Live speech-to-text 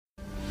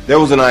There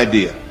was an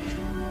idea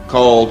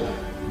called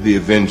the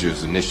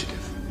Avengers Initiative.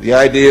 The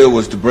idea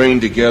was to bring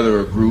together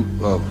a group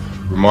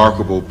of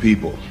remarkable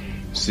people,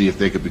 see if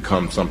they could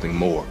become something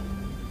more.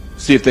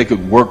 See if they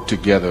could work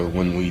together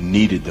when we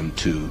needed them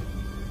to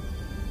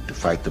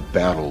fight the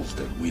battles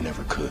that we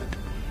never could.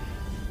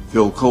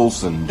 Phil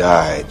Coulson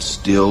died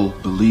still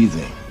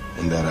believing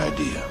in that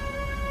idea.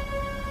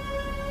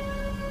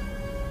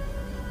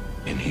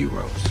 In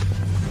heroes.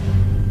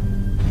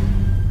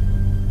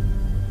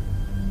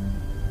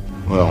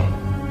 Well,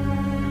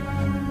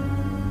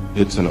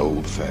 it's an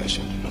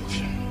old-fashioned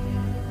notion.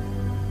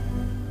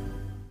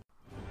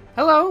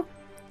 Hello,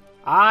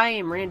 I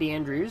am Randy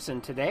Andrews,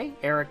 and today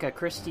Erica,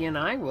 Christie, and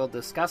I will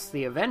discuss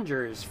the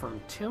Avengers from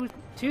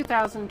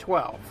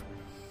 2012.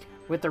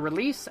 With the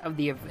release of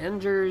the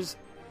Avengers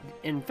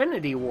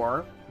Infinity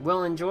War,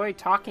 we'll enjoy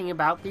talking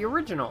about the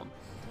original,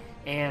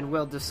 and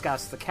we'll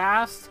discuss the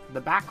cast,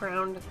 the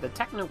background, the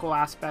technical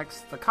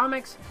aspects, the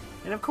comics,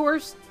 and of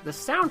course, the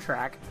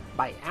soundtrack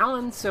by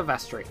Alan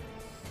Silvestri.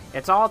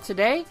 It's all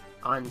today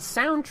on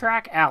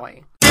Soundtrack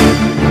Alley.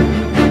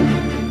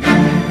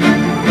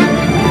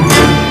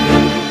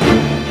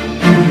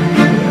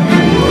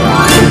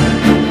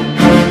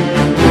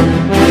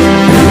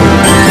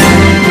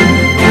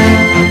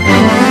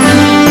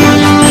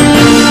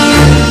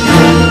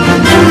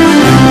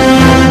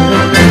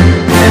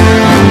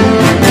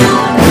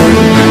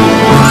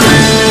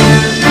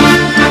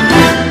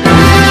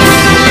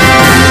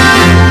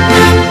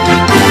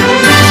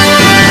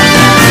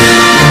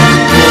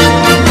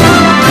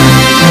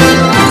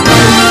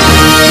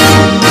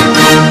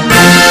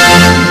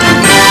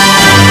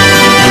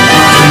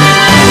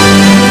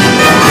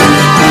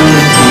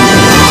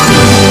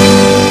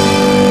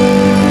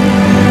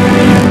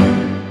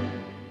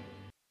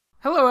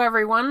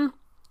 Everyone.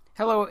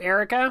 Hello,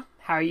 Erica.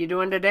 How are you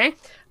doing today?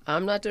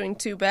 I'm not doing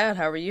too bad.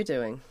 How are you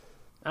doing?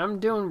 I'm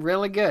doing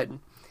really good.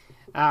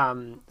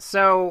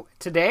 So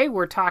today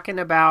we're talking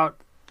about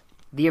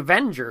the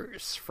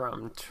Avengers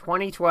from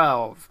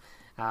 2012,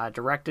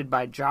 directed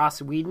by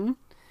Joss Whedon.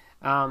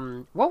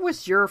 What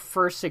was your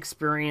first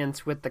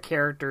experience with the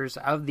characters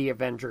of the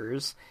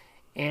Avengers,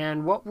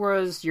 and what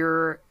was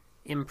your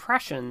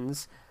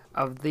impressions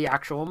of the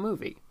actual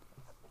movie?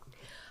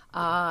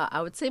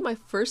 I would say my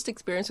first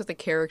experience with the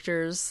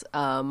characters,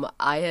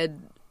 I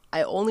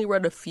only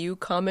read a few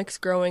comics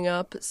growing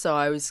up, so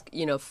I was,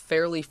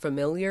 fairly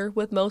familiar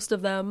with most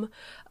of them.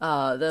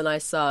 Then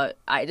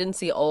I didn't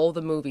see all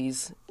the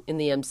movies in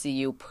the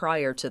MCU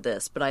prior to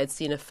this, but I had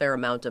seen a fair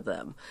amount of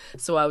them.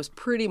 So I was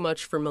pretty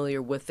much familiar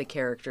with the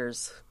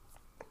characters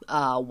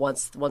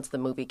once the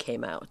movie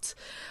came out.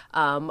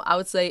 I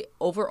would say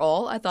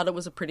overall, I thought it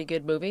was a pretty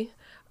good movie.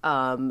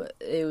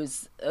 It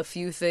was a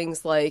few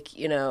things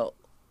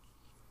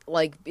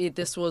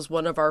this was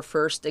one of our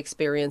first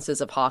experiences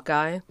of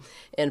Hawkeye,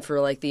 and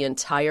for the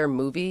entire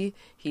movie,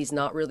 he's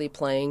not really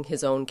playing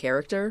his own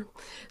character.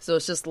 So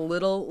it's just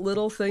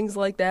little things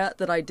like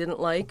that I didn't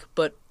like.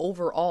 But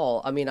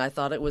overall, I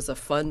thought it was a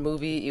fun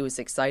movie. It was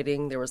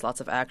exciting. There was lots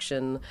of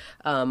action.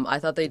 I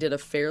thought they did a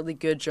fairly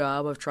good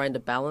job of trying to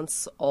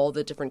balance all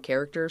the different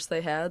characters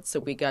they had. So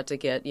we got to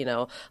get,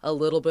 a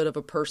little bit of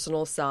a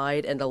personal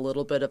side and a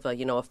little bit of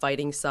a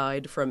fighting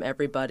side from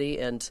everybody.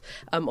 And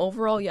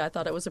overall, I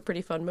thought it was a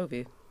pretty fun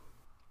movie.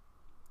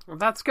 Well,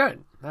 that's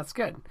good. That's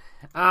good.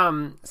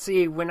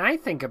 See, when I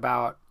think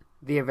about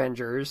the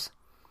Avengers,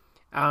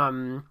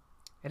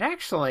 it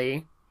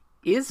actually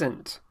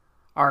isn't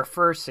our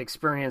first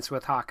experience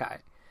with Hawkeye,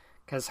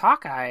 because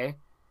Hawkeye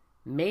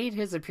made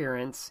his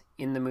appearance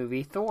in the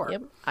movie Thor.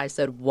 Yep, I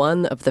said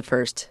one of the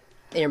first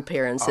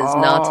appearances,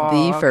 not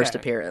the first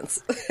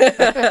appearance.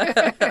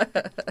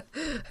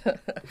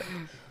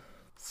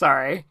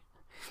 Sorry.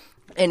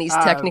 And he's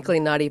technically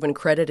not even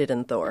credited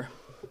in Thor.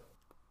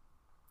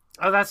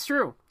 Oh, that's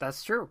true.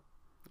 That's true.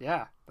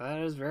 Yeah, that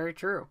is very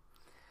true.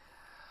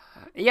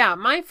 Yeah,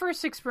 my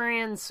first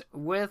experience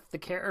with the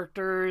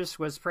characters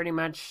was pretty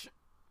much...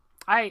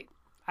 I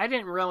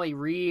didn't really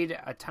read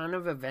a ton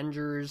of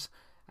Avengers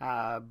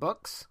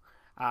books,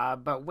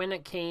 but when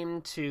it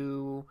came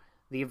to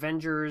the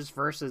Avengers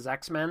versus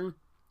X-Men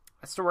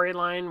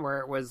storyline, where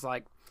it was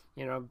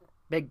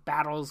big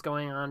battles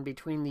going on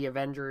between the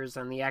Avengers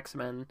and the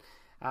X-Men,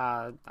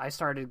 I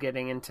started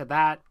getting into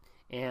that,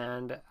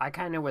 and I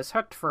kind of was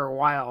hooked for a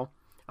while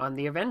on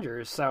the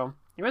Avengers, so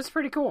it was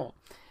pretty cool.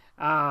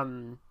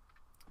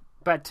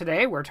 But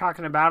today we're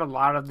talking about a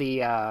lot of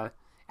the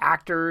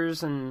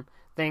actors and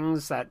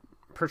things that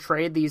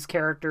portrayed these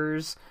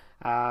characters.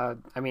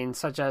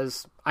 Such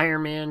as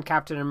Iron Man,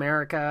 Captain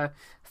America,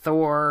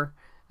 Thor,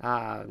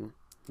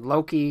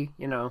 Loki.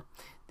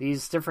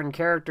 These different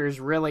characters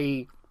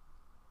really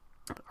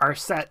are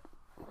set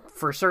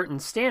for certain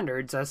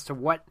standards as to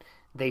what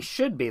they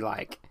should be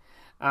like.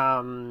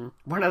 One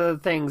of the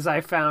things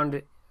I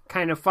found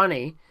kind of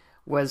funny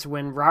was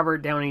when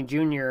Robert Downey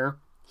Jr.,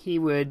 he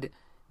would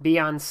be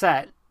on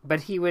set,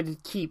 but he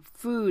would keep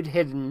food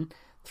hidden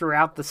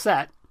throughout the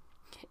set,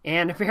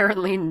 and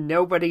apparently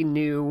nobody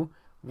knew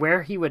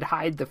where he would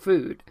hide the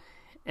food.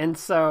 And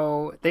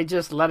so they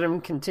just let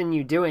him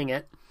continue doing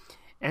it.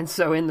 And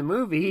so in the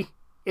movie,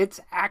 it's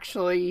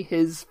actually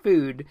his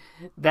food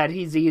that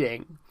he's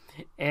eating.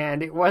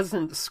 And it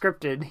wasn't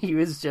scripted. He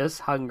was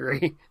just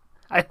hungry.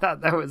 I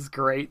thought that was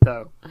great,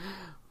 though.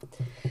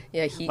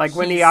 Yeah,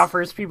 when he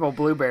offers people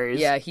blueberries.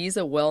 Yeah, he's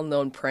a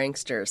well-known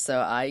prankster, so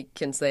I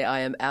can say I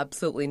am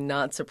absolutely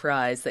not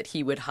surprised that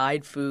he would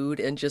hide food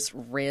and just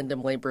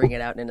randomly bring it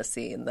out in a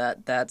scene.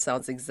 That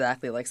sounds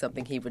exactly like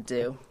something he would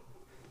do.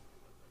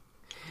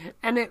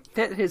 And it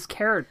fit his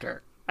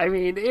character. I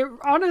mean, it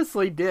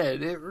honestly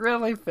did. It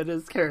really fit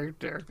his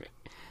character.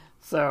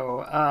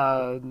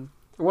 So,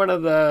 one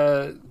of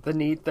the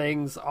neat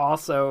things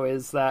also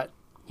is that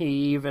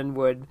he even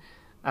would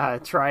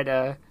try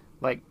to,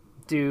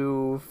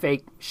 do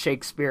fake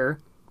Shakespeare.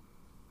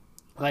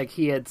 Like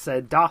he had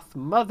said, "Doth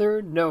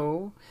mother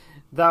know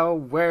thou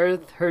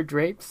weareth her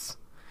drapes?"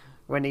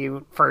 when he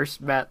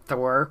first met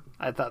Thor.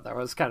 I thought that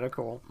was kind of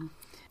cool.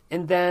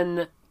 And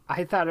then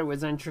I thought it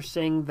was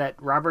interesting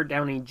that Robert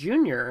Downey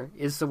Jr.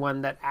 is the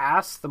one that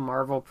asked the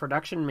Marvel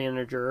production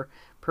manager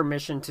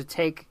permission to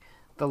take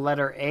the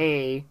letter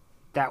A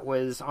that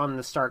was on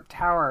the Stark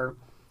Tower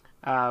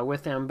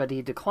with him, but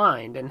he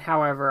declined. And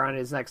however, on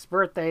his next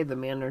birthday, the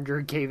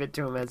manager gave it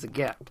to him as a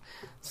gift.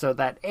 So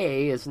that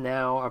A is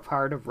now a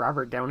part of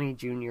Robert Downey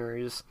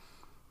Jr.'s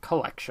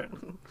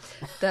collection.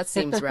 That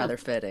seems rather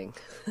fitting.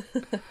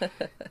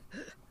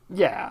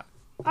 Yeah,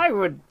 I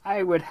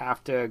would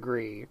have to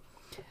agree.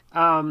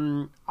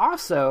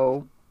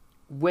 Also,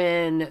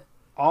 when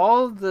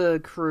all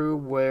the crew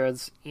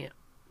was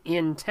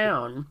in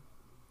town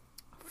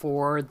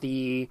for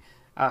the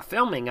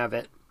filming of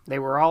it, they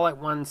were all at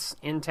once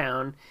in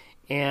town,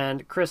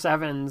 and Chris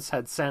Evans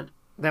had sent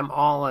them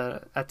all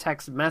a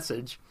text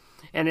message,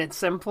 and it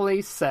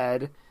simply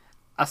said,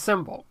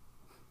 "Assemble."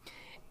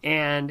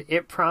 And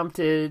it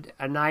prompted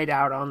a night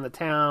out on the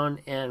town,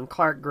 and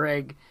Clark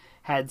Gregg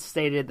had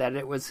stated that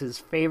it was his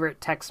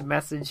favorite text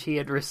message he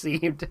had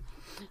received.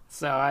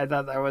 So I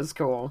thought that was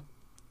cool.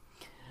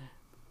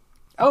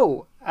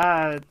 Oh,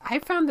 I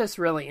found this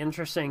really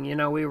interesting. You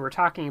know, we were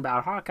talking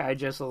about Hawkeye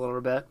just a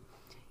little bit.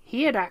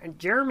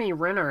 Jeremy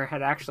Renner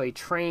had actually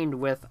trained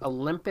with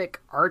Olympic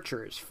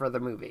archers for the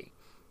movie.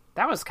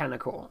 That was kind of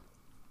cool.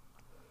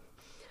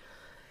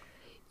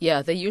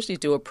 Yeah, they usually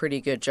do a pretty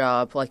good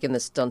job, like in the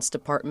stunts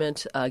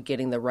department,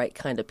 getting the right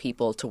kind of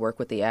people to work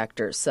with the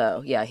actors.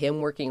 So, yeah,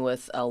 him working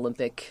with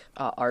Olympic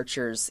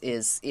archers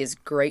is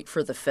great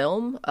for the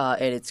film,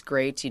 and it's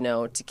great,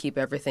 to keep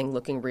everything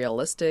looking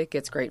realistic.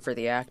 It's great for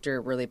the actor,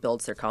 really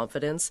builds their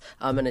confidence,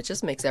 and it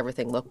just makes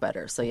everything look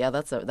better. So, yeah,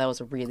 that was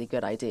a really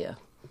good idea.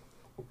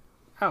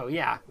 Oh,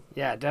 yeah.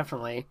 Yeah,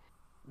 definitely.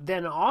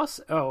 Then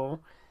also,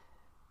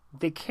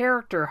 the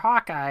character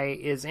Hawkeye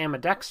is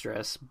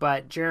ambidextrous,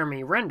 but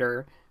Jeremy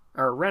Renner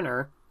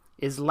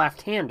is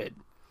left-handed.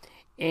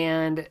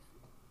 And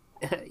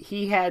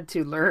he had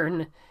to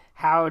learn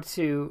how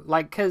to,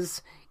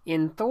 because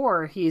in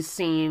Thor, he's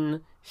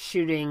seen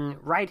shooting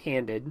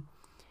right-handed,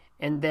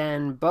 and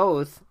then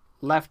both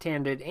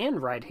left-handed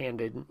and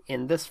right-handed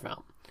in this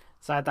film.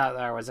 So I thought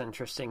that was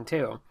interesting,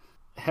 too.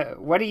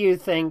 What do you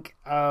think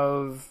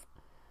of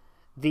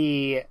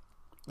the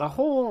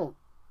whole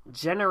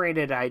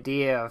generated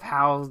idea of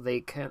how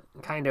they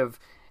kind of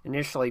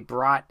initially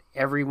brought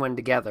everyone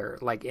together,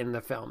 in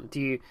the film? Do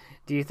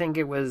you think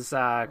it was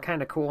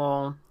kind of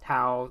cool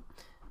how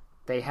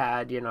they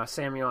had,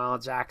 Samuel L.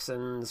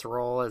 Jackson's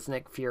role as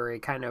Nick Fury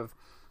kind of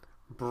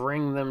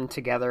bring them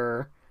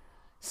together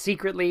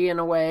secretly in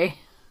a way?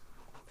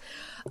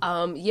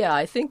 Yeah,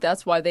 I think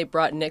that's why they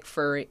brought Nick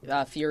Fury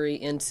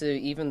into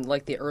even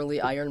the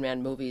early Iron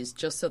Man movies,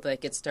 just so they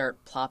could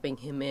start plopping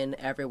him in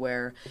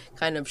everywhere,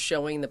 kind of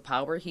showing the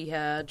power he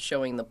had,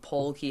 showing the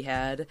pull he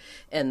had,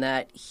 and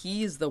that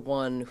he's the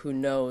one who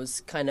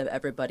knows kind of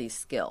everybody's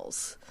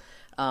skills.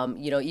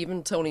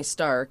 Even Tony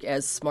Stark,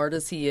 as smart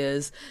as he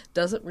is,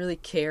 doesn't really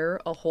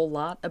care a whole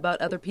lot about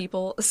other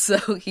people,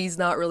 so he's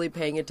not really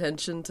paying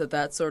attention to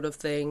that sort of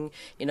thing.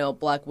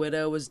 Black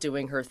Widow was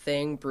doing her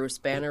thing, Bruce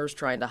Banner's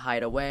trying to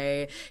hide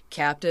away,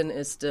 Captain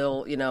is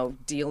still,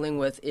 dealing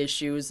with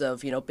issues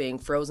of, being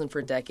frozen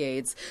for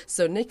decades,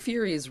 so Nick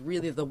Fury is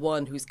really the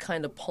one who's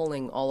kind of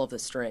pulling all of the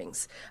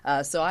strings.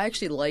 So I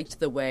actually liked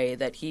the way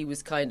that he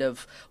was kind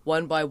of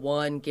one by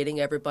one getting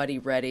everybody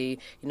ready.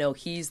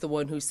 He's the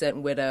one who sent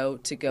Widow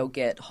to go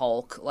get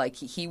Hulk.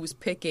 He was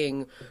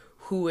picking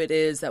who it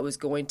is that was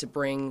going to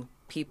bring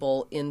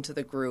people into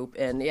the group.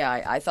 And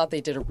yeah, I thought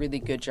they did a really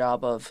good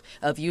job of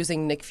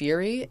using Nick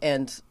Fury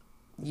and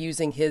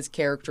using his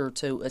character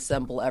to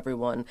assemble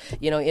everyone,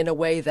 in a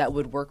way that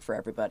would work for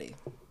everybody.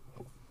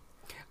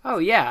 Oh,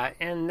 yeah.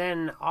 And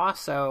then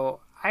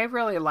also, I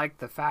really like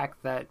the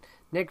fact that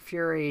Nick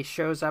Fury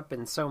shows up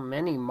in so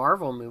many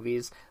Marvel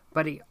movies,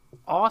 but he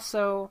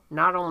also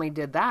not only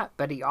did that,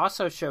 but he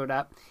also showed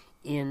up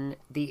in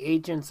the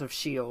Agents of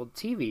S.H.I.E.L.D.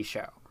 TV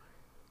show.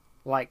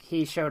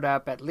 He showed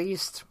up at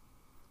least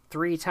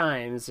 3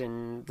 times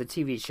in the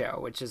TV show,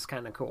 which is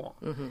kind of cool.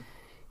 Mm-hmm.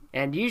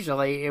 And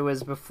usually it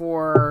was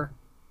before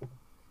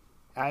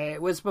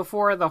it was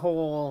before the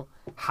whole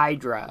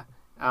Hydra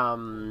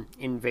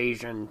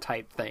invasion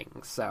type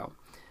thing. So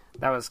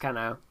that was kind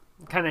of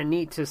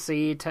neat to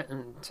see,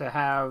 to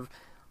have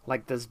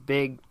like this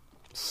big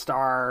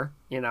star,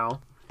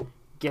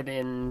 get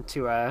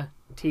into a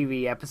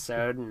TV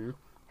episode and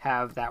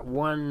have that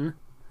one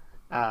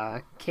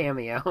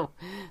cameo.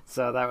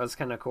 So that was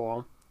kind of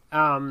cool.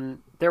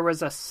 There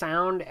was a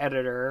sound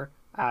editor,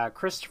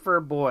 Christopher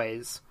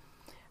Boyes.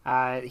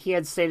 He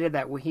had stated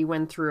that he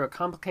went through a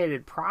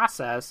complicated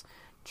process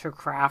to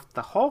craft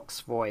the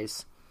Hulk's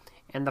voice,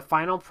 and the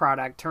final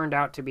product turned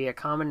out to be a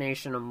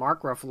combination of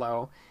Mark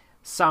Ruffalo,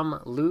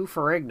 some Lou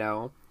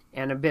Ferrigno,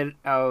 and a bit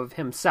of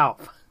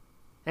himself.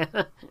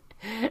 And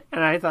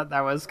I thought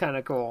that was kind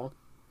of cool.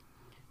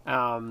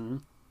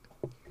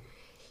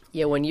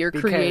 Yeah, when you're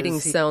creating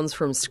sounds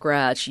from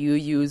scratch, you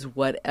use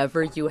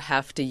whatever you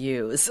have to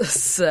use.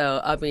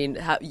 So, I mean,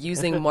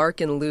 using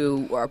Mark and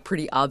Lou are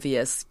pretty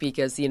obvious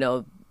because,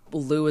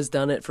 Lou has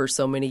done it for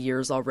so many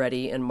years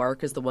already, and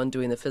Mark is the one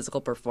doing the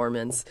physical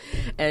performance.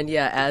 And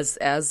yeah,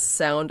 as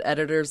sound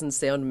editors and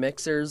sound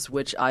mixers,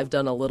 which I've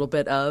done a little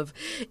bit of,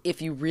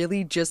 if you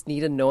really just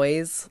need a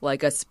noise,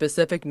 like a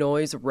specific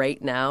noise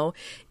right now,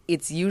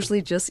 it's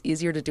usually just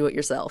easier to do it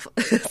yourself.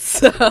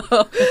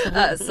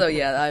 So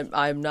yeah,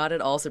 I'm not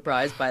at all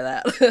surprised by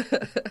that.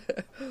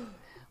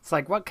 It's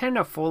like, what kind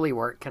of Foley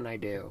work can I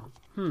do?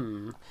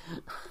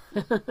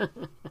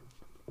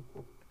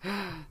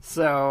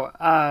 So,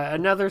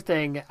 another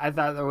thing I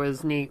thought that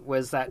was neat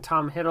was that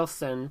Tom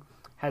Hiddleston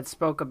had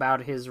spoke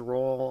about his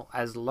role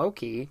as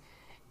Loki,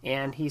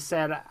 and he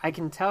said, I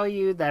can tell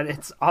you that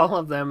it's all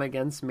of them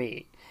against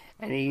me.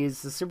 And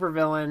he's the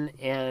supervillain,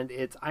 and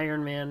it's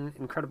Iron Man,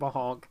 Incredible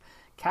Hulk,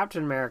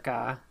 Captain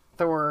America,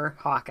 Thor,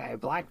 Hawkeye,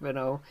 Black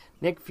Widow,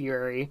 Nick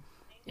Fury,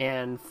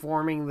 and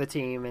forming the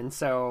team. And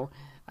so,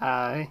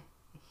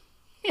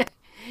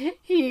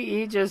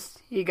 he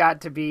got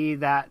to be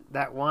that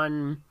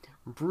one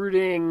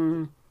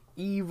brooding,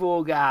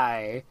 evil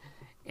guy.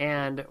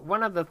 And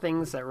one of the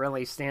things that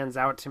really stands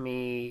out to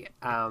me,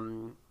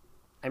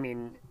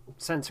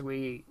 since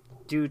we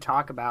do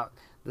talk about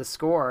the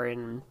score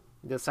in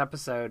this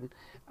episode,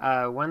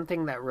 one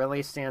thing that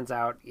really stands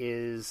out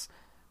is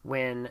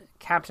when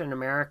Captain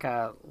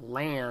America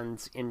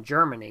lands in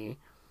Germany,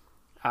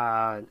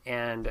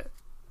 and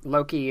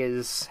Loki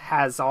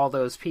has all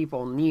those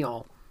people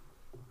kneel.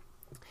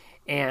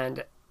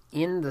 And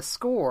in the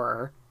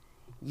score,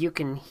 you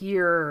can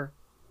hear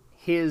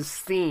his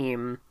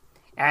theme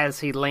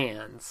as he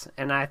lands.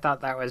 And I thought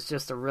that was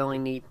just a really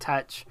neat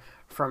touch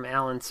from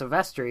Alan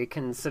Silvestri,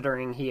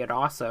 considering he had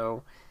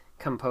also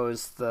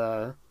composed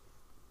the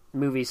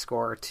movie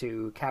score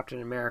to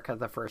Captain America: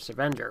 The First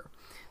Avenger.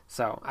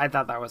 So I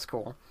thought that was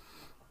cool.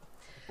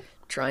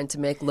 Trying to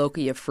make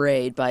Loki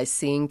afraid by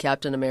seeing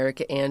Captain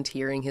America and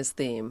hearing his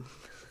theme.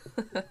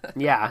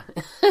 Yeah.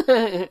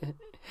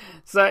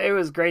 So it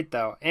was great,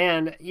 though.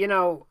 And,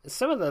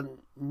 some of the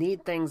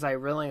neat things I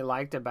really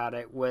liked about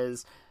it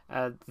was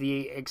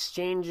the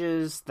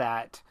exchanges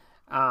that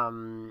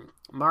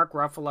Mark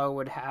Ruffalo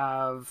would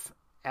have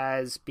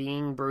as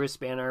being Bruce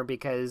Banner,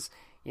 because,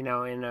 in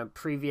a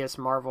previous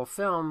Marvel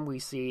film, we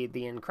see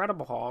the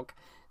Incredible Hulk,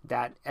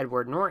 that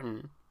Edward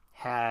Norton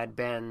had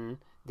been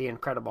the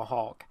Incredible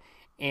Hulk.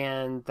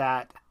 And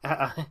that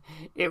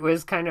it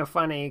was kind of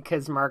funny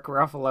because Mark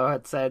Ruffalo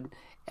had said,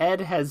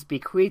 Ed has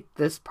bequeathed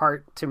this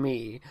part to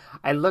me.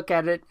 I look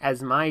at it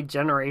as my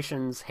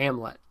generation's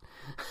Hamlet.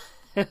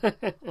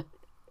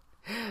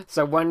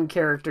 So one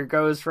character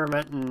goes from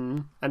it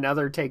and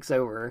another takes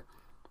over.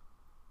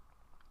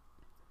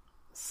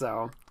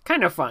 So,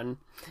 kind of fun.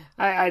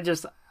 I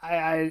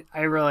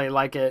really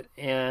like it.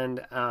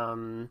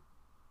 And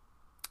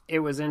it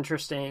was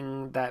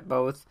interesting that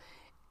both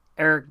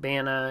Eric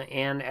Bana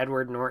and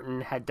Edward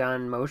Norton had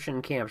done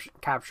motion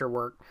capture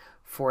work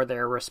for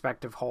their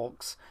respective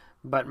Hulks.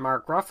 But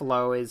Mark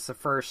Ruffalo is the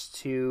first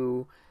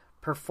to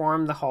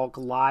perform the Hulk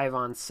live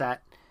on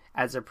set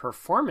as a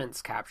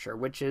performance capture,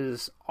 which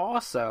is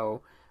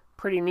also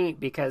pretty neat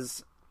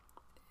because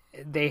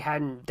they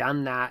hadn't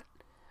done that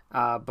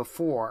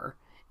before.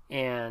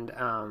 And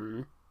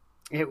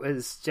it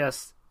was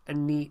just a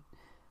neat,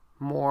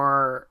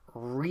 more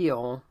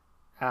real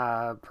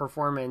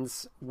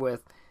performance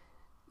with,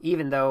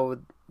 even though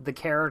the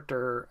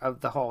character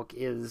of the Hulk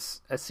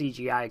is a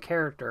CGI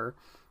character,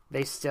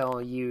 they still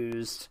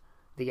used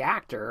the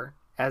actor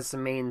as the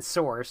main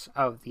source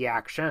of the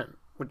action,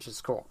 which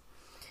is cool.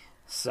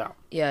 So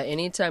yeah,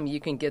 anytime you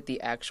can get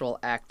the actual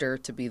actor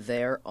to be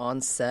there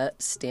on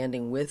set,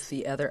 standing with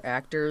the other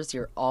actors,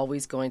 you're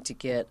always going to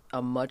get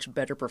a much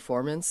better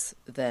performance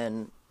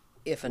than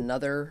if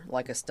another,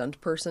 like a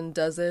stunt person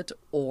does it,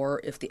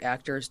 or if the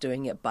actor is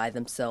doing it by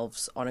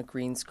themselves on a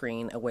green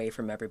screen away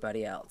from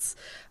everybody else.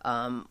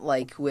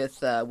 Like with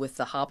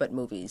the Hobbit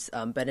movies,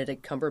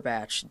 Benedict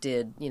Cumberbatch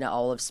did,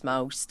 all of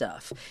Smaug's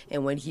stuff.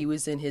 And when he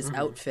was in his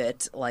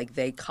outfit, like,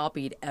 they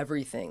copied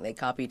everything. They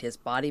copied his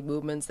body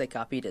movements, they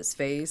copied his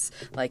face.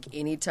 Like,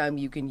 anytime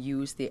you can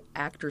use the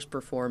actor's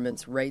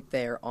performance right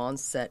there on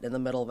set in the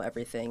middle of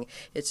everything,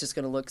 it's just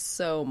going to look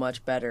so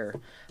much better.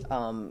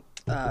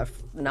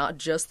 Not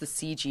just the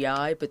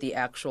CGI, but the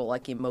actual,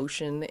 like,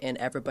 emotion and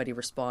everybody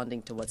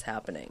responding to what's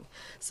happening.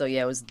 So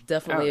yeah, it was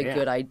definitely a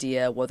good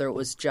idea, whether it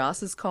was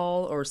Joss's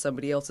call or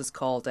somebody else's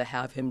call, to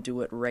have him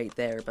do it right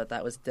there. But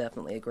that was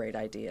definitely a great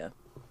idea.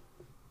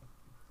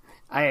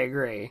 I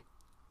agree.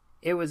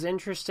 It was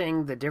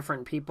interesting, the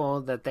different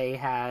people that they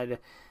had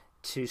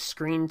to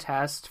screen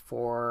test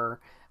for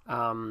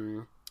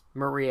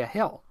Maria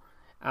Hill.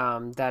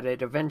 That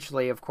it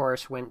eventually, of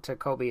course, went to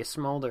Kobe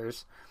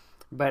Smulders.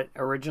 But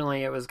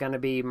originally it was going to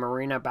be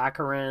Marina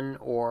Baccarin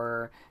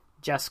or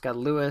Jessica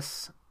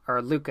Lucas,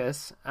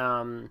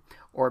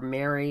 or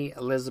Mary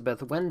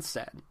Elizabeth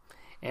Winstead.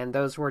 And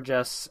those were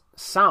just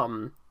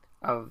some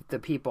of the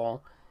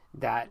people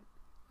that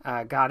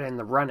got in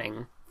the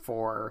running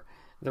for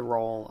the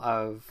role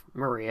of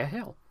Maria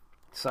Hill.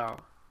 So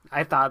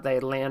I thought they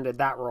landed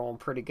that role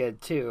pretty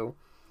good too.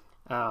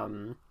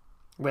 When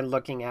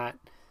looking at,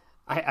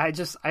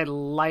 I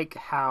like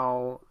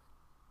how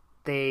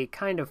they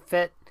kind of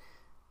fit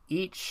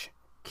each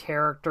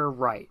character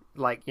right.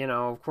 Like,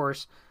 of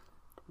course,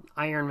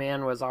 Iron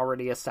Man was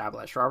already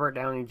established. Robert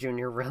Downey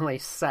Jr. really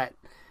set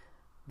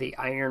the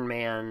Iron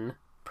Man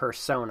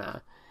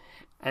persona.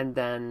 And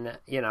then,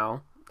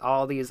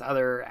 all these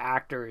other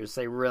actors,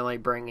 they really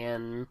bring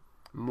in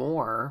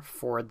more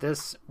for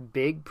this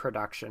big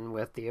production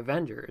with the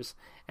Avengers.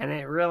 And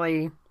it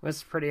really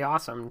was pretty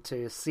awesome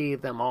to see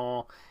them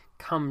all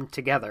come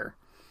together.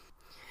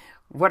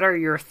 What are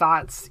your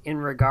thoughts in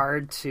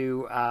regard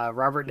to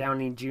Robert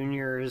Downey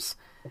Jr.'s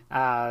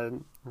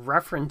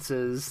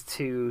references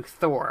to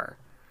Thor?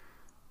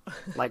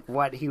 Like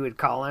what he would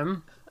call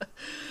him?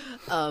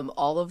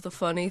 All of the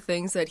funny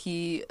things that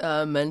he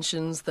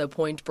mentions, the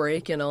Point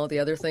Break and all the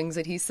other things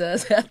that he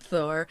says at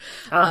Thor.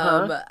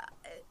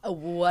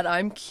 What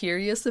I'm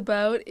curious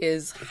about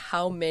is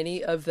how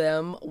many of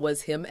them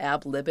was him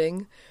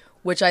ad-libbing,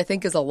 which I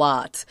think is a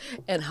lot,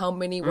 and how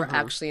many were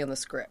actually in the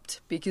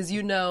script. Because,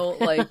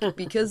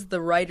 because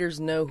the writers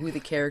know who the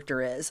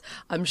character is,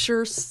 I'm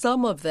sure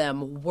some of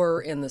them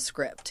were in the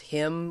script.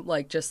 Him,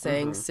 just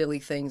saying silly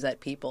things at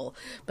people.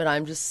 But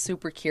I'm just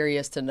super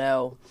curious to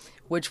know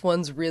which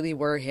ones really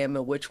were him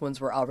and which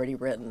ones were already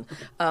written.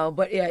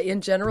 But yeah,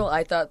 in general,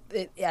 I thought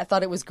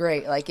it was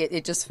great. Like,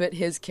 it just fit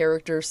his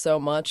character so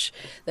much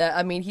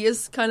that, he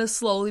is kind of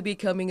slowly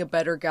becoming a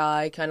better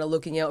guy, kind of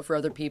looking out for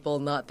other people,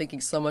 not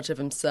thinking so much of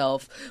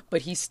himself,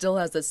 but he still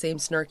has that same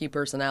snarky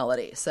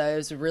personality. So it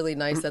was really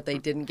nice that they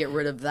didn't get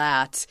rid of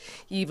that,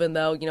 even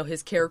though,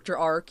 his character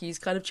arc, he's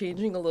kind of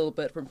changing a little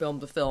bit from film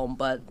to film,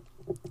 but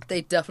they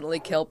definitely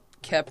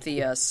kept the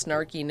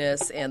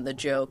snarkiness and the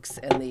jokes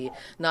and the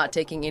not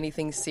taking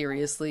anything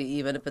seriously,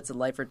 even if it's a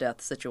life or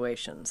death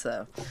situation.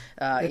 So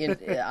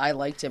I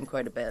liked him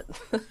quite a bit.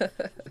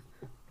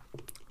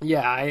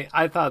 Yeah,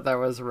 I thought that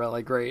was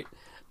really great.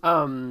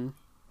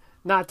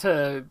 Not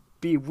to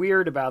be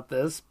weird about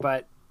this,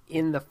 but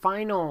in the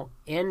final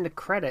end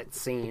credit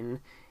scene,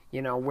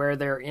 where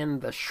they're in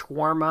the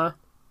shawarma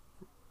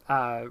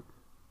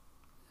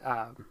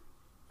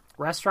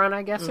restaurant,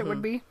 I guess it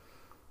would be.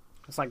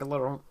 It's like a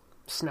little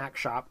snack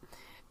shop.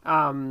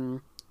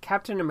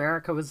 Captain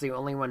America was the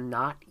only one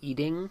not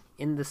eating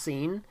in the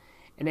scene,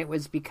 and it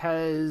was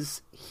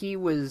because he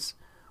was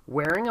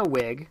wearing a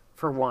wig,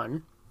 for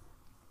one,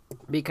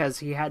 because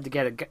he had to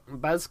get a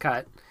buzz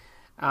cut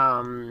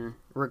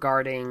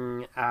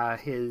regarding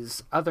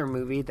his other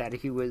movie that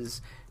he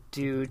was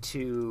due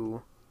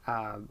to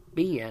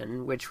be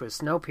in, which was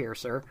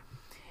Snowpiercer.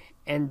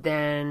 And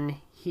then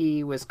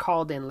he was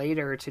called in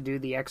later to do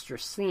the extra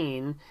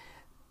scene,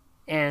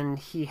 and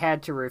he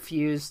had to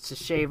refuse to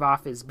shave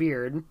off his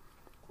beard.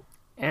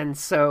 And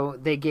so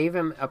they gave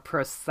him a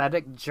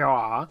prosthetic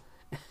jaw.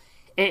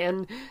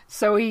 And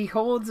so he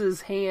holds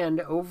his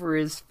hand over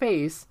his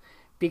face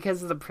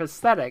because of the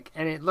prosthetic,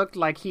 and it looked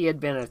like he had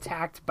been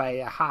attacked by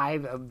a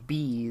hive of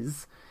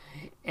bees.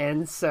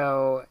 And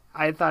so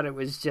I thought it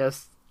was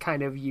just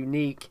kind of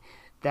unique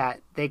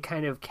that they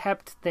kind of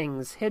kept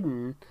things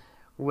hidden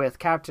with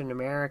Captain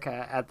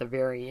America at the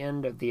very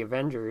end of the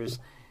Avengers,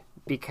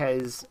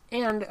 because,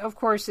 and of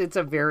course it's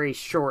a very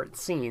short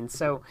scene,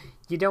 so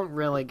you don't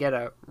really get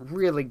a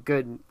really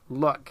good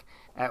look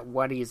at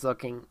what he's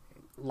looking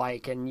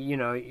like,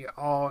 and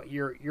all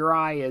your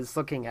eye is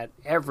looking at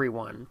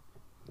everyone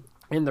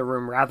in the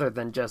room rather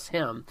than just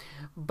him.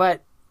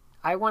 But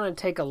I want to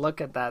take a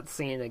look at that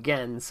scene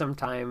again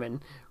sometime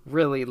and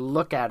really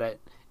look at it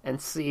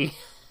and see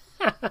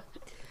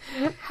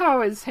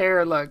how his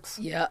hair looks.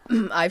 Yeah,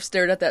 I've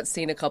stared at that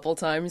scene a couple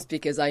times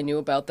because I knew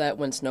about that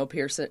when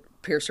Snowpiercer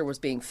Piercer was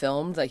being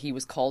filmed, that he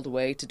was called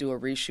away to do a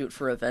reshoot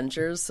for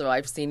Avengers. So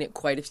I've seen it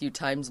quite a few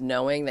times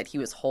knowing that he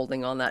was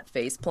holding on that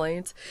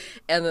faceplate.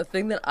 And the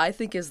thing that I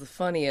think is the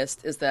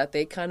funniest is that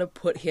they kind of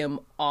put him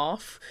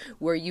off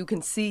where you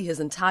can see his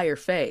entire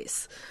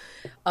face.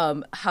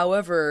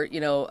 However,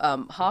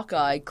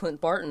 Hawkeye,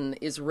 Clint Barton,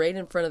 is right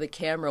in front of the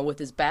camera with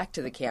his back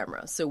to the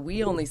camera. So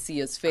we only see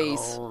his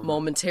face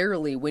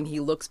momentarily when he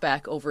looks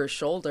back over his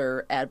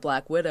shoulder at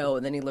Black Widow,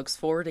 and then he looks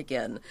forward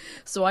again.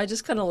 So I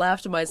just kind of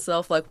laughed to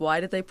myself, like,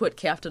 why did they put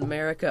Captain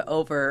America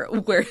over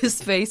where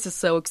his face is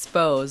so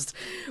exposed,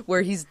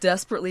 where he's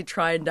desperately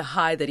trying to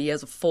hide that he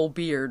has a full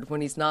beard when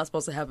he's not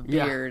supposed to have a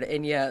beard,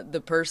 and yet the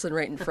person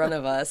right in front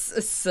of us.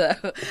 So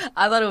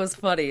I thought it was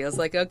funny. I was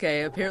like,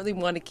 okay, apparently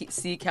we want to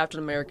see Captain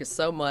America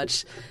so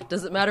much.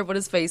 Doesn't matter what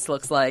his face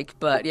looks like,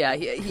 but yeah,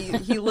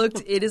 he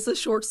looked, it is a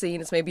short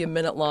scene, it's maybe a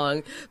minute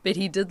long, but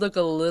he did look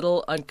a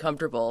little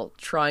uncomfortable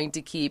trying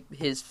to keep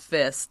his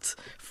fist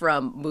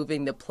from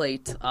moving the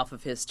plate off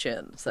of his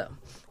chin. So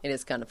it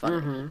is kind of funny.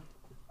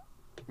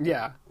 Mm-hmm.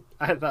 Yeah,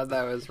 I thought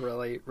that was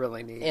really,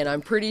 really neat. And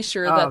I'm pretty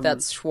sure that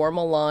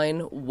shawarma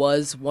line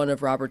was one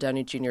of Robert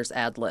Downey Jr.'s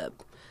ad lib.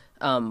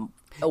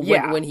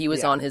 When he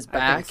was on his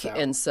back,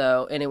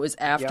 so. And it was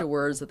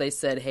afterwards that they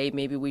said, hey,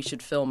 maybe we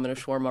should film in a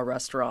shawarma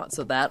restaurant.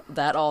 So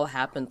that all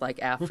happened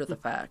like after the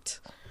fact.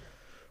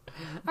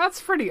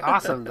 That's pretty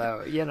awesome,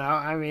 though.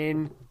 I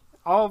mean,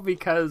 all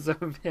because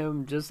of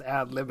him just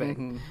ad-libbing.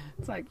 Mm-hmm.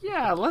 It's like,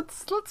 yeah,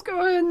 let's go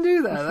ahead and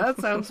do that.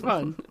 That sounds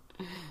fun.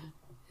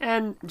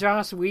 And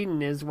Joss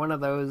Whedon is one of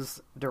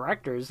those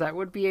directors that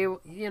would be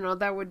able,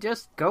 that would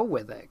just go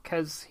with it,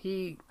 because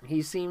he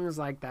seems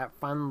like that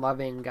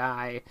fun-loving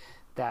guy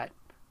that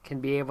can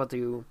be able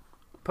to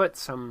put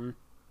some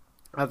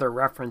other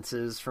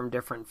references from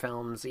different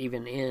films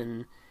even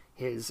in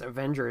his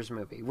Avengers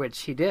movie,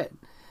 which he did.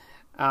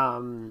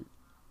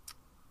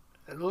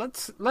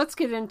 Let's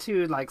get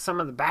into like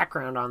some of the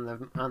background on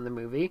the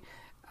movie.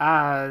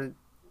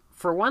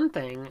 For one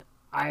thing,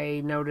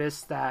 I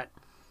noticed that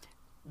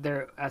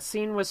a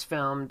scene was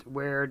filmed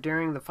where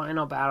during the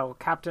final battle,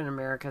 Captain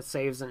America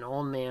saves an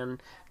old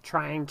man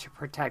trying to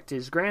protect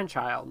his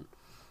grandchild,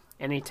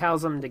 and he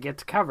tells him to get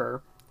to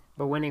cover.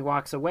 But when he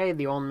walks away,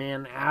 the old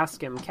man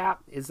asks him,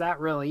 Cap, is that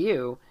really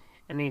you?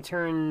 And he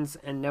turns,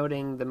 and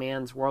noting the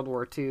man's World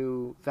War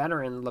II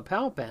veteran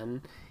lapel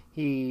pin,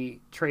 he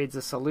trades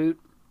a salute.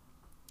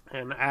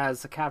 And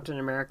as the Captain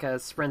America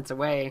sprints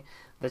away,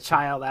 the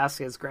child asks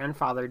his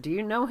grandfather, do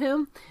you know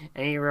him?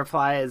 And he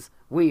replies,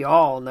 we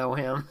all know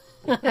him.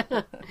 So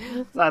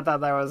I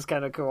thought that was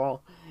kind of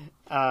cool.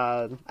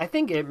 I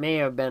think it may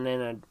have been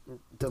in a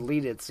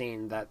deleted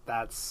scene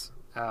that's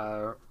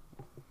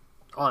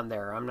on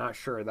there. I'm not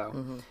sure,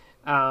 though.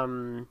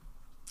 Mm-hmm.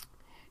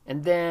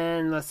 And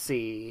then, let's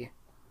see.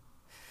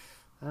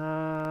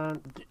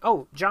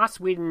 Joss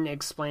Whedon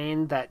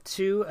explained that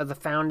 2 of the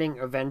founding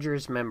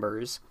Avengers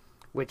members,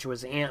 which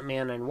was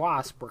Ant-Man and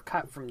Wasp, were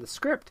cut from the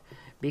script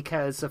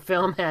because the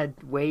film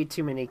had way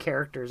too many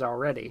characters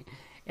already,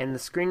 and the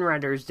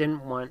screenwriters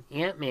didn't want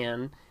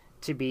Ant-Man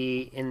to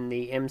be in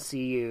the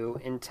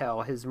MCU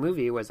until his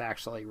movie was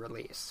actually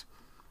released.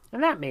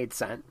 And that made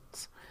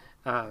sense.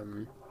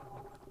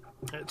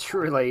 It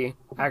truly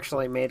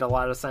actually made a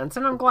lot of sense,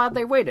 and I'm glad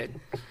they waited.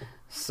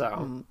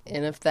 So,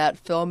 and if that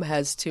film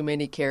has too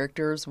many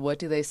characters, what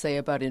do they say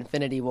about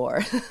Infinity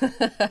War?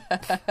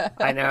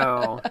 I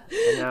know.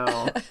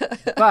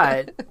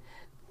 But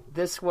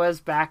this was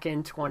back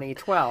in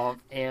 2012,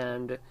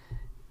 and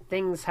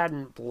things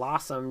hadn't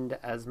blossomed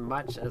as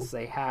much as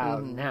they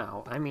have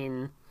now. I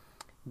mean,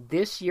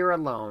 this year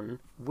alone,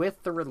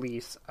 with the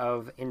release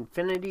of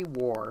Infinity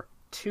War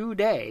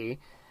today,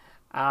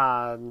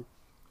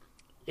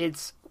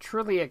 it's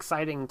truly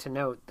exciting to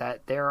note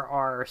that there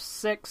are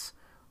 6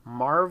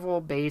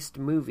 Marvel-based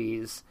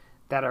movies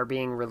that are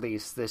being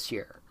released this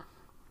year.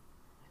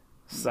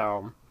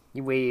 So,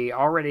 we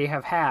already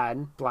have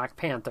had Black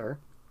Panther,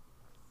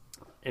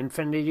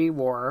 Infinity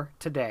War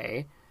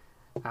today.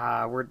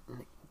 We're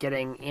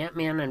getting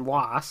Ant-Man and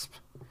Wasp.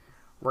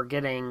 We're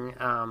getting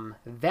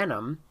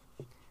Venom,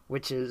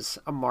 which is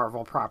a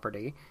Marvel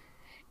property.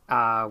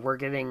 We're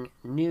getting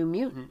New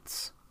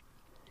Mutants.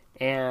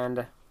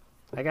 And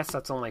I guess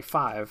that's only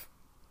 5.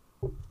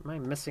 Am I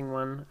missing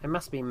one? I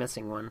must be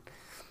missing one.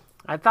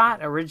 I thought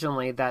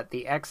originally that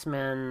the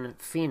X-Men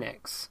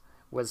Phoenix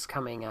was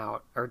coming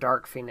out, or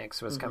Dark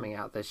Phoenix was coming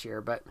out this year,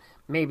 but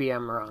maybe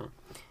I'm wrong.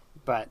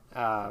 But,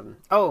 I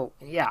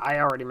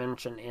already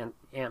mentioned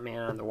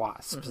Ant-Man and the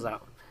Wasp,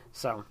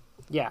 so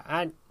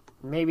yeah,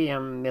 maybe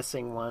I'm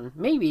missing one.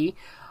 Maybe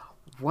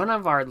one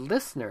of our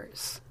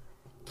listeners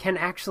can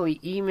actually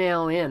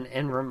email in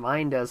and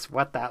remind us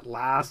what that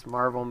last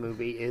Marvel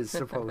movie is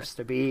supposed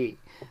to be.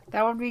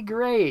 That would be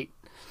great.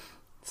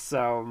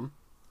 So,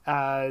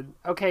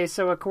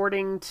 so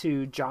according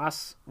to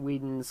Joss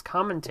Whedon's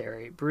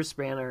commentary, Bruce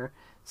Banner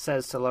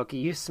says to Loki,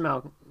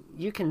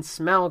 you can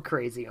smell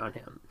crazy on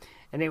him.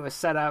 And it was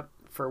set up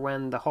for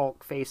when the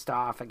Hulk faced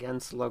off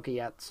against Loki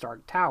at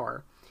Stark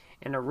Tower.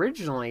 And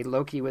originally,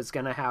 Loki was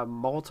going to have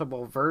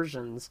multiple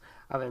versions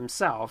of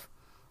himself,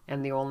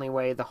 and the only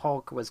way the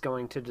Hulk was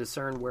going to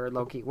discern where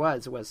Loki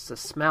was to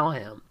smell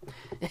him.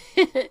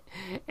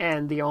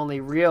 And the only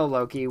real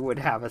Loki would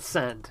have a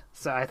scent.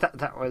 So I thought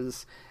that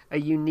was a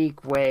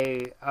unique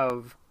way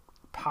of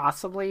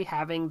possibly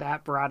having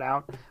that brought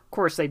out. Of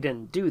course, they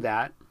didn't do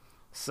that,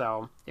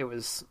 so it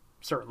was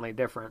certainly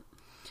different.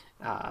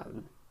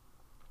 And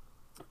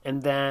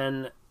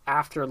then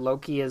after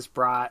Loki is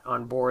brought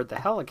on board the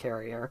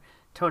helicarrier,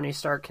 Tony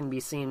Stark can be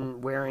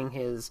seen wearing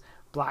his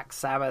Black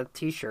Sabbath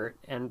t-shirt,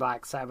 and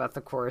Black Sabbath,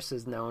 of course,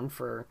 is known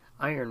for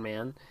Iron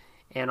Man.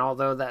 And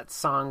although that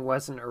song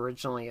wasn't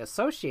originally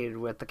associated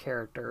with the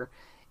character,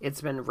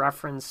 it's been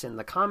referenced in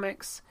the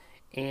comics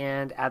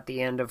and at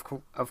the end, of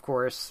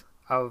course,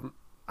 of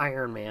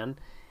Iron Man,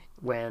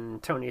 when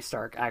Tony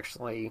Stark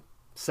actually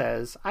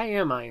says, "I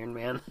am Iron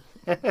Man."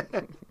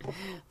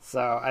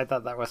 So I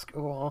thought that was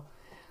cool.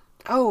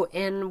 Oh,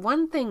 and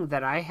one thing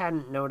that I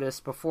hadn't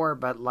noticed before,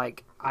 but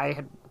like I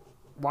had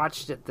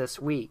watched it this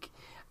week,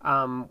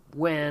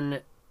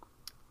 when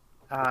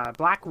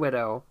Black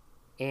Widow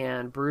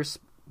and Bruce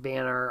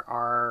Banner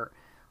are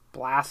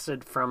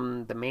blasted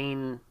from the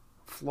main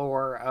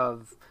floor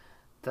of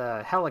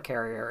the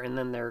helicarrier, and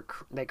then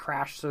they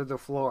crash through the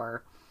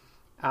floor,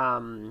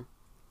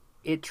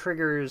 it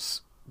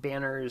triggers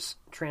Banner's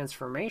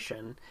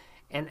transformation.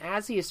 And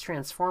as he is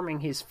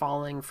transforming, he's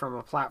falling from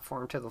a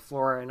platform to the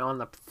floor, and on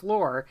the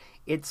floor,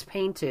 it's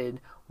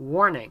painted,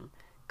 "Warning,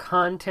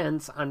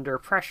 contents under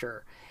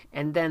pressure."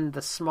 And then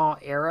the small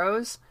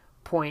arrows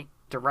point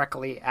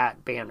directly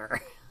at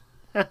Banner.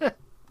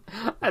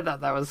 I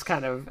thought that was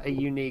kind of a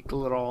unique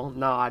little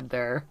nod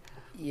there.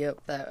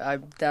 Yep,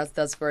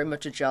 that's very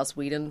much a Joss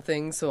Whedon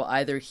thing. So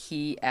either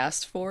he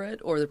asked for it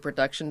or the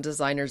production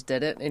designers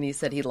did it, and he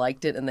said he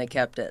liked it and they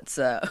kept it.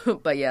 So,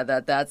 but yeah,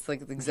 that's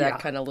like the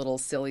exact kind of little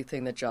silly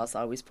thing that Joss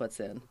always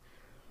puts in.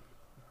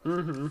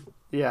 Mm-hmm.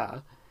 Yeah,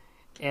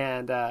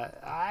 and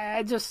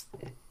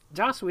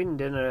Joss Whedon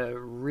did a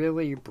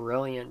really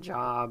brilliant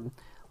job,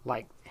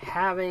 like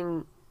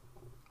having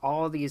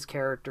all these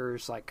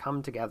characters like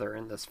come together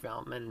in this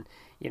film, and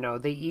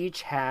they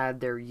each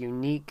had their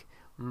unique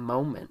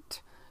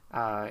moment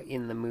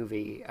in the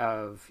movie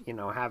of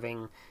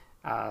having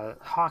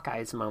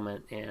Hawkeye's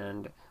moment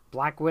and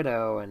Black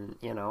Widow and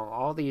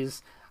all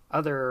these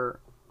other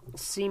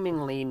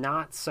seemingly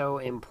not so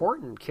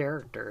important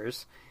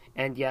characters,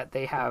 and yet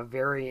they have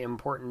very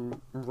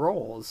important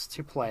roles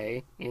to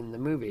play in the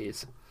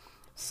movies.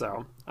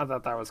 So I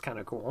thought that was kind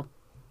of cool.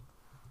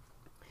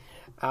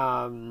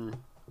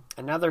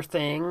 Another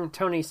thing,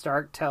 Tony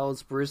Stark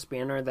tells Bruce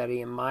Banner that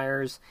he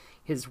admires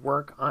his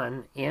work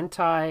on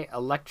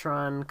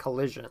anti-electron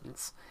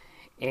collisions.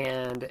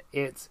 And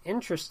it's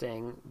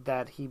interesting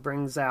that he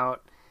brings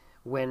out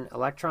when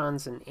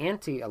electrons and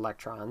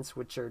anti-electrons,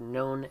 which are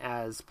known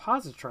as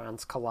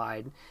positrons,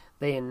 collide,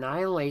 they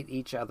annihilate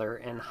each other,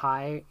 and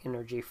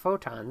high-energy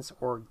photons,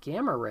 or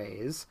gamma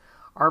rays,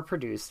 are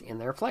produced in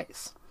their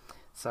place.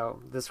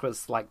 So this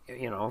was like,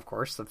 of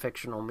course, the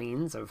fictional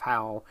means of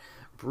how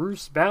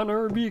Bruce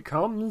Banner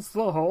becomes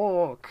the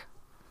Hulk.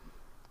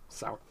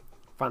 So,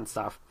 fun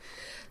stuff.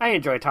 I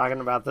enjoy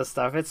talking about this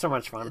stuff. It's so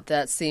much fun.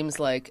 That seems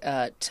like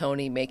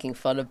Tony making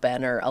fun of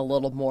Banner a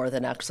little more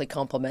than actually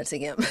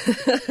complimenting him.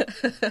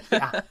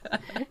 Yeah,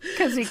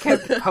 because he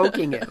kept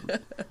poking him.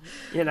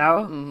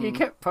 He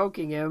kept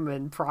poking him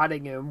and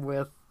prodding him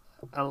with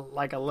a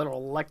little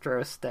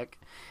electro stick,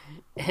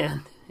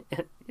 and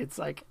it's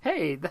like,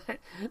 hey, that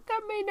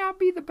may not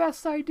be the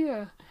best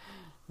idea,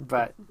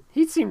 but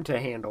he seemed to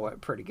handle it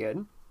pretty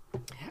good.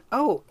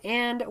 Oh,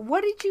 and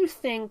what did you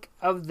think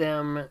of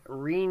them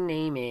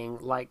renaming,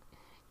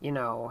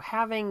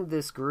 having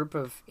this group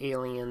of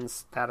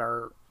aliens that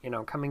are,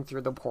 coming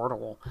through the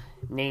portal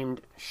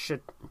named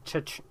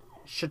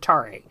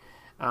Chitauri?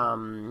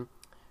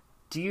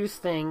 Do you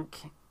think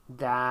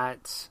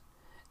that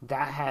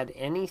had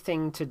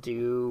anything to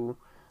do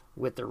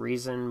with the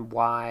reason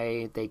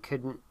why they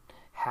couldn't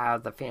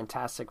have the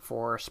Fantastic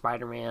Four,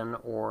 Spider-Man,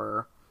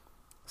 or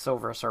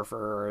Silver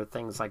Surfer, or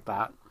things like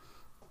that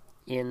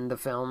in the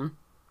film?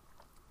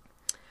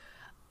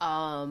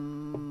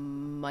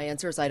 My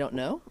answer is I don't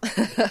know.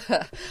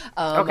 Okay.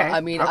 I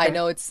mean, okay. I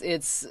know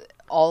it's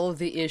all of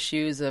the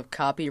issues of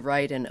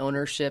copyright and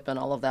ownership and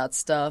all of that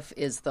stuff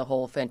is the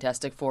whole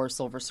Fantastic Four,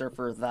 Silver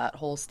Surfer, that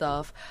whole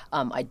stuff.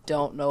 I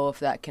don't know if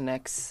that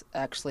connects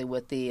actually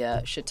with the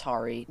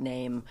Chitauri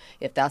name,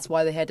 if that's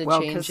why they had to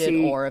change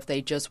it, or if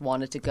they just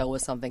wanted to go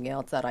with something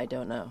else. That I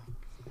don't know.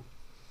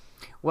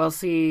 Well,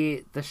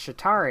 see, the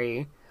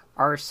Chitauri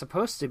are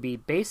supposed to be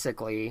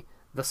basically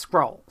the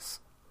Skrulls.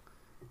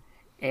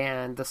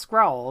 And the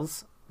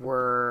Skrulls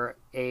were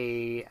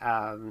they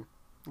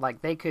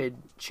could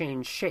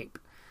change shape.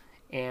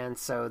 And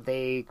so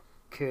they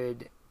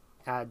could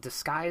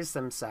disguise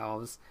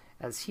themselves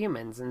as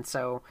humans. And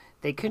so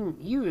they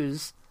couldn't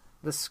use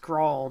the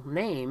Skrull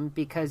name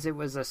because it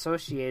was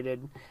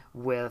associated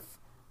with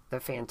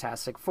the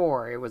Fantastic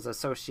Four. It was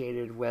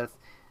associated with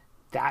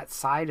that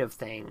side of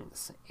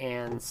things.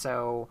 And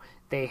so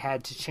they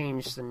had to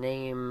change the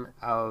name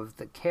of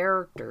the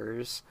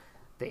characters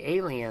the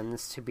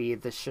aliens to be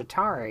the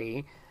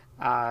Chitauri,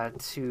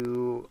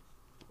 to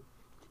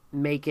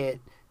make it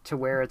to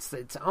where it's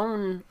its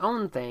own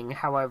thing.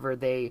 However,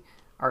 they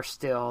are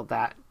still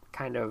that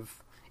kind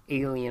of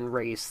alien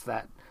race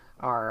that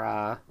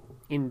are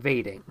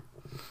invading.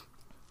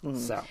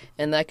 So.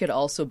 And that could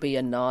also be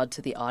a nod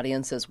to the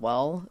audience as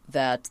well,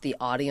 that the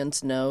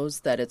audience knows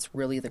that it's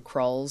really the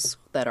Krulls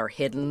that are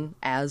hidden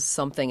as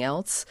something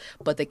else,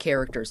 but the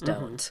characters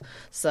don't.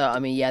 So, I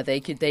mean, yeah, they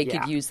could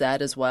use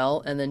that as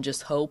well, and then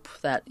just hope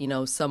that,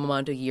 some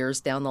amount of years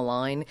down the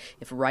line,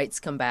 if rights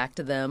come back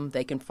to them,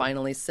 they can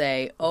finally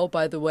say, oh,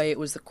 by the way, it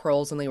was the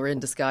Krulls and they were in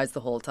disguise the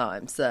whole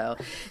time. So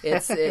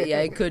it's,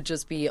 it could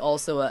just be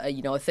also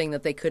a thing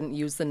that they couldn't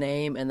use the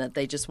name and that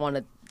they just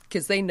wanted,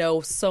 because they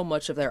know so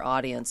much of their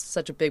audience,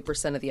 such a big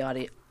percent of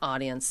the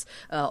audience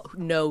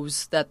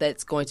knows that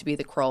it's going to be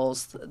the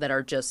Krulls that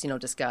are just,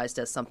 disguised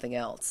as something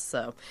else.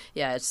 So,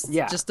 it's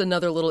just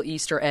another little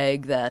Easter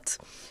egg that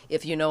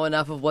if you know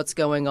enough of what's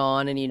going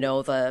on and you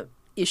know the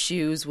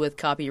issues with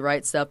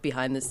copyright stuff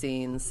behind the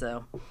scenes.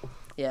 So,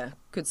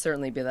 could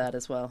certainly be that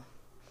as well.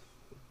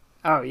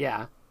 Oh,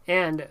 yeah.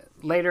 And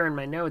later in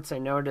my notes, I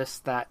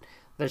noticed that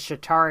the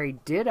Chitauri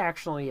did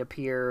actually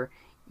appear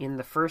in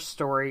the first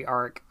story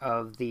arc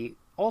of the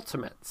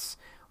Ultimates,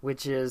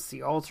 which is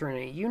the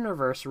alternate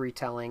universe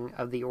retelling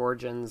of the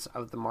origins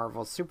of the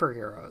Marvel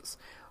superheroes,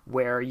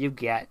 where you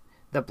get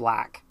the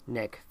Black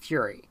Nick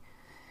Fury.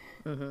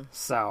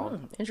 So,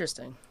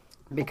 interesting.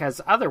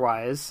 Because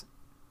otherwise,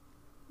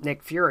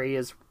 Nick Fury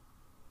is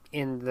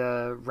in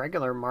the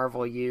regular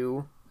Marvel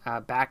U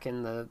back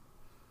in the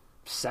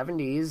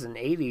 70s and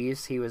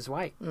 80s, he was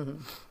white.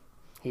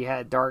 He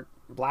had dark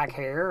black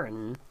hair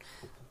and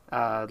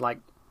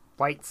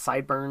white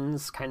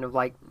sideburns, kind of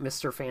like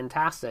Mr.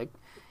 Fantastic,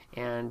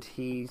 and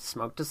he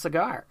smoked a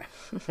cigar.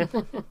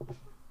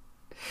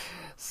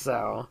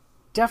 So,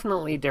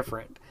 definitely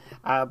different.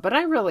 But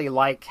I really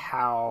like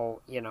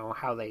how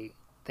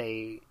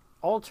they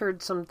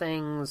altered some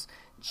things,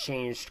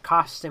 changed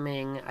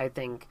costuming. I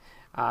think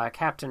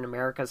Captain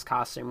America's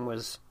costume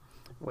was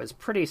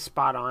pretty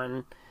spot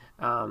on.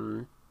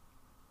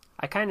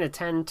 I kind of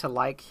tend to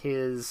like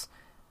his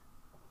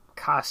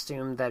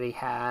costume that he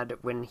had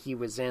when he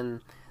was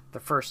in the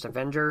first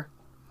Avenger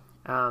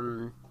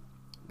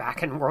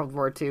back in World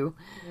War II,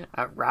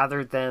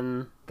 rather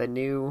than the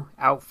new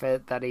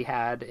outfit that he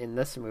had in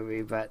this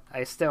movie, but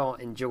I still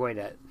enjoyed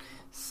it.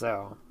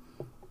 So,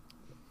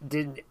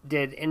 did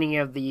any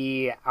of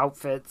the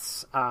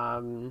outfits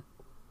have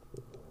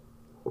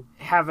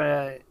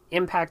an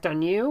impact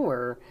on you,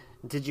 or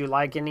did you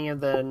like any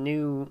of the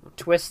new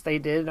twists they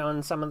did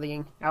on some of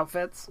the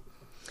outfits?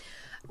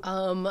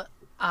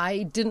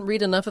 I didn't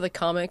read enough of the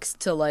comics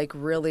to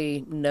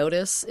really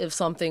notice if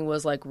something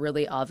was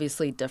really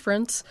obviously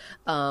different.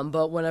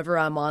 But whenever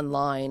I'm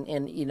online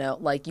and,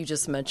 like you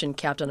just mentioned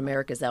Captain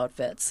America's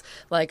outfits,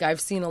 I've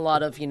seen a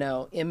lot of,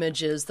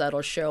 images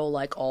that'll show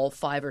all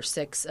 5 or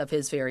 6 of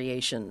his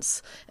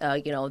variations.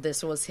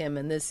 This was him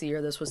in this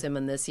year, this was him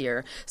in this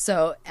year.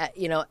 So,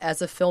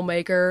 as a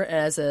filmmaker,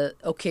 as an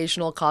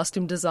occasional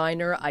costume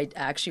designer, I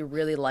actually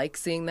really like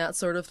seeing that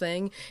sort of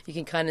thing. You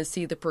can kind of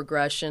see the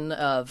progression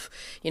of,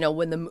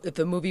 when if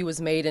the movie was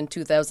made in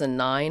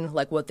 2009,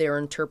 what their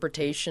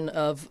interpretation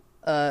of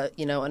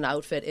an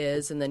outfit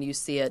is, and then you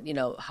see it,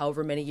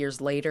 however many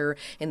years later,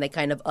 and they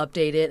kind of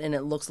update it, and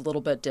it looks a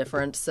little bit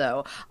different.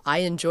 So I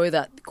enjoy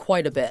that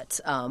quite a bit.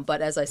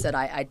 But as I said,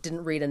 I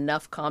didn't read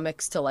enough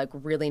comics to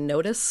really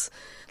notice.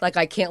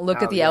 I can't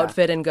look at the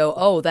outfit and go,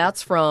 oh,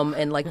 that's from,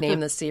 and name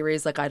the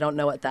series. I don't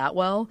know it that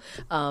well.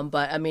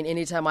 But I mean,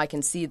 anytime I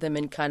can see them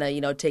and kind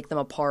of, take them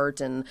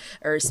apart,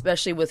 or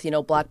especially with,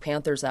 Black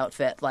Panther's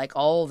outfit,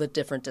 all the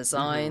different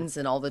designs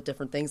and all the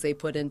different things they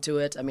put into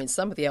it. I mean,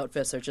 some of the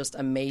outfits are just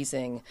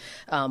amazing,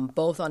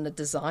 both on the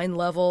design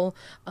level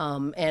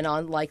and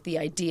on the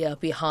idea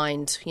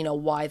behind,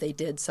 why they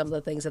did some of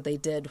the things that they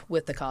did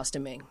with the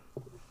costuming.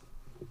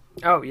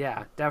 Oh,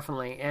 yeah,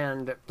 definitely.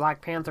 And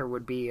Black Panther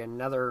would be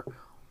another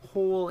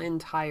whole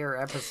entire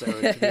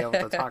episode to be able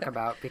to talk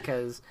about,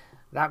 because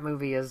that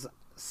movie is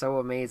so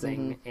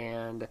amazing,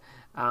 and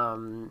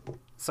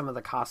some of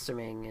the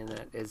costuming in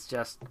it is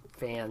just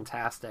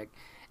fantastic.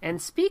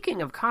 And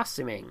speaking of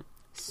costuming,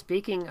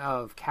 speaking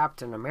of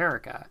Captain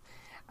America,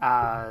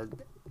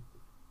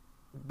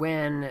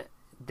 when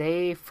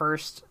they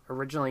first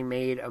originally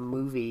made a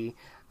movie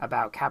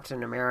about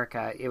Captain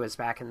America, it was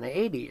back in the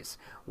 80s.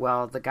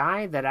 Well, the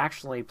guy that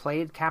actually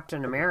played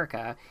Captain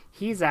America,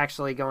 he's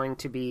actually going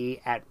to be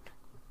at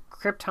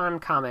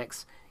Krypton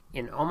Comics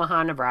in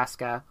Omaha,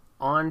 Nebraska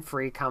on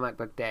Free Comic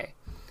Book Day.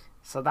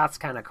 So that's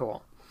kind of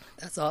cool.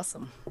 That's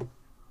awesome.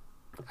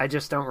 I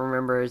just don't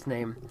remember his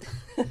name.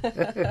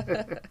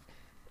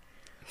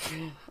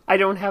 I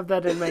don't have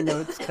that in my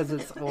notes because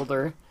it's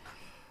older.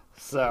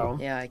 So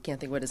yeah, I can't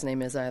think what his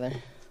name is either.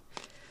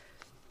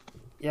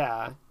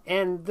 Yeah,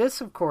 and this,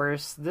 of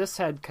course, this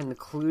had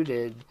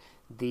concluded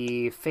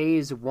the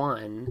Phase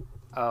 1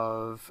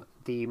 of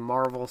the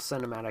Marvel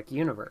Cinematic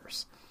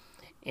Universe.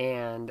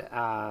 And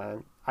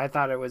I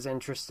thought it was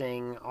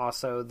interesting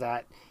also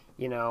that,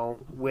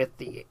 with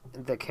the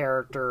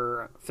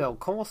character Phil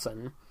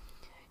Coulson,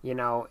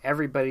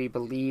 everybody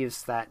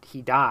believes that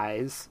he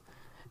dies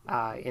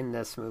in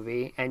this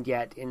movie, and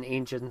yet in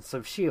Agents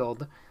of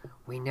S.H.I.E.L.D.,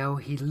 we know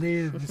he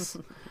lives.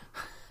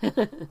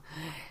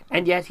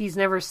 And yet he's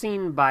never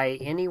seen by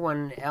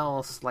anyone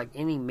else, like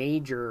any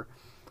major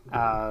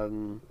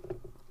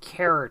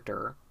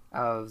character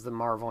of the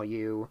Marvel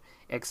U,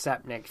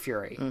 except Nick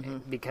Fury,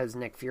 because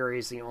Nick Fury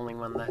is the only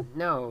one that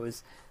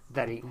knows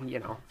that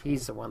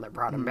he's the one that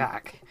brought him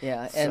back.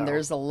 Yeah, and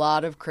there's a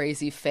lot of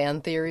crazy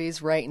fan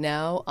theories right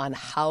now on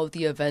how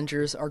the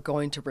Avengers are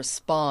going to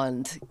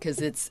respond,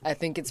 because I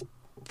think it's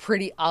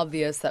pretty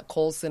obvious that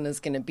Coulson is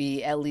going to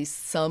be at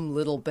least some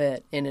little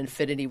bit in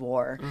Infinity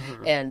War,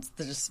 and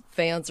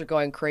fans are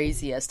going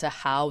crazy as to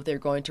how they're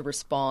going to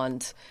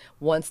respond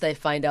once they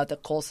find out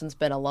that Coulson's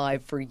been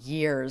alive for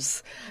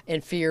years,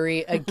 and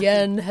Fury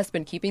again has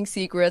been keeping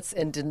secrets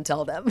and didn't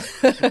tell them.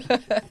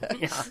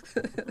 Yeah.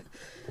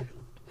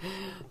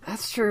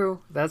 That's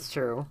true.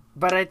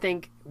 But I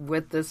think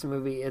with this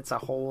movie, it's a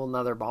whole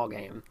nother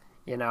ballgame.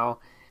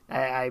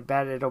 I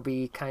bet it'll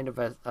be kind of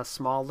a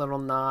small little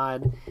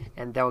nod,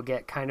 and they'll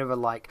get kind of a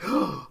like,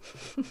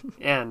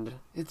 and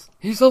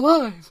he's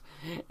alive,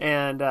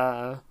 and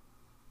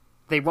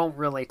they won't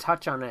really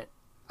touch on it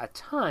a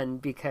ton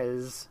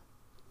because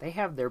they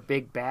have their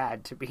big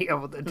bad to be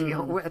able to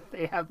deal with.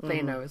 They have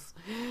Thanos,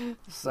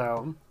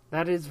 so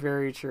that is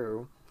very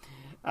true.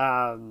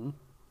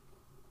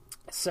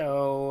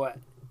 So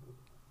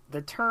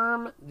the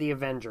term the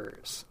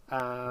Avengers,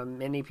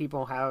 many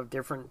people have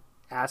different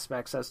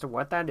aspects as to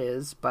what that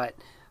is, but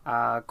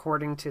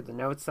according to the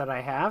notes that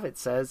I have, it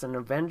says an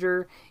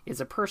Avenger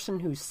is a person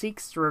who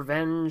seeks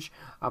revenge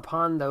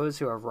upon those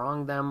who have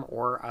wronged them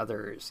or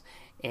others.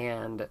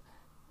 And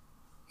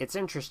it's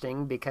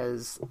interesting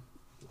because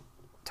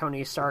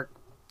Tony Stark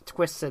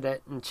twisted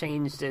it and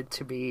changed it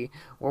to be,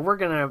 well, we're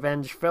going to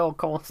avenge Phil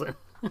Coulson.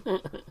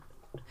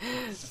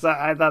 So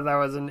I thought that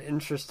was an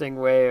interesting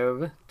way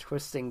of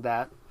twisting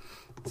that.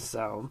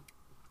 So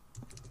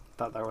I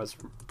thought that was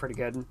pretty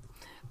good.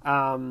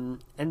 And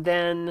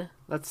then,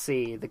 let's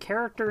see, the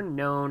character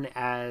known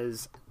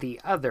as the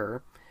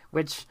Other,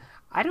 which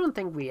I don't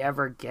think we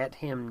ever get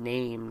him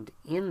named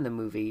in the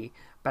movie,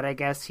 but I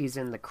guess he's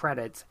in the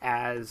credits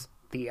as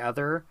the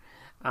Other.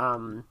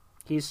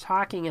 He's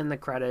talking in the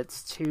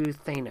credits to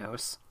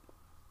Thanos,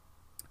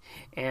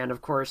 and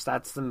of course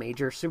that's the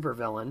major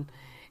supervillain,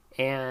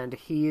 and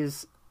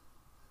he's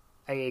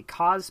a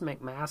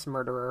cosmic mass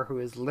murderer who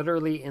is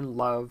literally in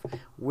love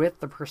with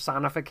the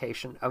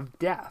personification of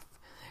death,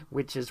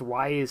 which is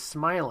why he's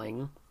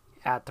smiling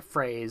at the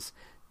phrase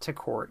to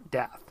court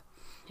death.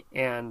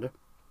 And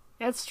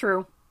it's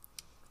true.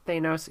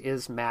 Thanos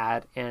is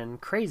mad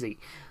and crazy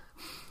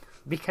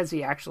because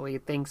he actually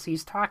thinks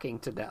he's talking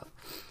to death.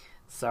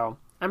 So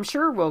I'm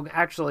sure we'll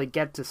actually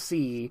get to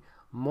see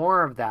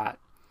more of that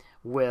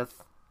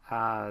with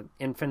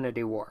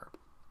Infinity War.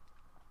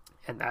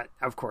 And that,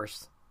 of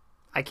course,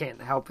 I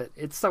can't help it.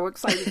 It's so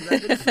exciting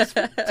that it's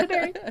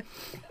today.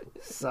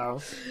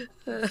 So,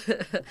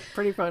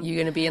 pretty fun. You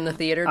going to be in the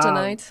theater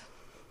tonight?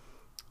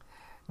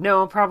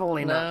 No,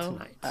 probably not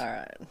tonight. All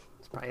right.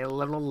 It's probably a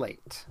little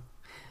late.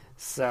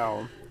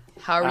 So,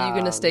 how are you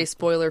going to stay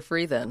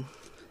spoiler-free then?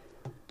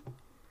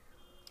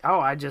 Oh,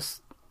 I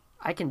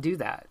can do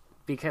that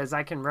because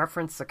I can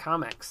reference the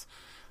comics.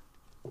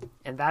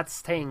 And that's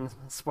staying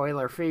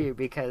spoiler-free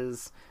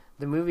because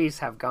the movies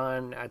have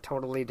gone a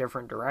totally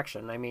different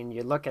direction. I mean,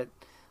 you look at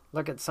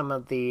some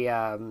of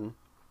the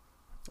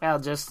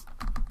just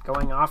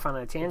going off on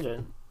a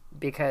tangent,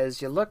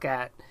 because you look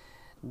at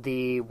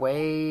the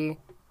way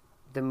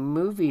the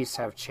movies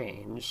have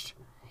changed,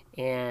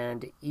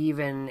 and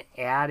even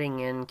adding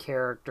in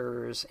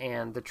characters,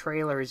 and the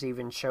trailers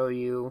even show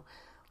you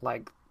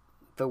like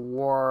the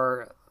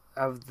war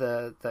of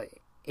the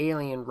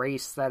alien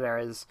race that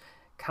is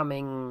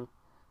coming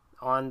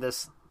on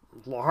this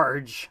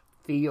large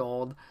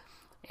field,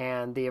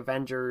 and the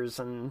Avengers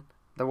and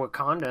the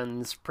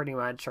Wakandans pretty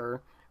much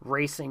are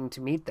racing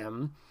to meet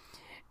them.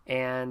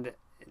 And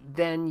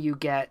then you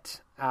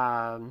get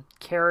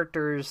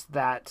characters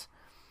that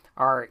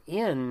are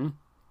in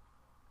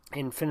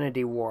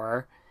Infinity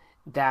War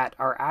that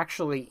are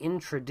actually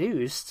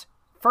introduced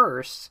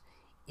first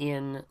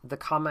in the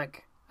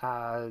comic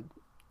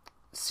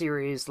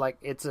series. Like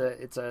it's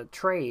a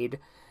trade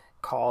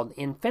called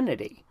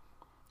Infinity.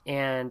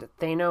 And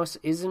Thanos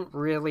isn't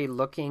really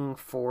looking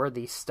for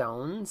the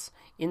stones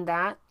in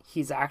that.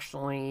 He's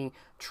actually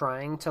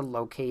trying to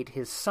locate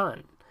his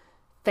son,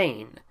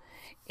 Thane.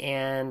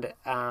 And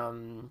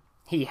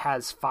he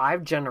has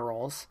 5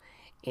 generals,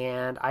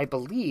 and I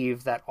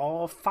believe that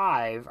all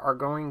 5 are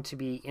going to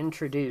be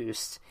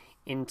introduced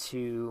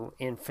into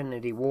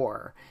Infinity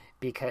War,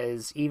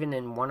 because even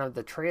in one of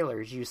the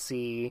trailers you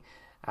see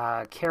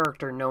a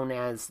character known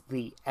as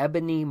the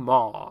Ebony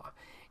Maw,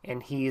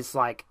 and he's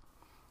like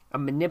a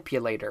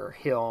manipulator.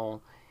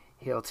 He'll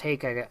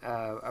take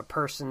a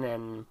person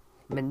and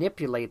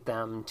manipulate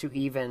them to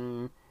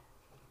even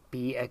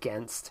be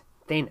against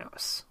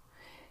Thanos.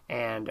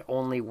 and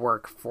only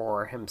work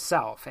for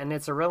himself. And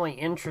it's a really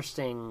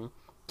interesting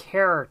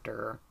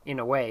character in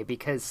a way,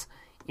 because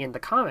in the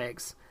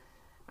comics,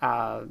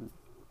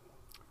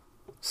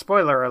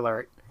 spoiler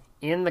alert,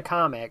 in the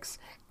comics,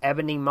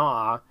 Ebony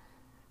Maw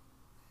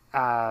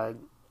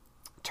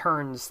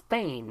turns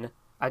Thane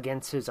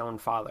against his own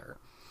father.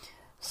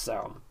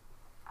 So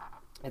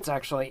it's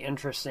actually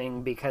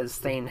interesting because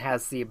Thane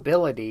has the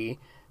ability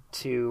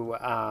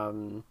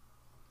to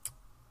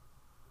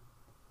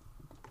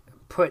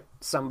put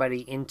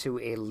somebody into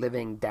a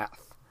living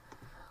death.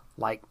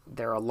 Like,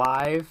 they're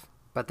alive,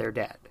 but they're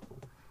dead.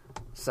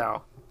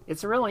 So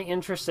it's a really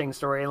interesting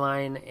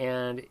storyline,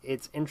 and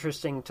it's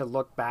interesting to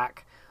look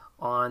back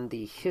on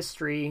the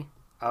history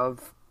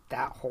of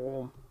that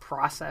whole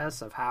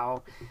process of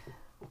how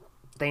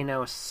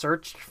Thanos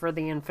searched for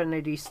the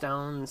Infinity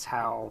Stones,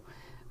 how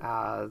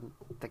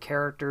the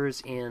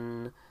characters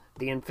in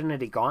the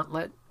Infinity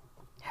Gauntlet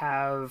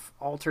have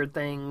altered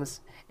things,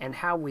 and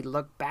how we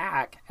look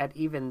back at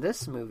even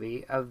this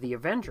movie of the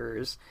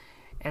Avengers,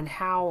 and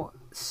how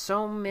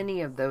so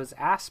many of those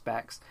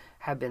aspects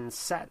have been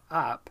set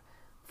up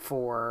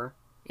for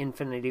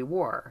Infinity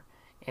War,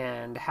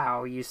 and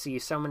how you see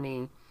so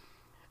many,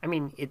 I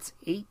mean, it's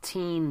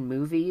 18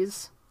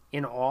 movies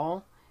in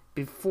all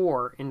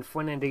before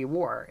Infinity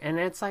War, and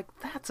it's like,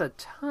 that's a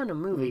ton of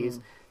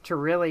movies to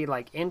really,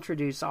 like,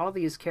 introduce all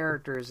these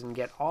characters and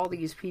get all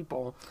these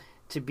people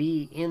to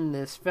be in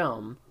this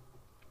film.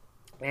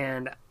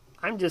 And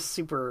I'm just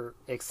super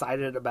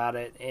excited about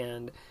it,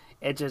 and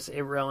it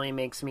really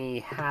makes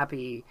me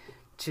happy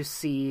to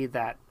see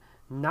that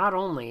not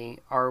only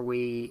are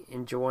we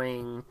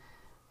enjoying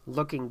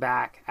looking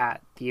back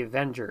at the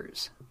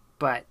Avengers,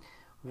 but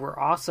we're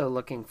also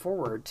looking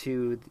forward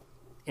to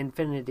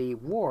Infinity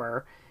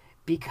War,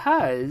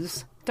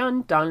 because,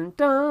 dun dun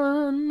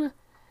dun,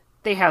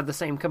 they have the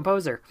same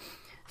composer.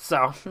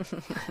 So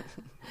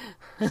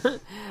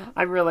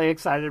I'm really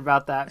excited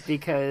about that,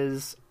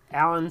 because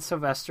Alan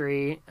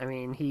Silvestri, I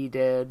mean, he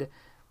did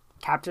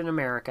Captain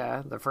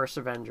America, the first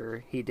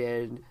Avenger. He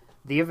did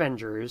the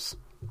Avengers.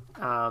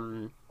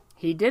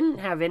 He didn't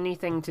have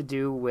anything to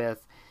do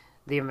with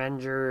the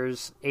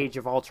Avengers Age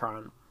of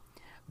Ultron,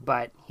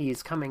 but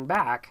he's coming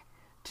back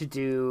to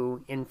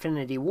do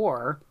Infinity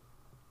War,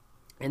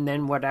 and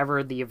then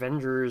whatever the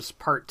Avengers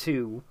Part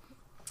 2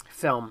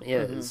 film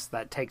is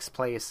that takes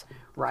place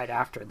right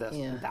after this.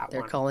 Yeah, that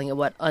they're one. calling it,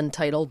 what,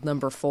 Untitled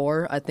number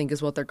 4, I think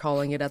is what they're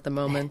calling it at the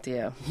moment.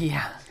 Yeah.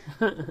 Yeah.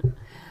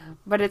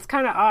 But it's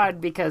kind of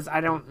odd, because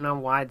I don't know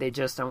why they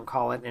just don't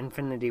call it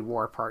Infinity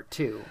War Part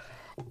 2.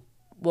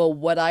 Well,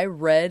 what I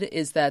read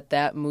is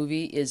that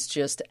movie is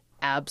just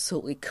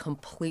absolutely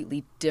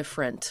completely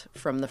different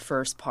from the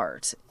first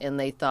part, and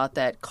they thought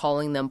that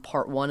calling them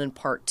Part 1 and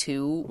Part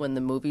 2 when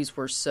the movies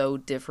were so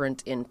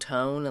different in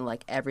tone and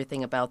like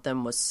everything about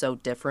them was so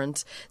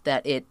different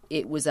that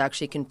it was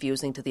actually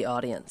confusing to the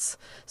audience.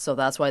 So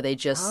that's why they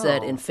just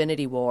said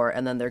Infinity War,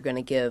 and then they're going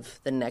to give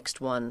the next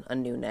one a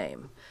new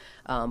name.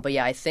 But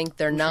yeah, I think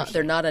they're not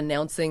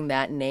announcing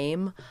that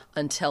name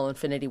until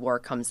Infinity War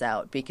comes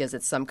out, because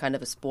it's some kind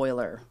of a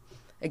spoiler.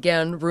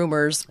 Again,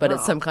 rumors, but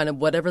it's some kind of,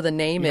 whatever the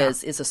name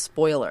is a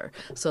spoiler.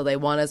 So they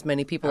want as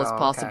many people as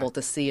possible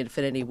to see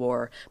Infinity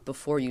War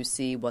before you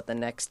see what the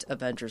next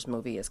Avengers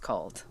movie is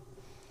called.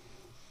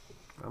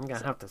 I'm going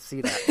to have to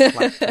see that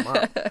like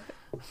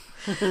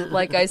tomorrow.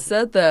 Like I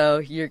said, though,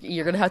 you're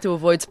going to have to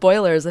avoid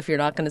spoilers if you're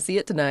not going to see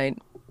it tonight.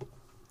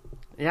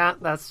 Yeah,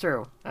 that's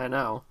true. I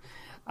know.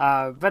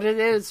 But it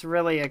is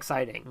really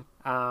exciting.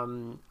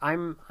 I'm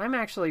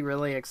actually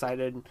really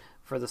excited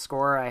for the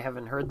score. I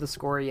haven't heard the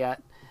score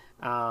yet.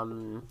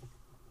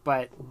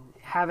 But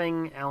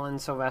having Alan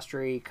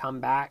Silvestri come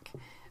back,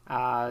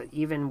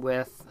 even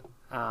with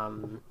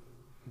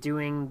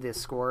doing the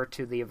score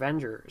to the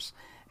Avengers,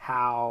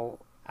 how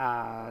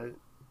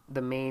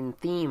the main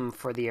theme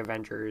for the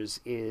Avengers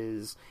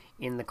is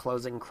in the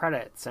closing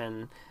credits,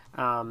 and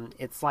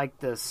it's like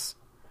this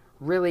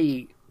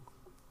really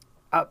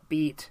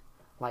upbeat,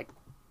 like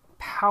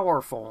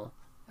powerful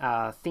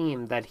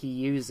theme that he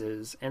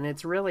uses, and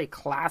it's really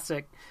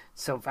classic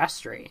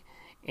Silvestri.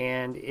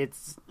 And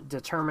it's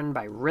determined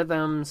by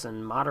rhythms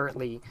and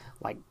moderately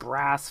like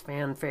brass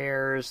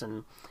fanfares,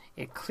 and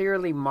it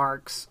clearly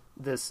marks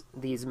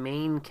these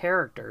main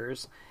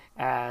characters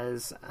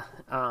as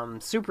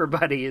super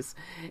buddies,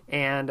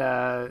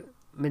 and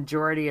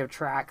majority of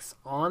tracks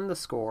on the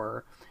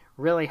score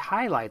really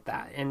highlight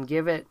that and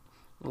give it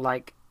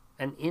like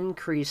an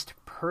increased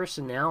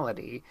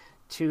personality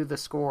to the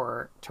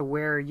score, to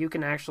where you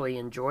can actually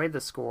enjoy the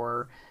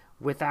score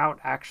without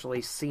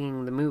actually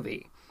seeing the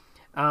movie.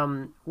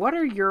 What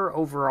are your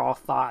overall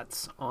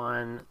thoughts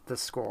on the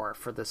score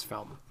for this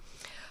film?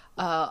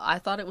 I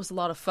thought it was a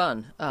lot of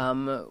fun.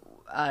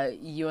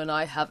 you and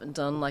I haven't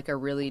done like a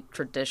really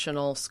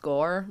traditional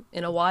score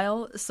in a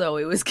while, so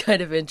it was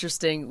kind of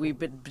interesting. We've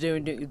been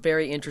doing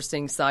very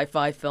interesting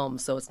sci-fi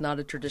films, so it's not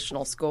a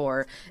traditional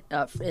score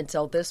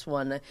until this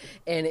one,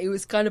 and it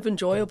was kind of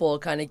enjoyable,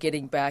 kind of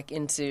getting back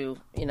into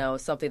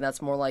something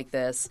that's more like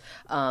this.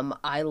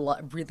 I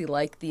really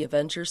like the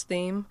Avengers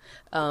theme,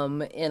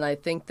 and I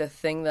think the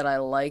thing that I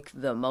like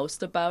the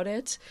most about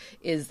it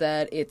is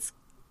that it's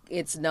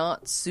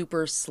not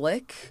super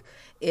slick.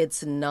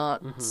 It's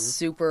not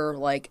super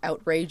like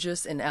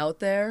outrageous and out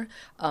there.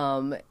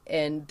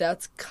 And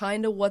that's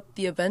kind of what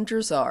the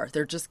Avengers are.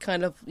 They're just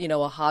kind of,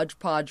 a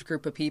hodgepodge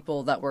group of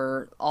people that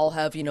all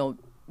have,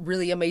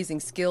 really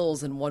amazing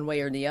skills in one way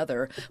or the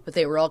other, but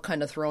they were all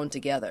kind of thrown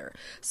together.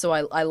 So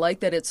I like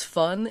that it's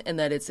fun and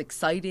that it's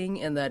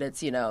exciting and that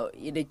it's,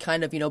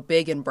 kind of,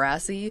 big and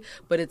brassy,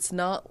 but it's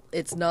not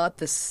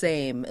the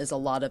same as a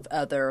lot of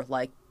other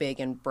like big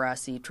and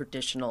brassy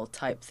traditional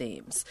type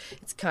themes.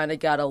 It's kind of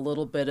got a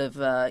little bit of,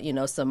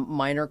 some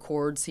minor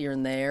chords here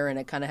and there, and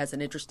it kind of has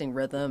an interesting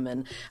rhythm.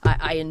 And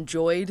I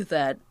enjoyed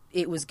that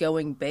it was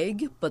going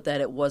big, but that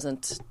it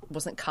wasn't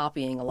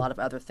copying a lot of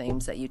other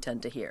themes that you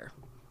tend to hear.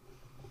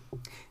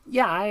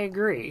 Yeah, I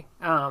agree.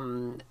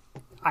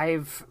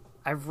 I've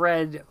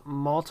read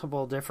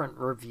multiple different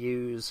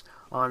reviews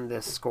on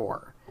this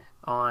score,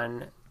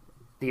 on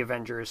the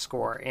Avengers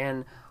score,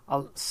 and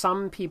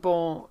some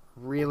people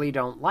really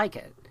don't like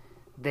it.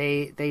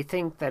 They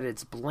think that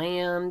it's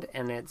bland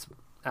and it's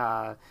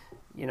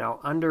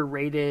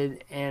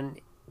underrated, and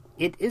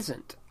it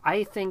isn't.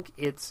 I think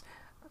it's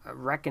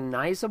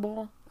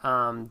recognizable.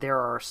 There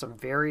are some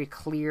very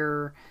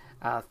clear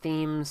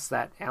themes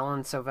that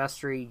Alan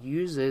Silvestri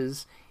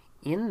uses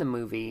in the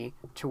movie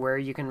to where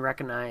you can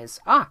recognize,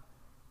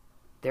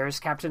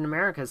 there's Captain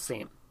America's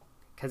theme,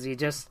 because he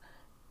just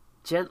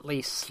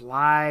gently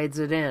slides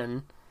it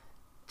in,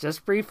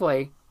 just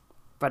briefly,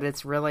 but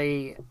it's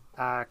really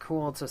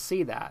cool to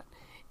see that.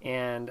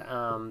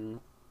 And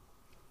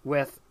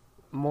with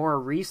more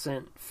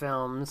recent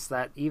films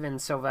that even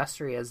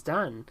Silvestri has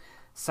done,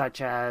 such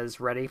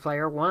as Ready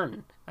Player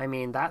One, I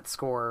mean, that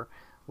score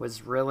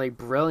was really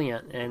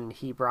brilliant, and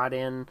he brought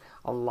in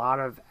a lot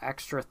of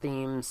extra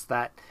themes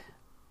that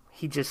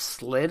he just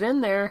slid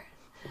in there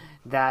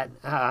that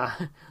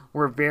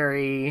were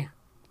very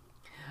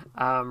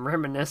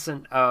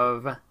reminiscent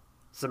of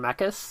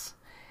Zemeckis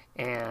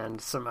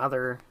and some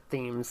other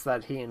themes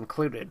that he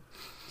included.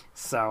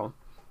 So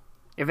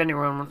if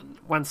anyone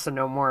wants to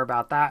know more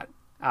about that,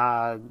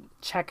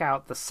 check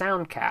out the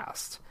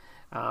Soundcast.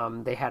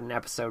 They had an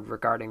episode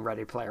regarding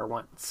Ready Player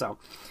One.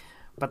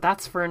 But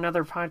that's for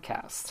another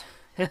podcast.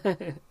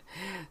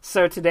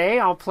 So today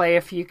I'll play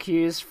a few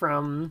cues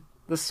from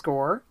the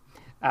score.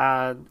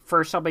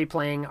 First I'll be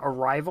playing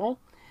Arrival,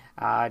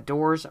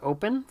 Doors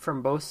Open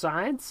from Both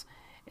Sides,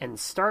 and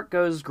Start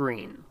Goes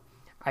Green.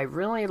 I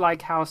really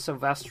like how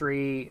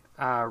Silvestri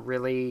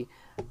really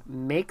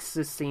makes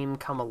this theme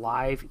come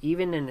alive,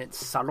 even in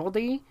its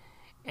subtlety,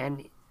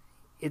 and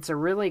it's a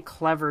really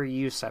clever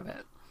use of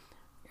it.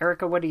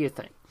 Erica, what do you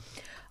think?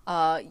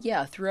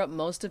 Throughout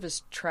most of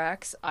his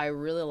tracks, I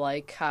really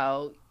like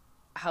how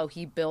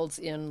he builds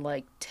in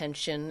like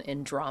tension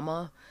and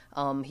drama.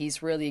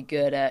 He's really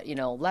good at,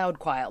 loud,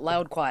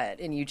 quiet,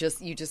 and you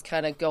just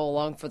kind of go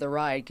along for the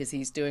ride because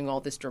he's doing all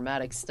this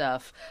dramatic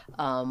stuff.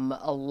 A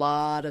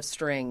lot of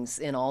strings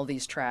in all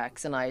these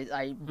tracks, and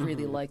I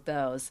really like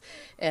those.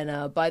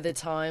 And by the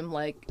time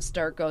like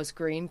Start Goes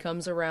Green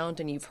comes around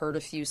and you've heard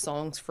a few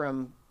songs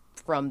from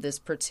this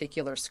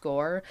particular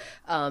score,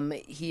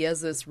 he has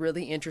this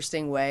really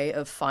interesting way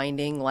of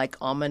finding like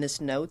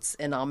ominous notes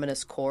and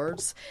ominous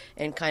chords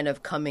and kind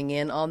of coming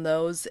in on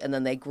those, and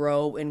then they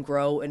grow and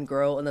grow and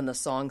grow, and then the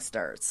song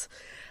starts.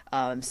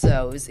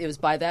 So it was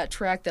by that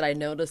track that I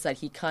noticed that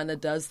he kind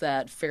of does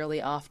that fairly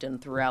often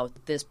throughout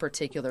this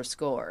particular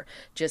score.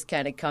 Just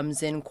kind of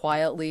comes in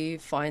quietly,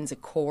 finds a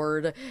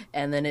chord,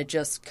 and then it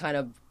just kind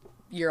of,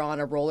 you're on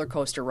a roller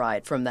coaster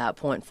ride from that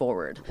point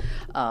forward.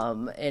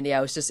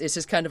 It's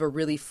just kind of a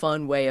really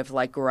fun way of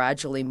like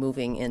gradually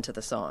moving into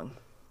the song.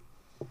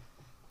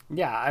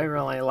 Yeah, I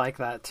really like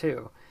that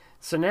too.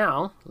 So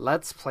now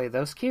let's play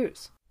those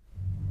cues.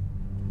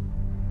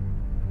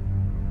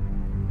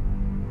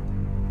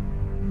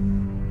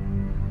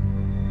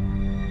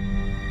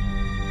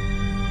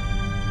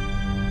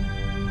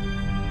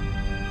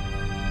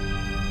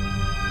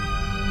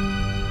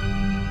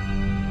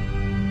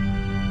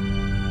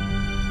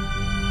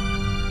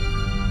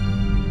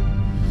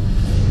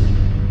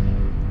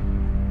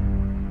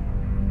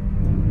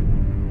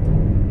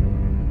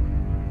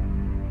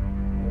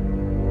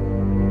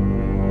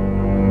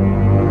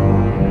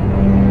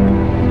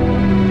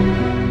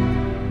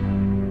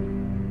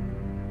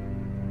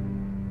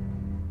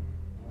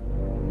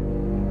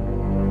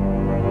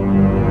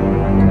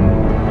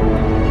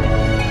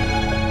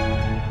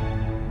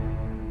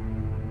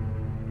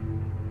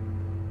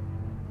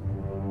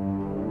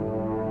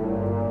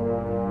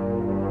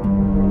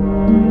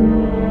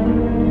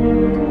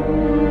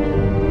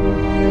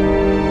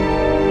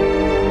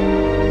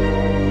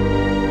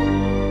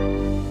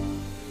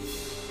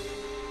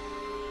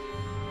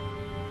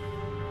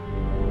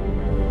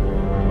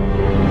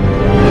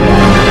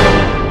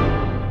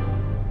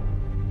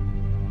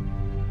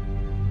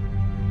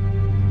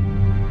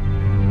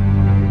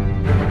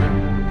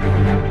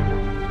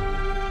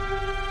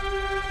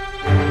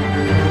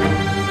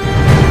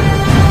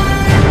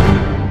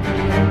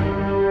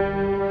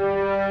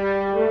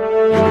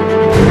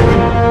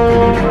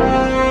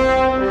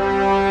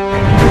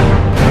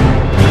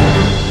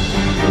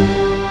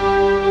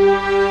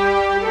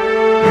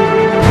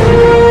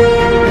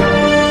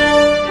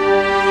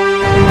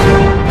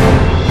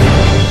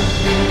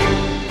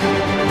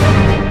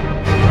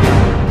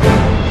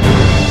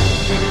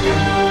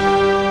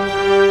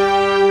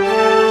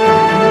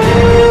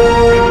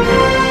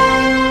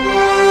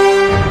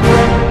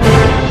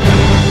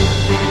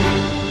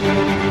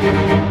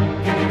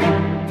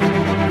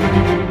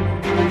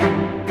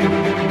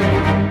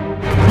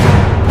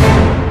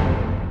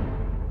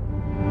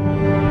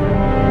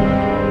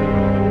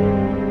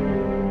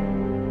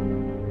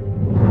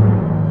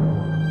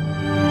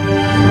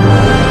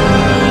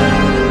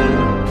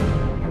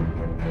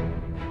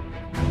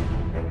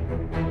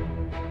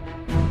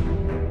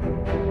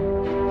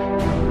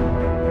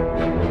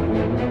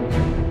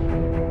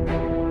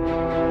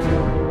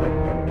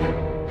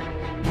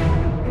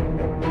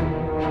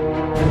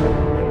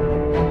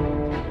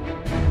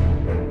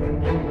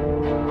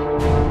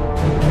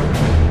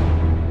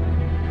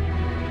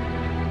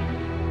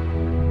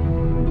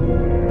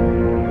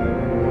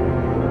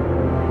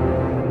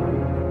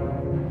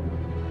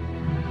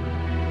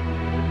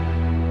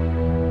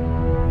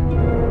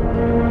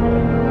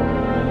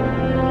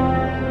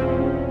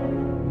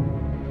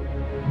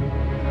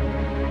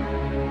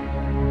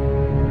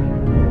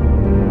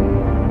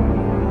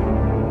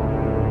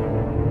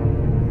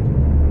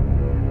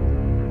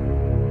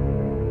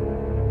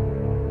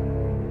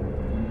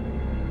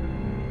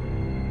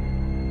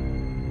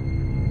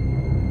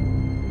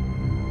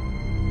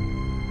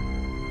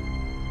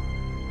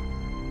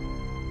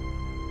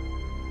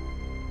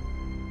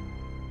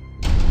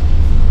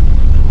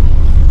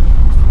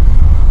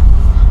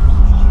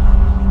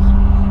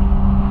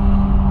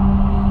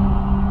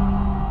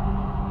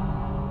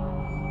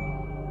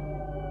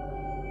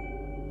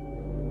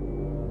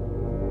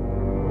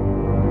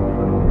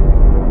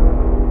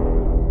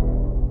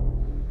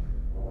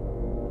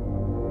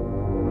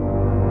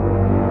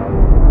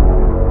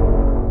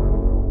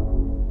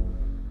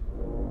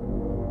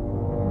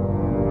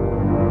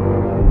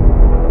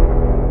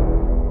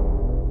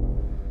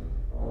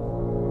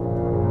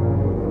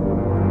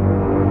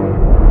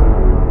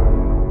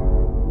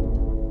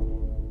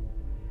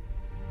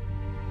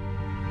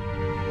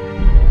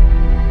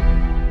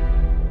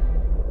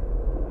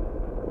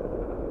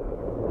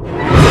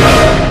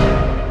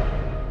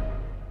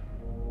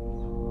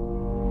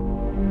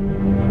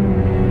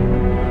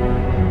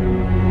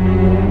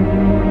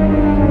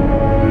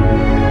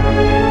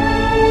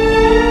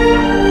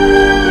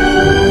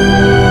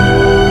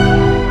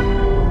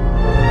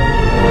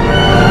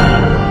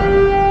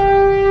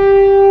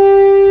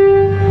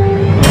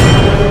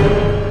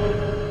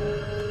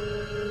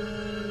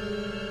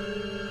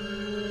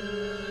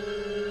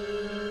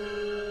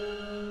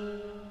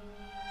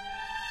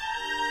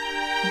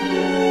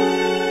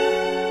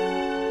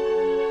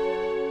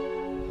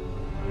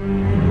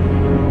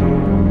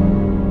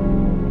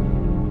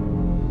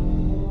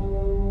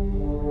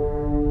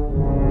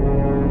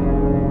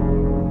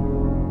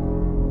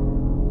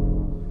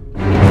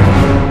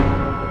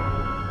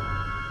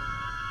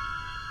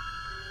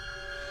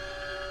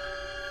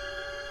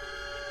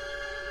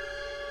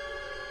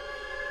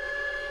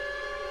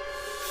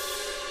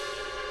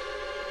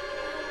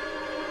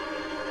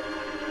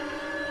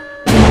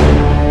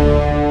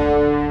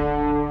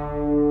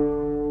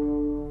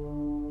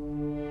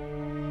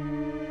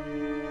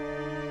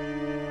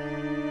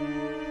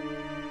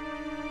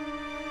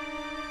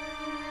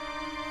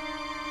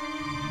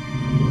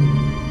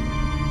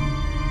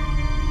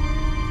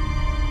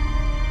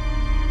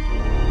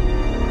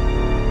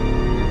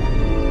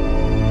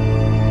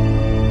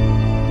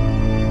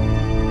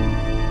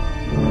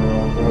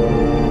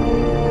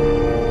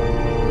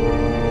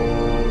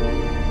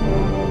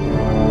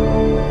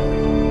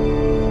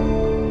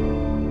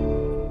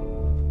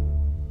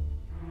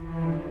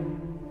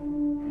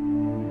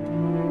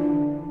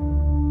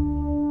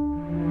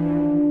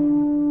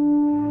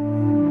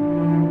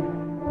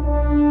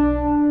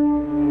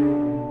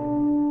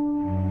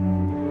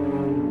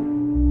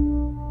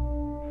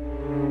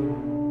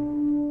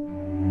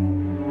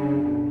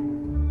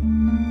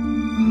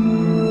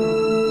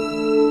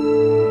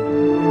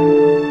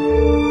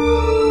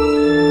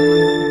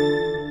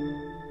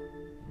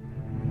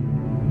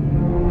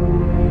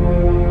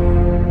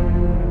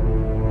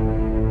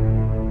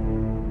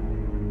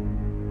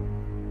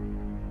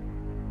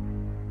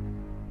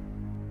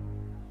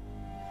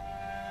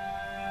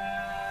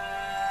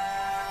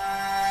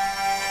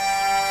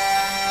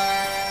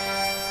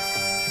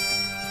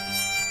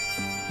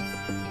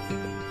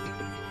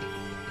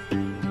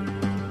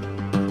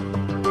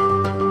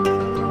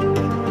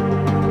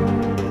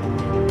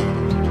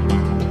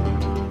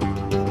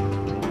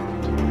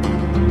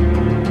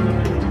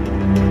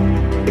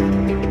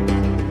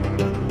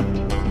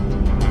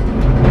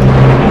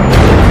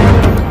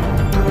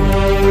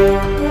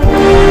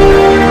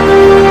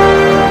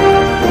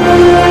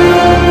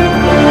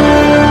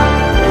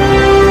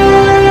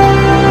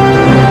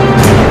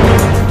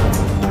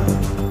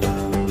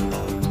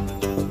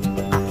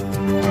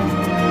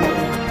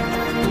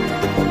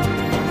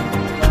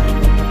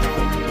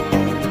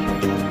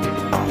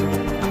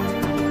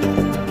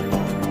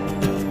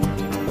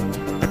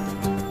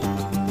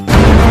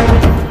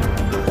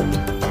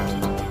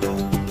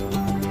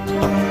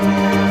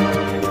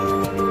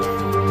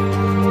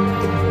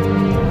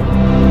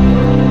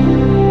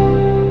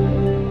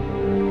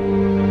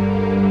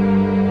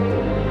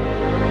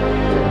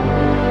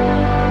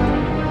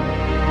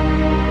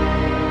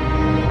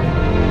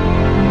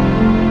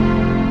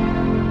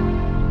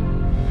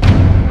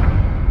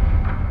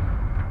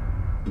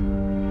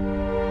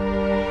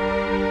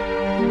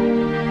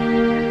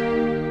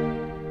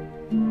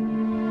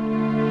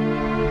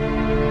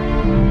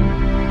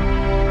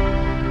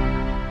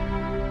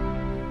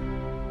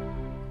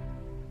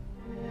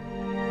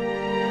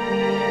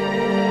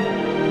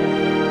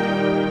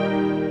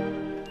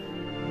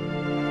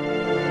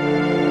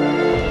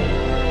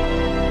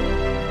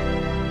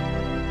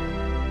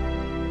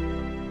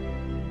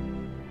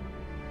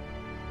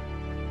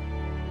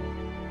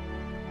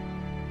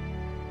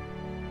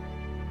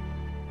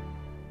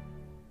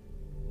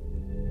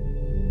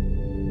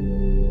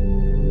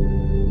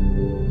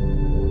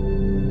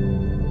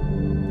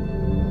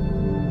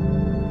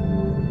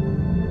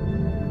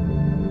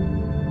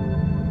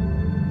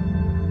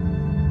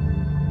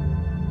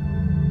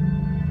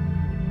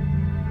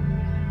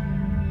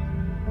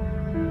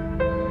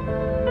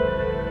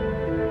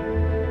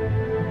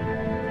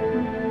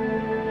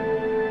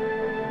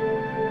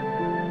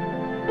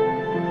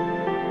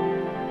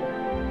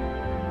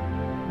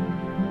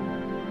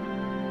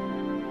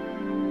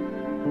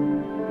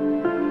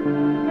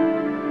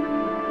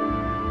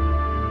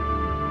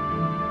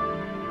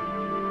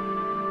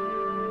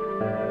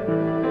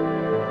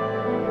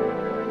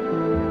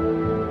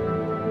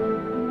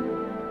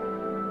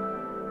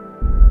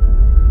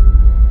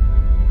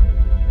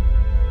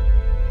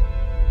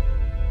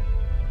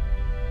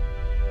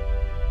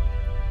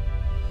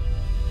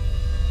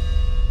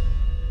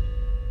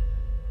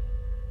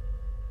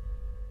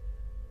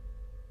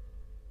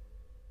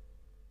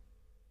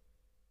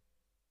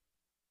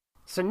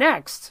 So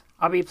next,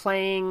 I'll be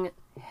playing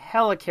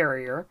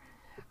Helicarrier,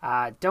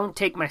 Don't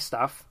Take My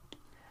Stuff,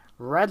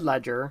 Red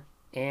Ledger,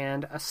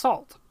 and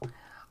Assault.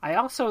 I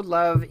also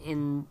love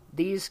in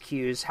these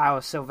cues how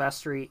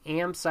Silvestri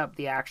amps up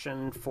the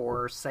action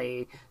for,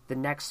 say, the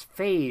next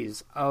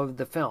phase of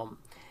the film.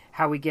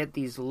 How we get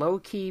these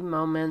low-key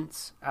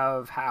moments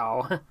of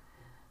how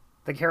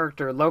the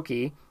character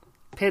Loki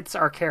pits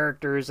our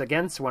characters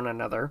against one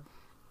another,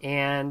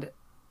 and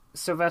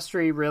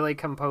Silvestri really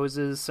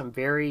composes some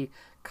very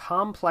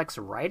complex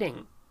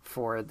writing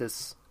for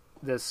this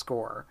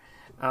score,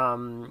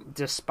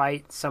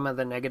 despite some of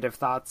the negative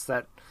thoughts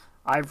that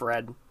I've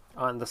read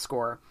on the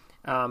score.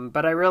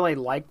 But I really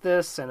like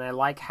this, and I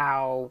like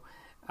how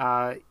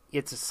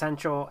it's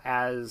essential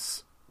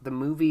as the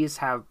movies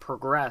have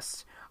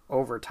progressed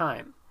over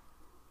time.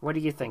 What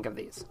do you think of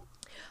these?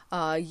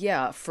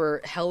 Yeah, for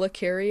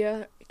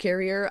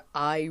Helicarrier,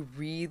 I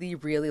really,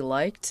 really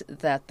liked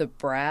that the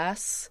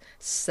brass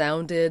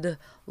sounded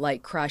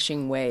like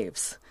crashing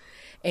waves.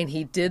 And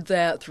he did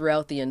that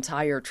throughout the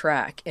entire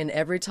track. And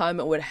every time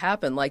it would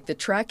happen, like the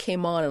track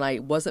came on and I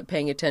wasn't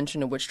paying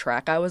attention to which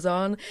track I was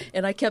on.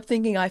 And I kept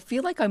thinking, I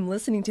feel like I'm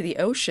listening to the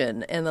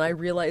ocean. And then I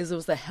realized it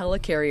was the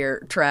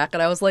Helicarrier track.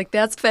 And I was like,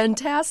 that's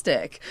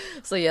fantastic.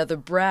 So yeah, the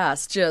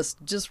brass, just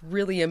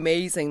really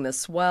amazing. The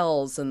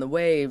swells and the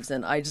waves.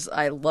 And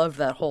I love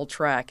that whole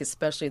track,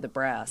 especially the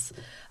brass.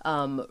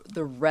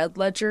 The Red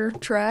Ledger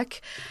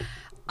track,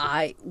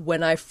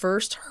 when I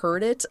first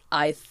heard it,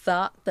 I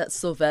thought that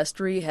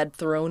Silvestri had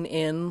thrown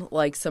in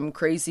like some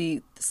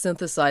crazy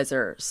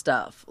synthesizer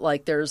stuff.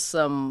 Like there's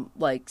some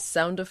like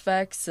sound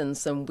effects and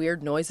some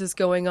weird noises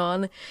going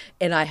on,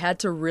 and I had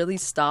to really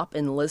stop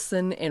and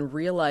listen and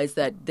realize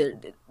that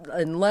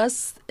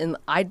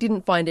I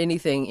didn't find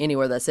anything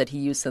anywhere that said he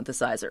used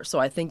synthesizer. So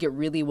I think it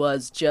really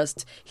was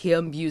just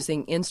him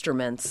using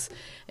instruments,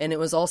 and it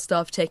was all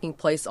stuff taking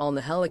place on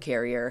the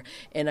Helicarrier,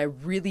 and I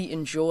really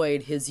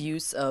enjoyed his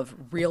use of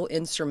real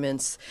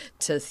instruments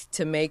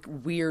to make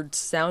weird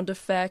sound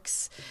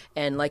effects.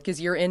 And like,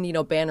 cause you're in,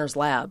 Banner's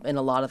lab in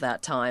a lot of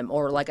that time,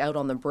 or like out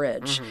on the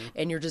bridge,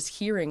 and you're just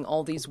hearing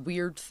all these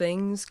weird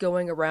things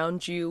going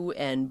around you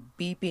and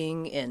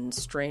beeping and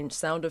strange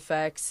sound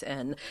effects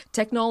and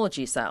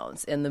technology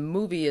sounds. And the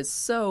movie is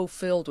so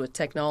filled with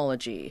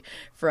technology,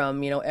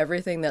 from,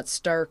 everything that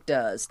Stark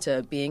does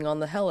to being on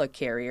the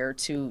Helicarrier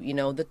to,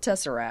 the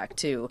Tesseract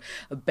to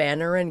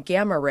Banner and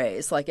gamma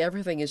rays. Like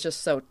everything is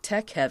just so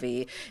tech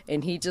heavy,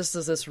 and he just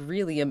does this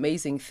really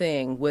amazing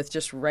thing with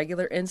just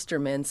regular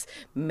instruments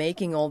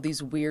making all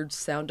these weird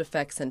sound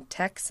effects and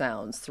tech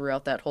sounds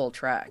throughout that whole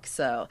track.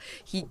 So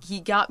he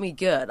got me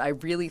good. I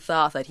really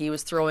thought that he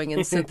was throwing in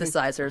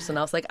synthesizers, and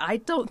I was like, I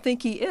don't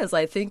think he is.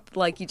 I think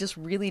like he just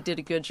really did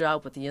a good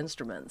job with the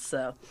instruments.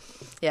 So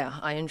yeah,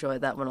 I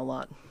enjoyed that one a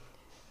lot.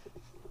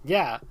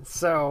 Yeah,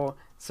 so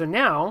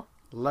now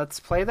let's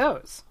play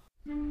those.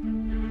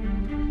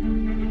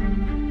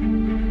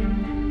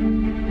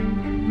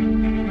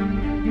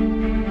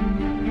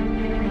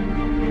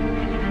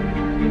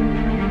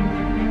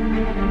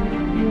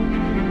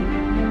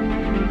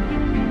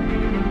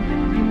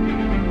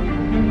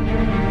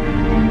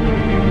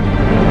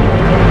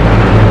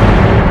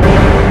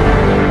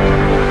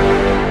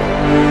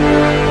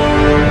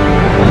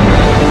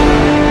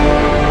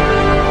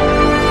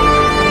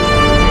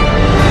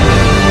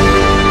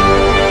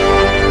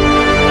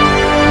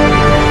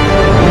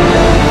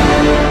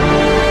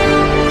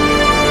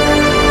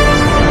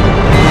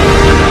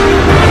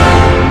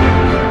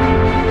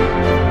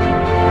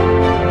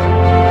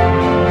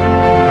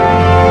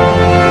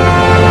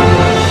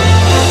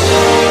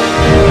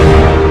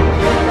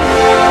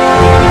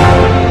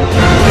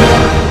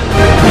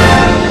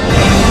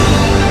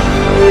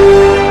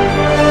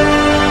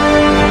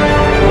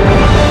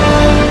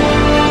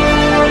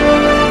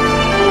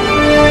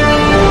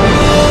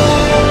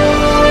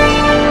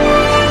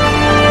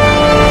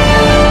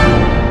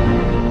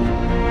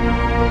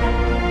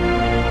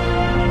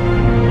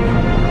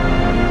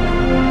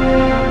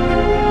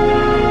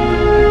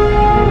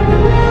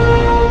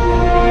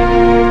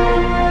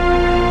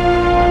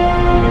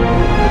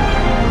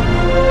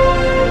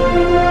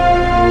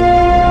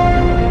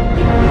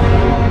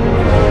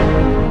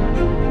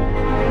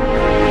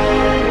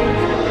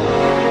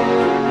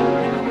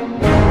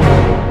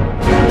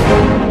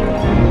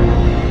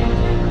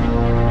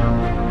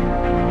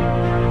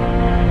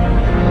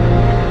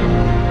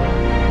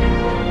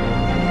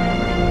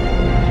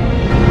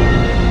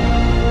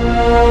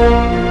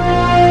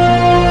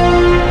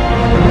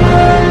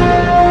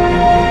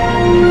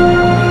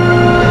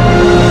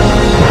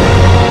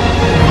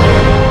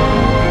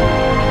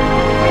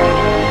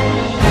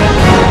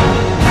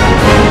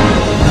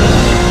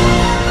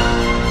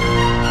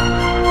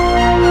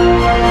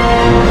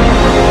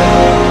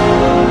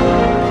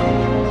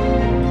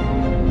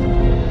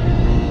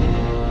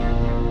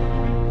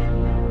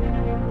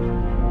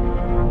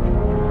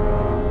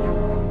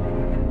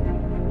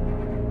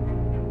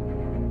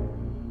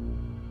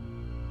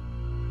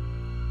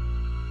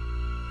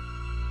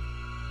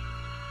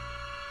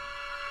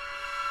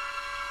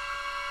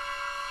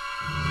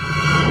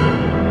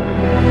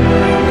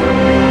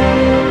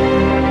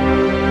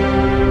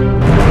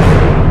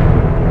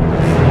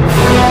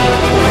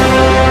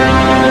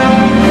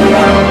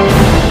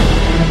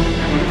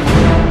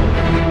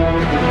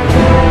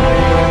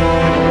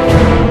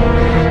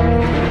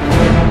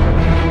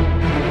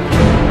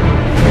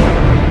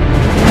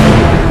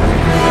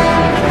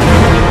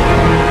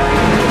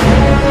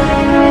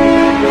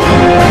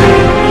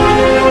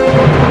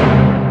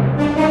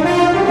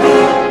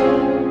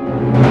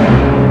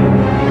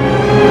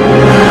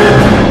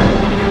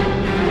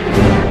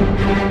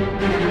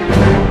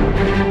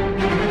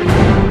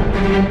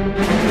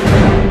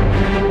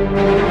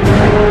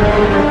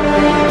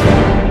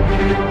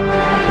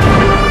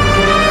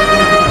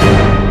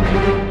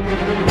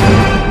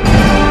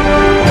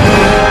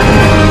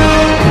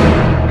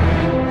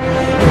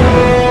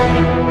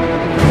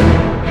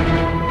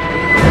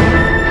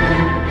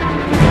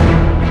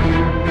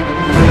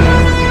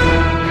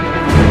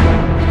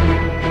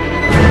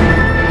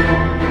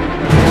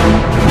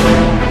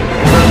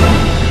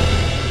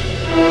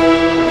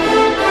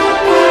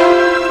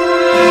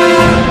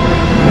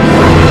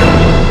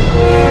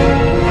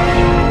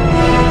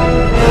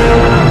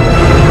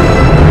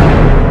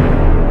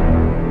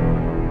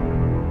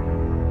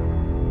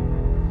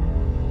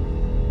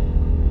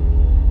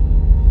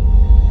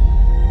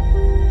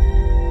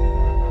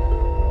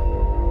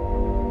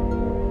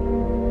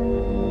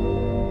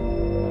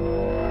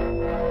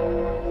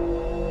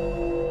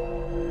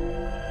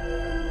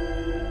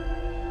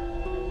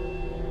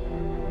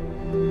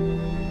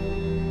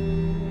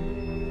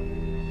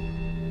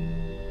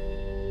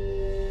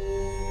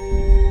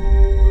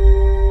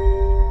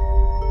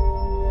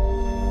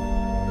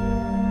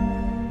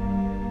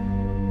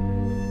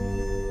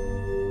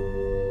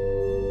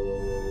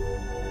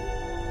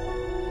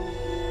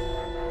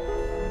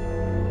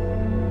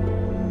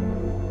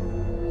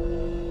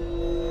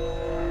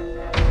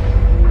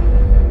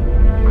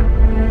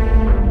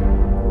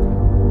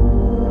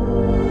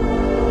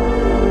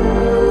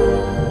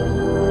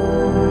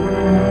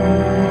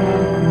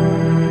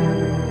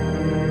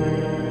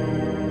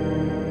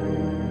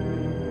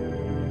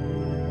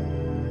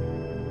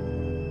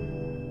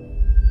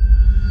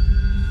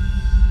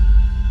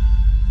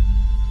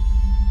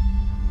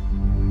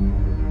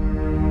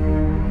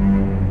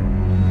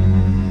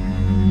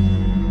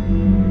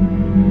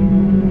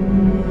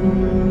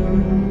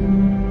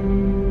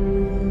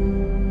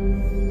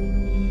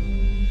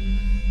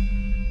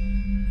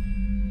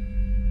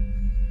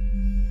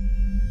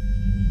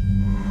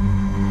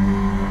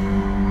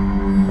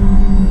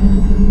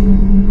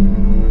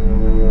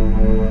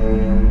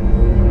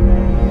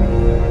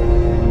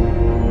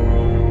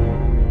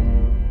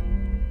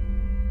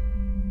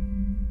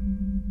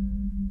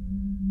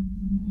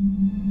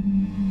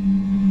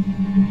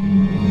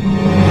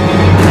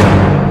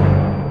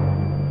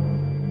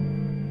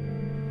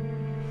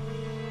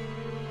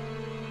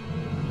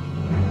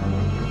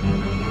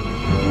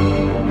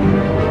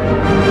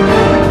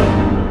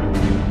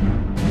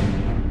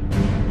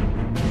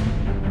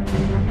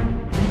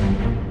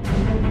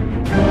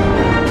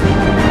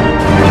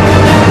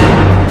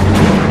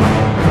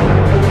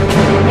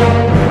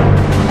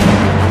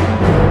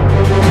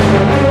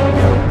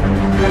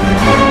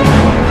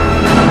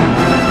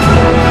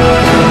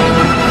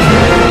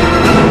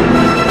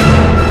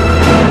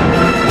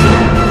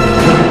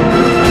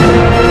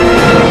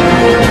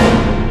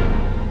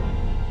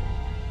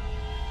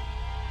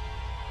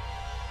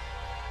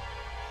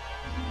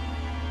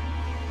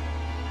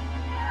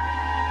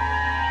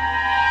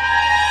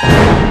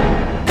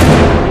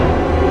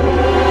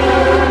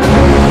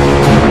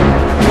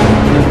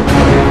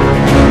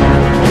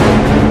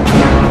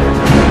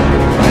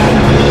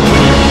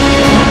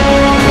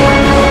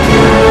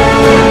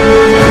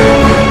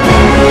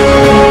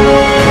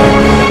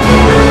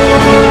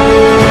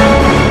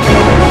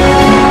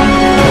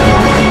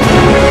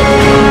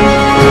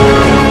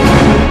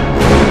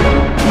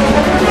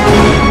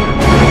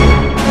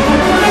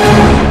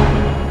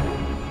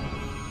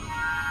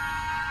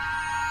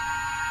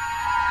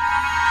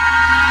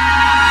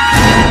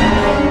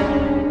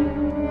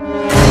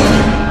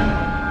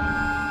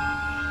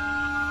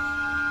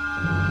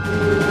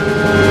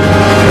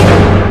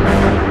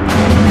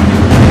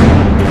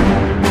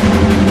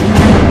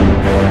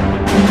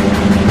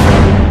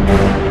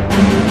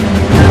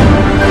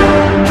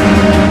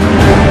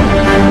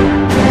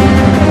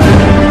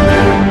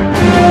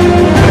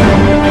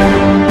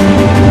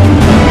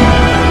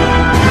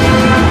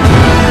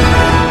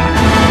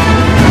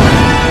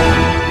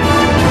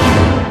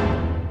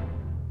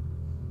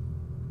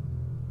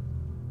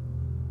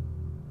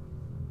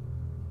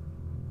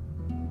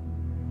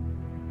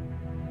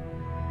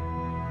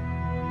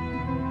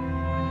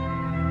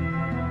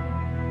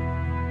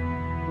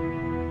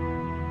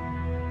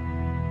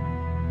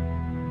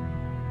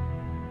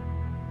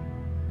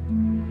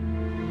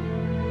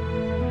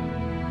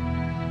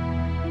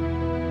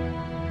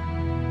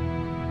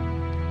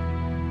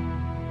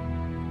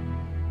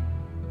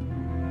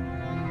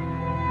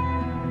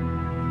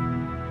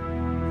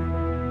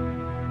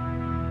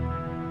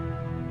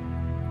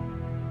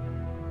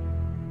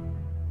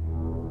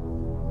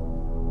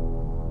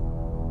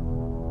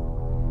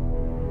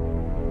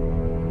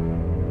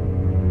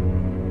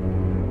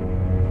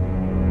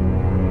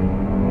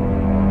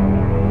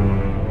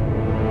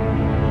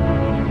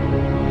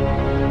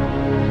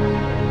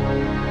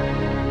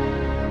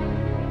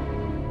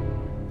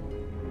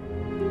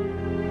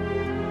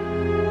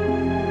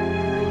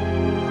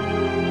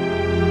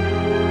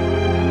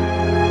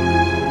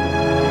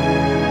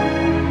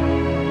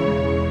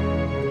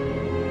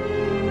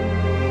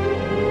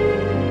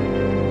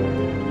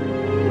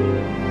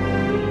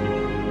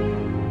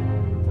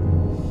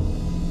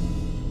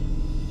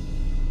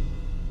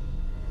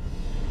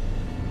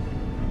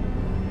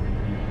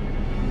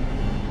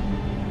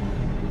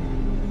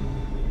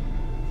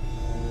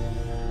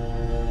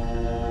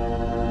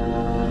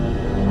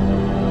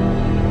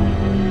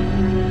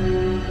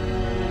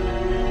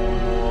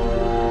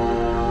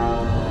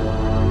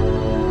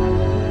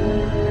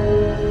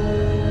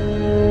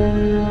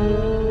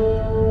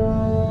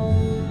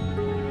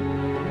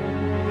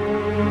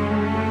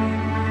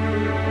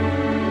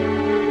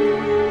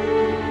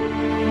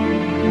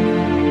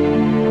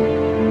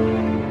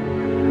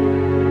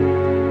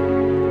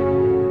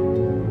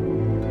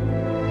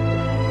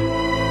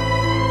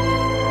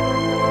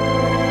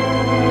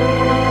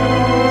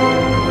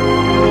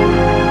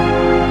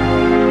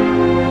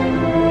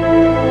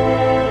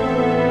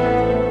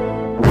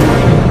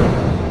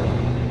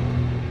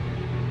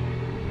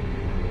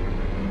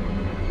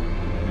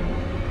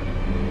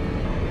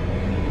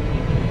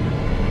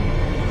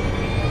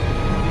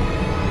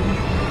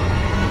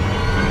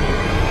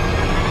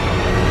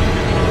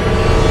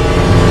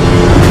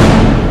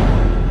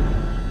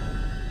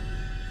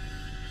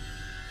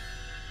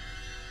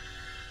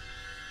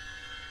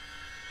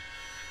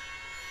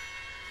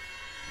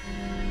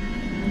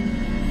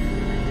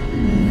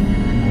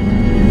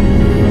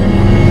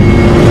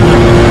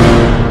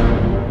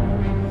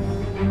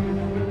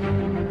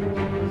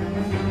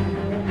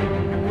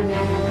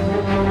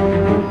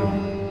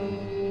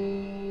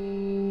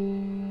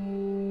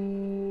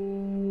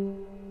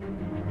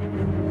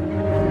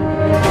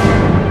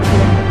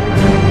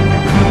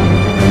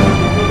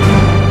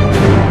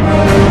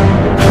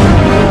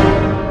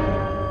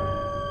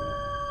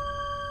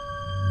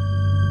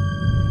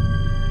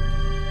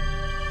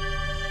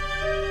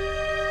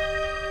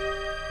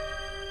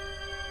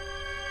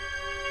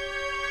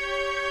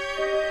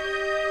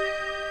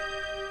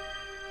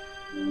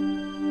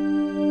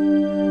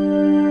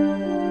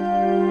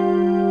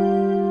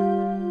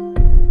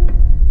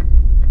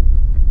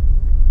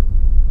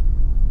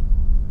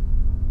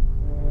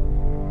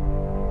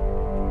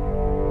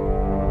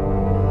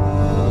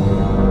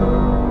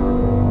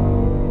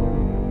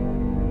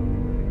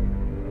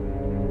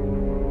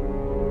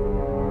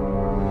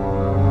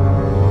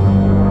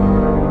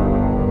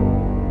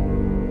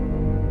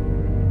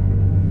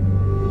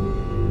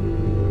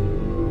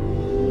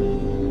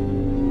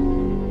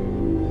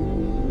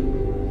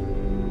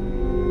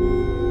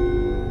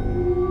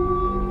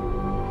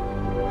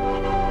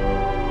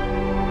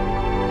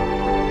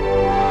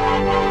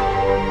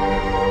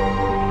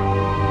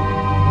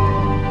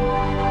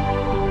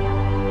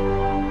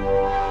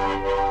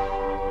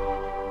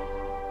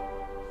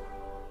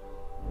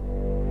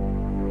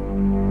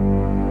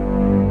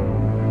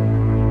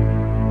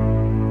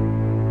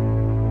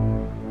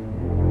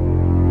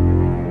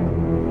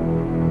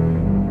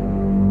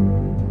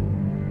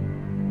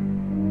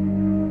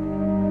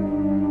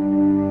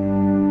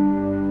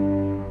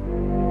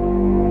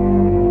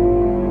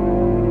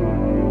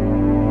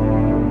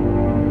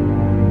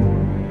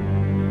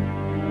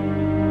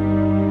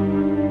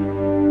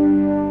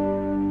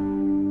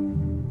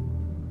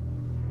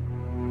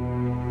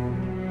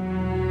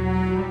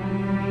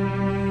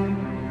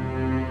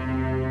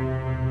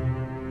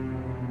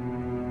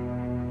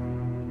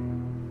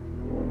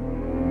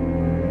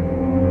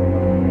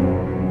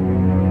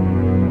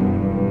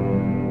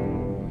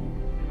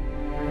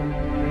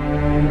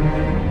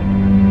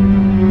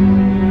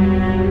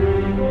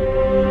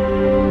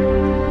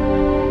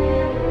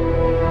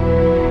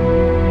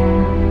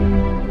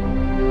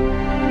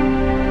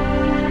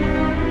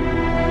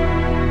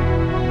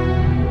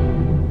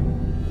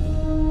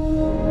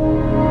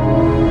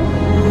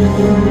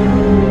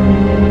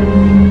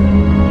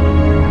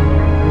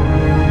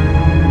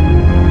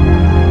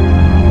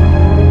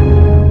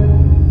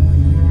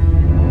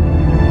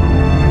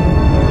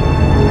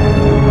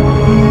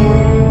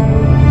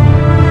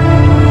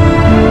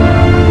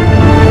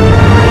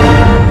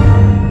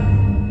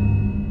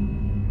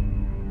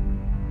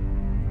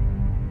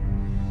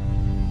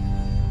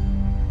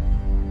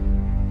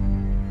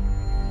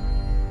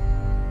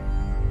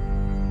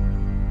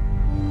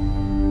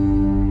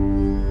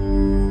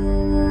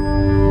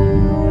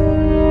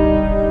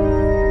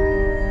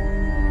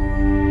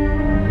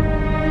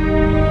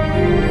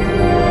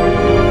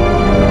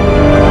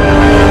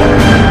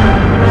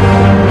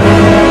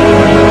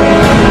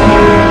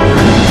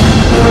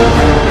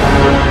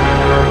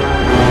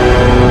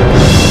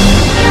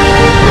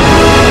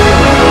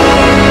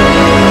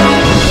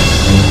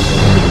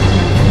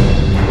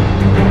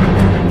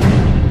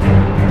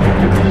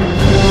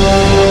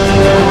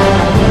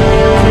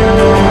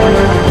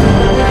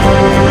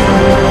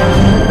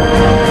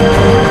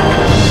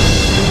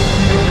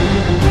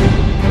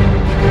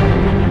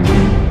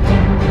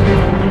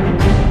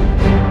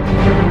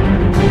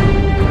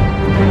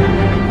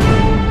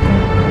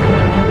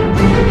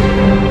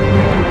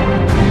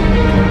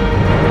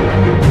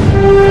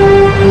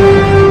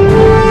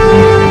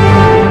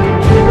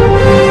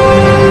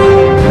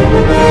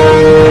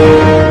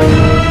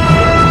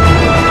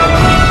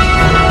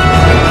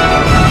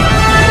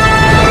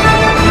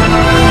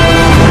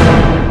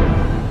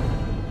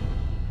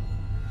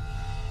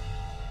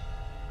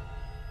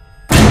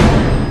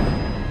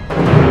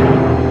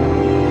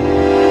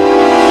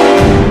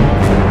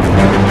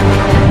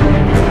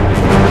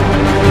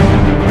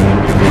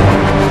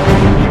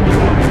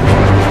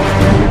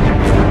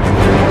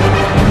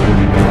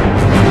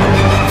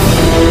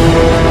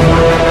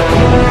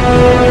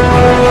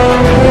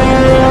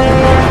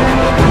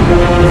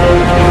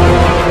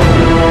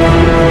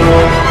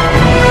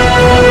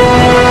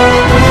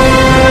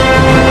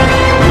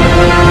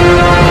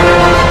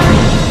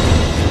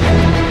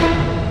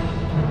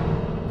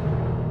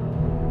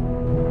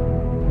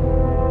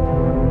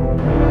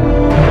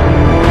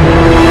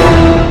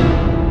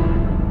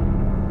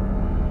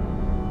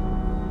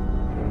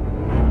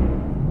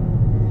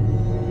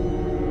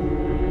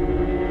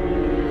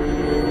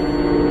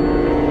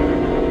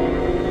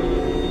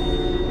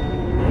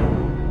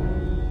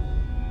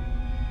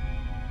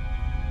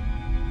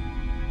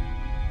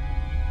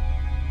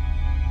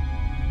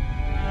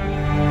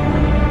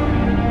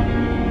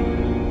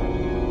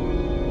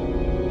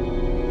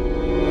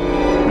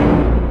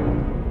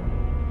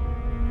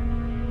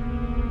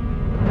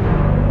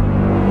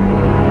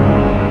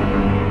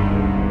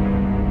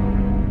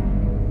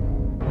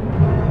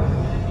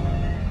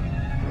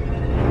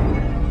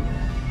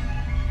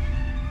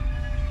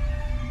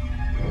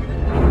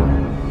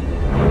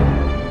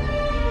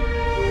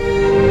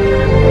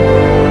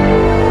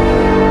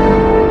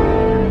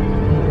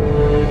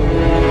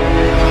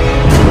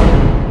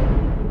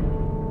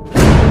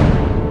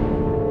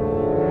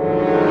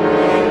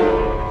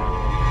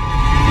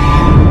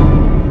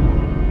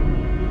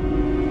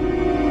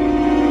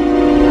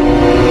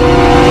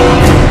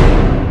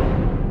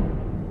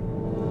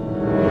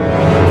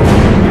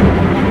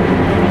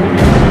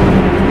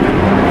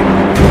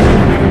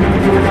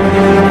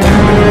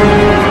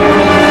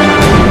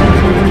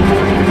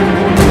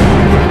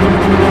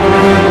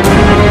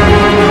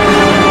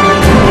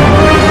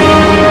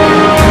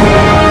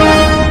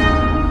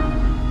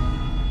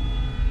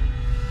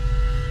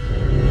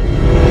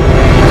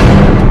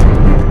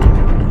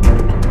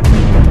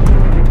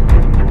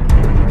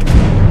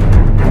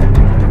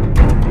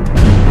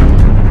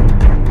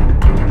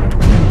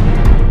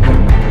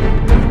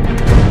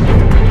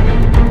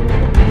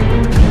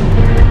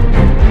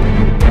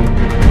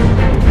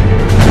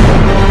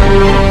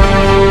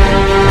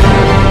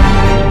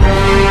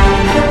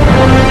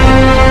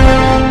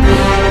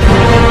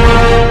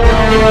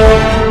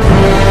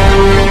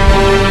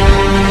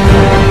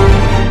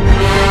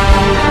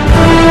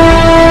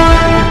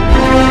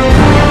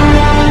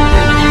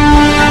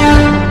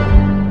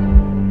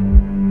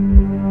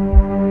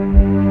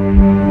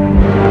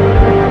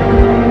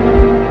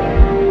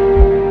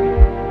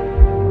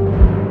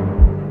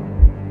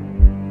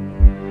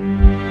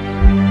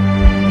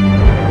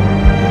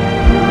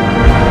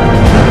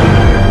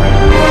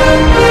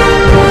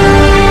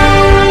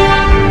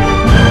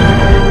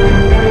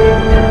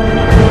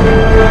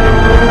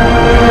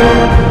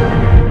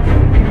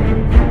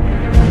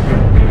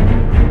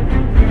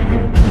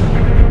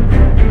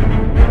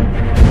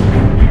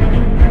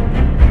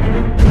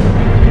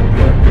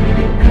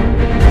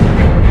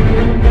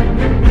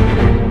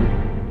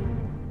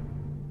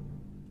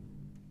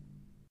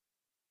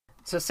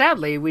 So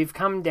sadly, we've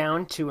come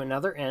down to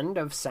another end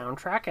of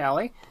Soundtrack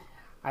Alley.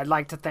 I'd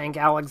like to thank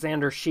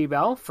Alexander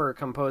Shebel for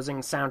composing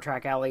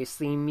Soundtrack Alley's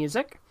theme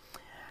music.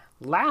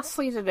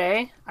 Lastly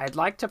today, I'd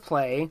like to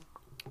play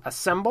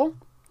Assemble,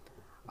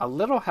 A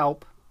Little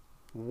Help,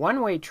 One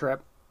Way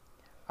Trip,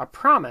 A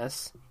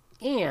Promise,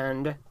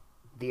 and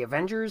the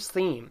Avengers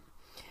theme.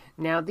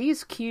 Now,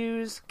 these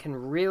cues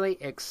can really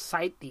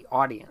excite the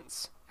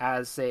audience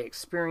as they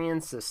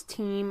experience this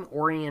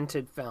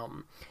team-oriented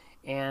film.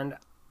 And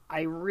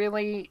I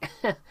really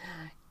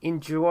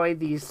enjoy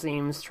these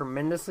themes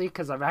tremendously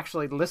because I've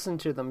actually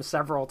listened to them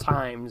several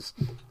times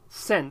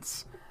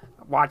since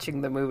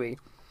watching the movie.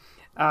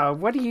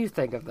 What do you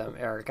think of them,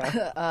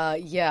 Erica?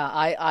 Yeah,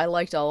 I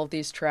liked all of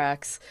these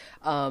tracks.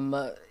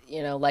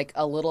 Like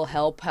A Little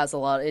Help has a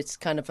lot, it's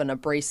kind of an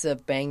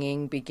abrasive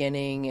banging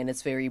beginning and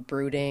it's very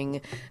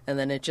brooding. And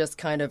then it just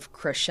kind of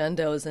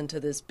crescendos into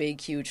this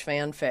big, huge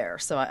fanfare.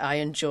 So I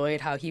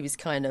enjoyed how he was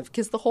kind of,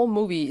 because the whole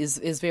movie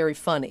is very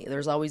funny.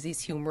 There's always these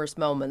humorous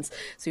moments.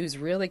 So he was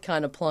really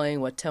kind of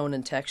playing with tone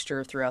and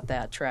texture throughout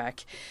that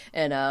track.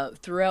 And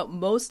throughout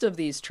most of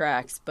these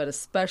tracks, but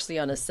especially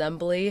on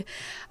Assembly,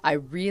 I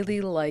really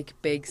like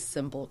big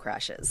cymbal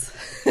crashes.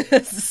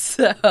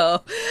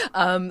 So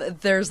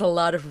there's a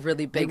lot of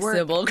really big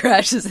cymbal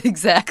crashes,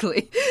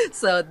 exactly.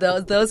 So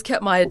those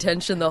kept my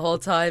attention the whole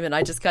time, and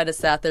I just kind of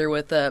sat there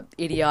with a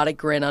idiotic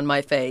grin on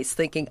my face,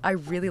 thinking I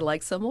really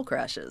like cymbal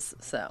crashes.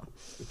 So,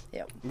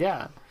 yeah.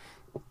 Yeah.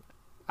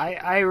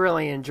 I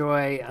really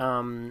enjoy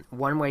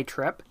One Way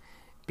Trip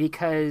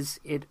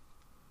because it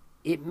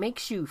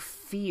makes you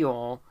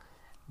feel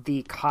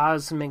the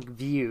cosmic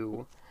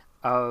view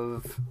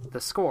of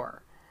the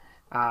score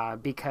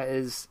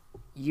because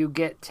you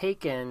get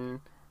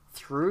taken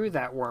through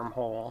that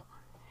wormhole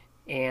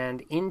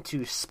and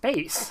into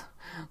space,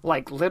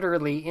 like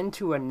literally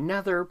into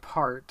another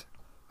part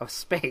of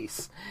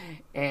space.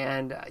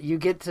 And you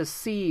get to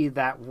see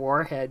that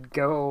warhead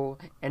go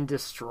and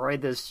destroy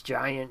this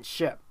giant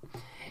ship.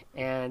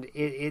 And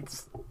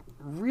it's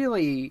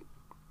really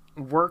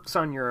works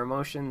on your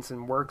emotions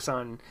and works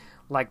on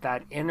like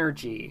that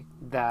energy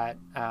that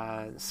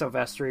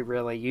Silvestri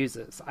really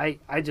uses. I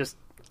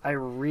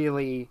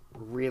really,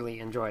 really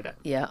enjoyed it.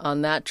 Yeah,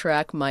 on that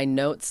track, my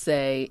notes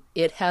say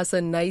it has a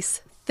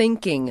nice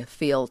thinking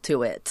feel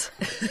to it.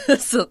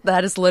 So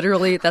that's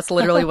literally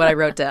what I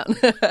wrote down.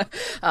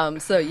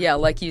 So yeah,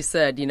 like you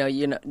said,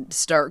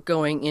 start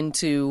going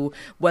into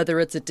whether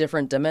it's a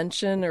different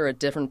dimension or a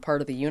different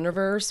part of the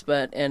universe,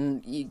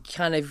 and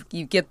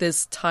you get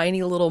this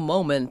tiny little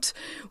moment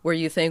where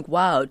you think,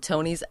 wow,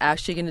 Tony's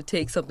actually going to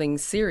take something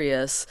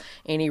serious,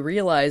 and he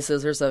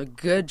realizes there's a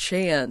good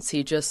chance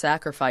he just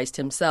sacrificed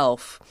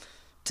himself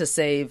to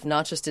save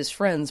not just his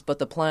friends, but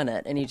the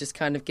planet. And you just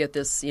kind of get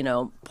this,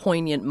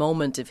 poignant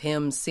moment of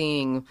him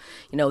seeing,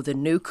 the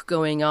nuke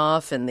going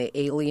off and the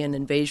alien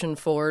invasion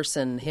force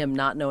and him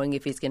not knowing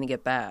if he's going to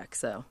get back.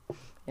 So,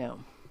 yeah.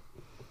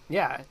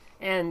 Yeah.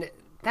 And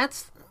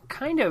that's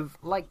kind of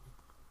like,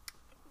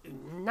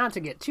 not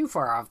to get too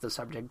far off the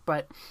subject,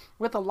 but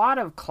with a lot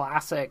of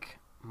classic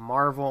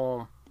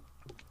Marvel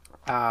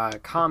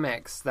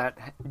comics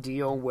that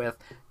deal with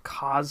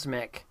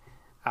cosmic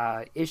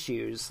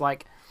issues,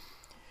 like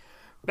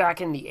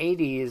back in the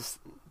 80s,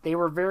 they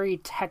were very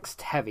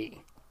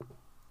text-heavy.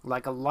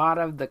 Like a lot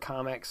of the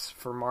comics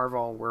for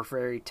Marvel were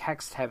very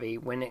text-heavy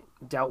when it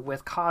dealt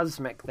with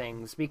cosmic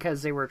things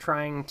because they were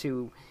trying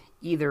to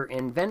either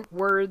invent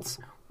words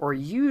or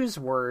use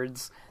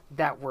words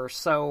that were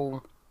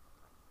so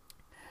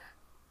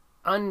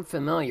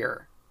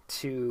unfamiliar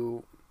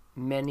to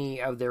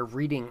many of their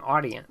reading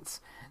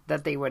audience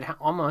that they would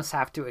almost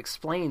have to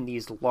explain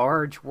these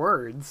large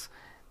words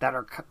that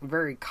are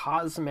very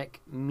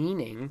cosmic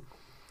meaning.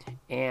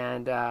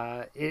 And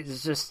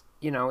it's just,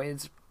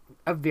 it's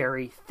a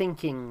very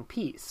thinking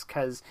piece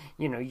because,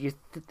 you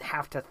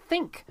have to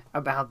think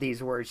about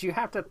these words. You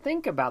have to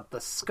think about the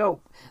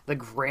scope, the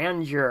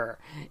grandeur,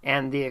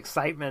 and the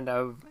excitement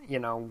of,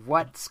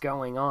 what's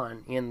going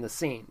on in the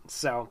scene.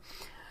 So,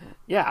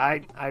 yeah,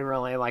 I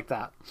really like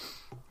that.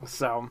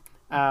 So,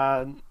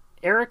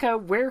 Erica,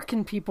 where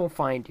can people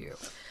find you?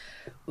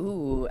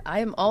 Ooh, I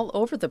am all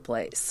over the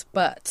place,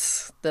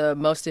 but the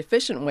most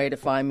efficient way to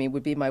find me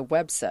would be my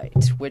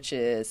website, which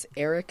is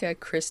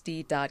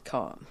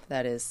ericachristie.com.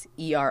 That is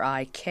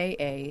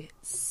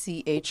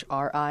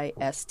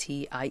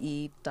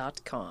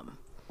ERIKACHRISTIE.com.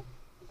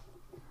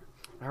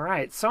 All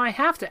right, so I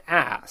have to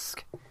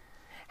ask,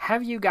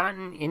 have you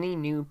gotten any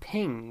new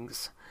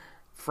pings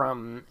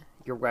from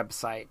your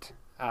website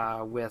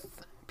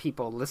with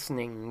people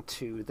listening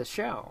to the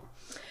show?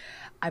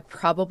 I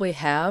probably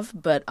have,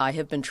 but I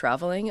have been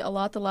traveling a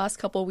lot the last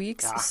couple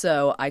weeks,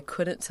 so I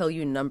couldn't tell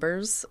you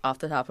numbers off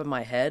the top of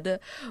my head,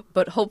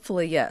 but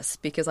hopefully yes,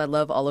 because I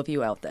love all of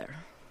you out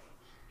there.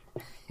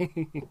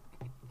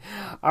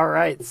 All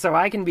right, so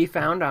I can be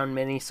found on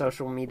many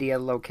social media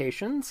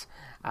locations,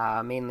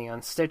 mainly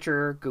on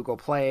Stitcher, Google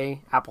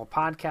Play, Apple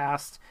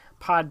Podcast,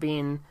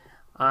 Podbean.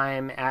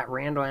 I'm at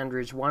Randall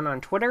Andrews 1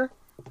 on Twitter.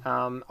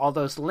 All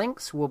those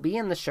links will be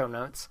in the show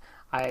notes.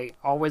 I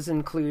always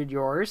include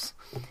yours.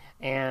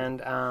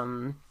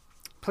 And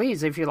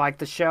please, if you like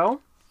the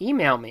show,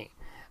 email me,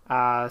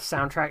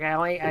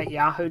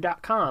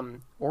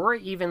 soundtrackalley@yahoo.com, or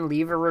even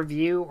leave a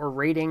review or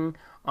rating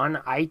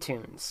on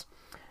iTunes.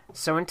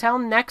 So until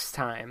next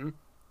time,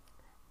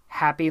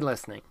 happy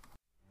listening.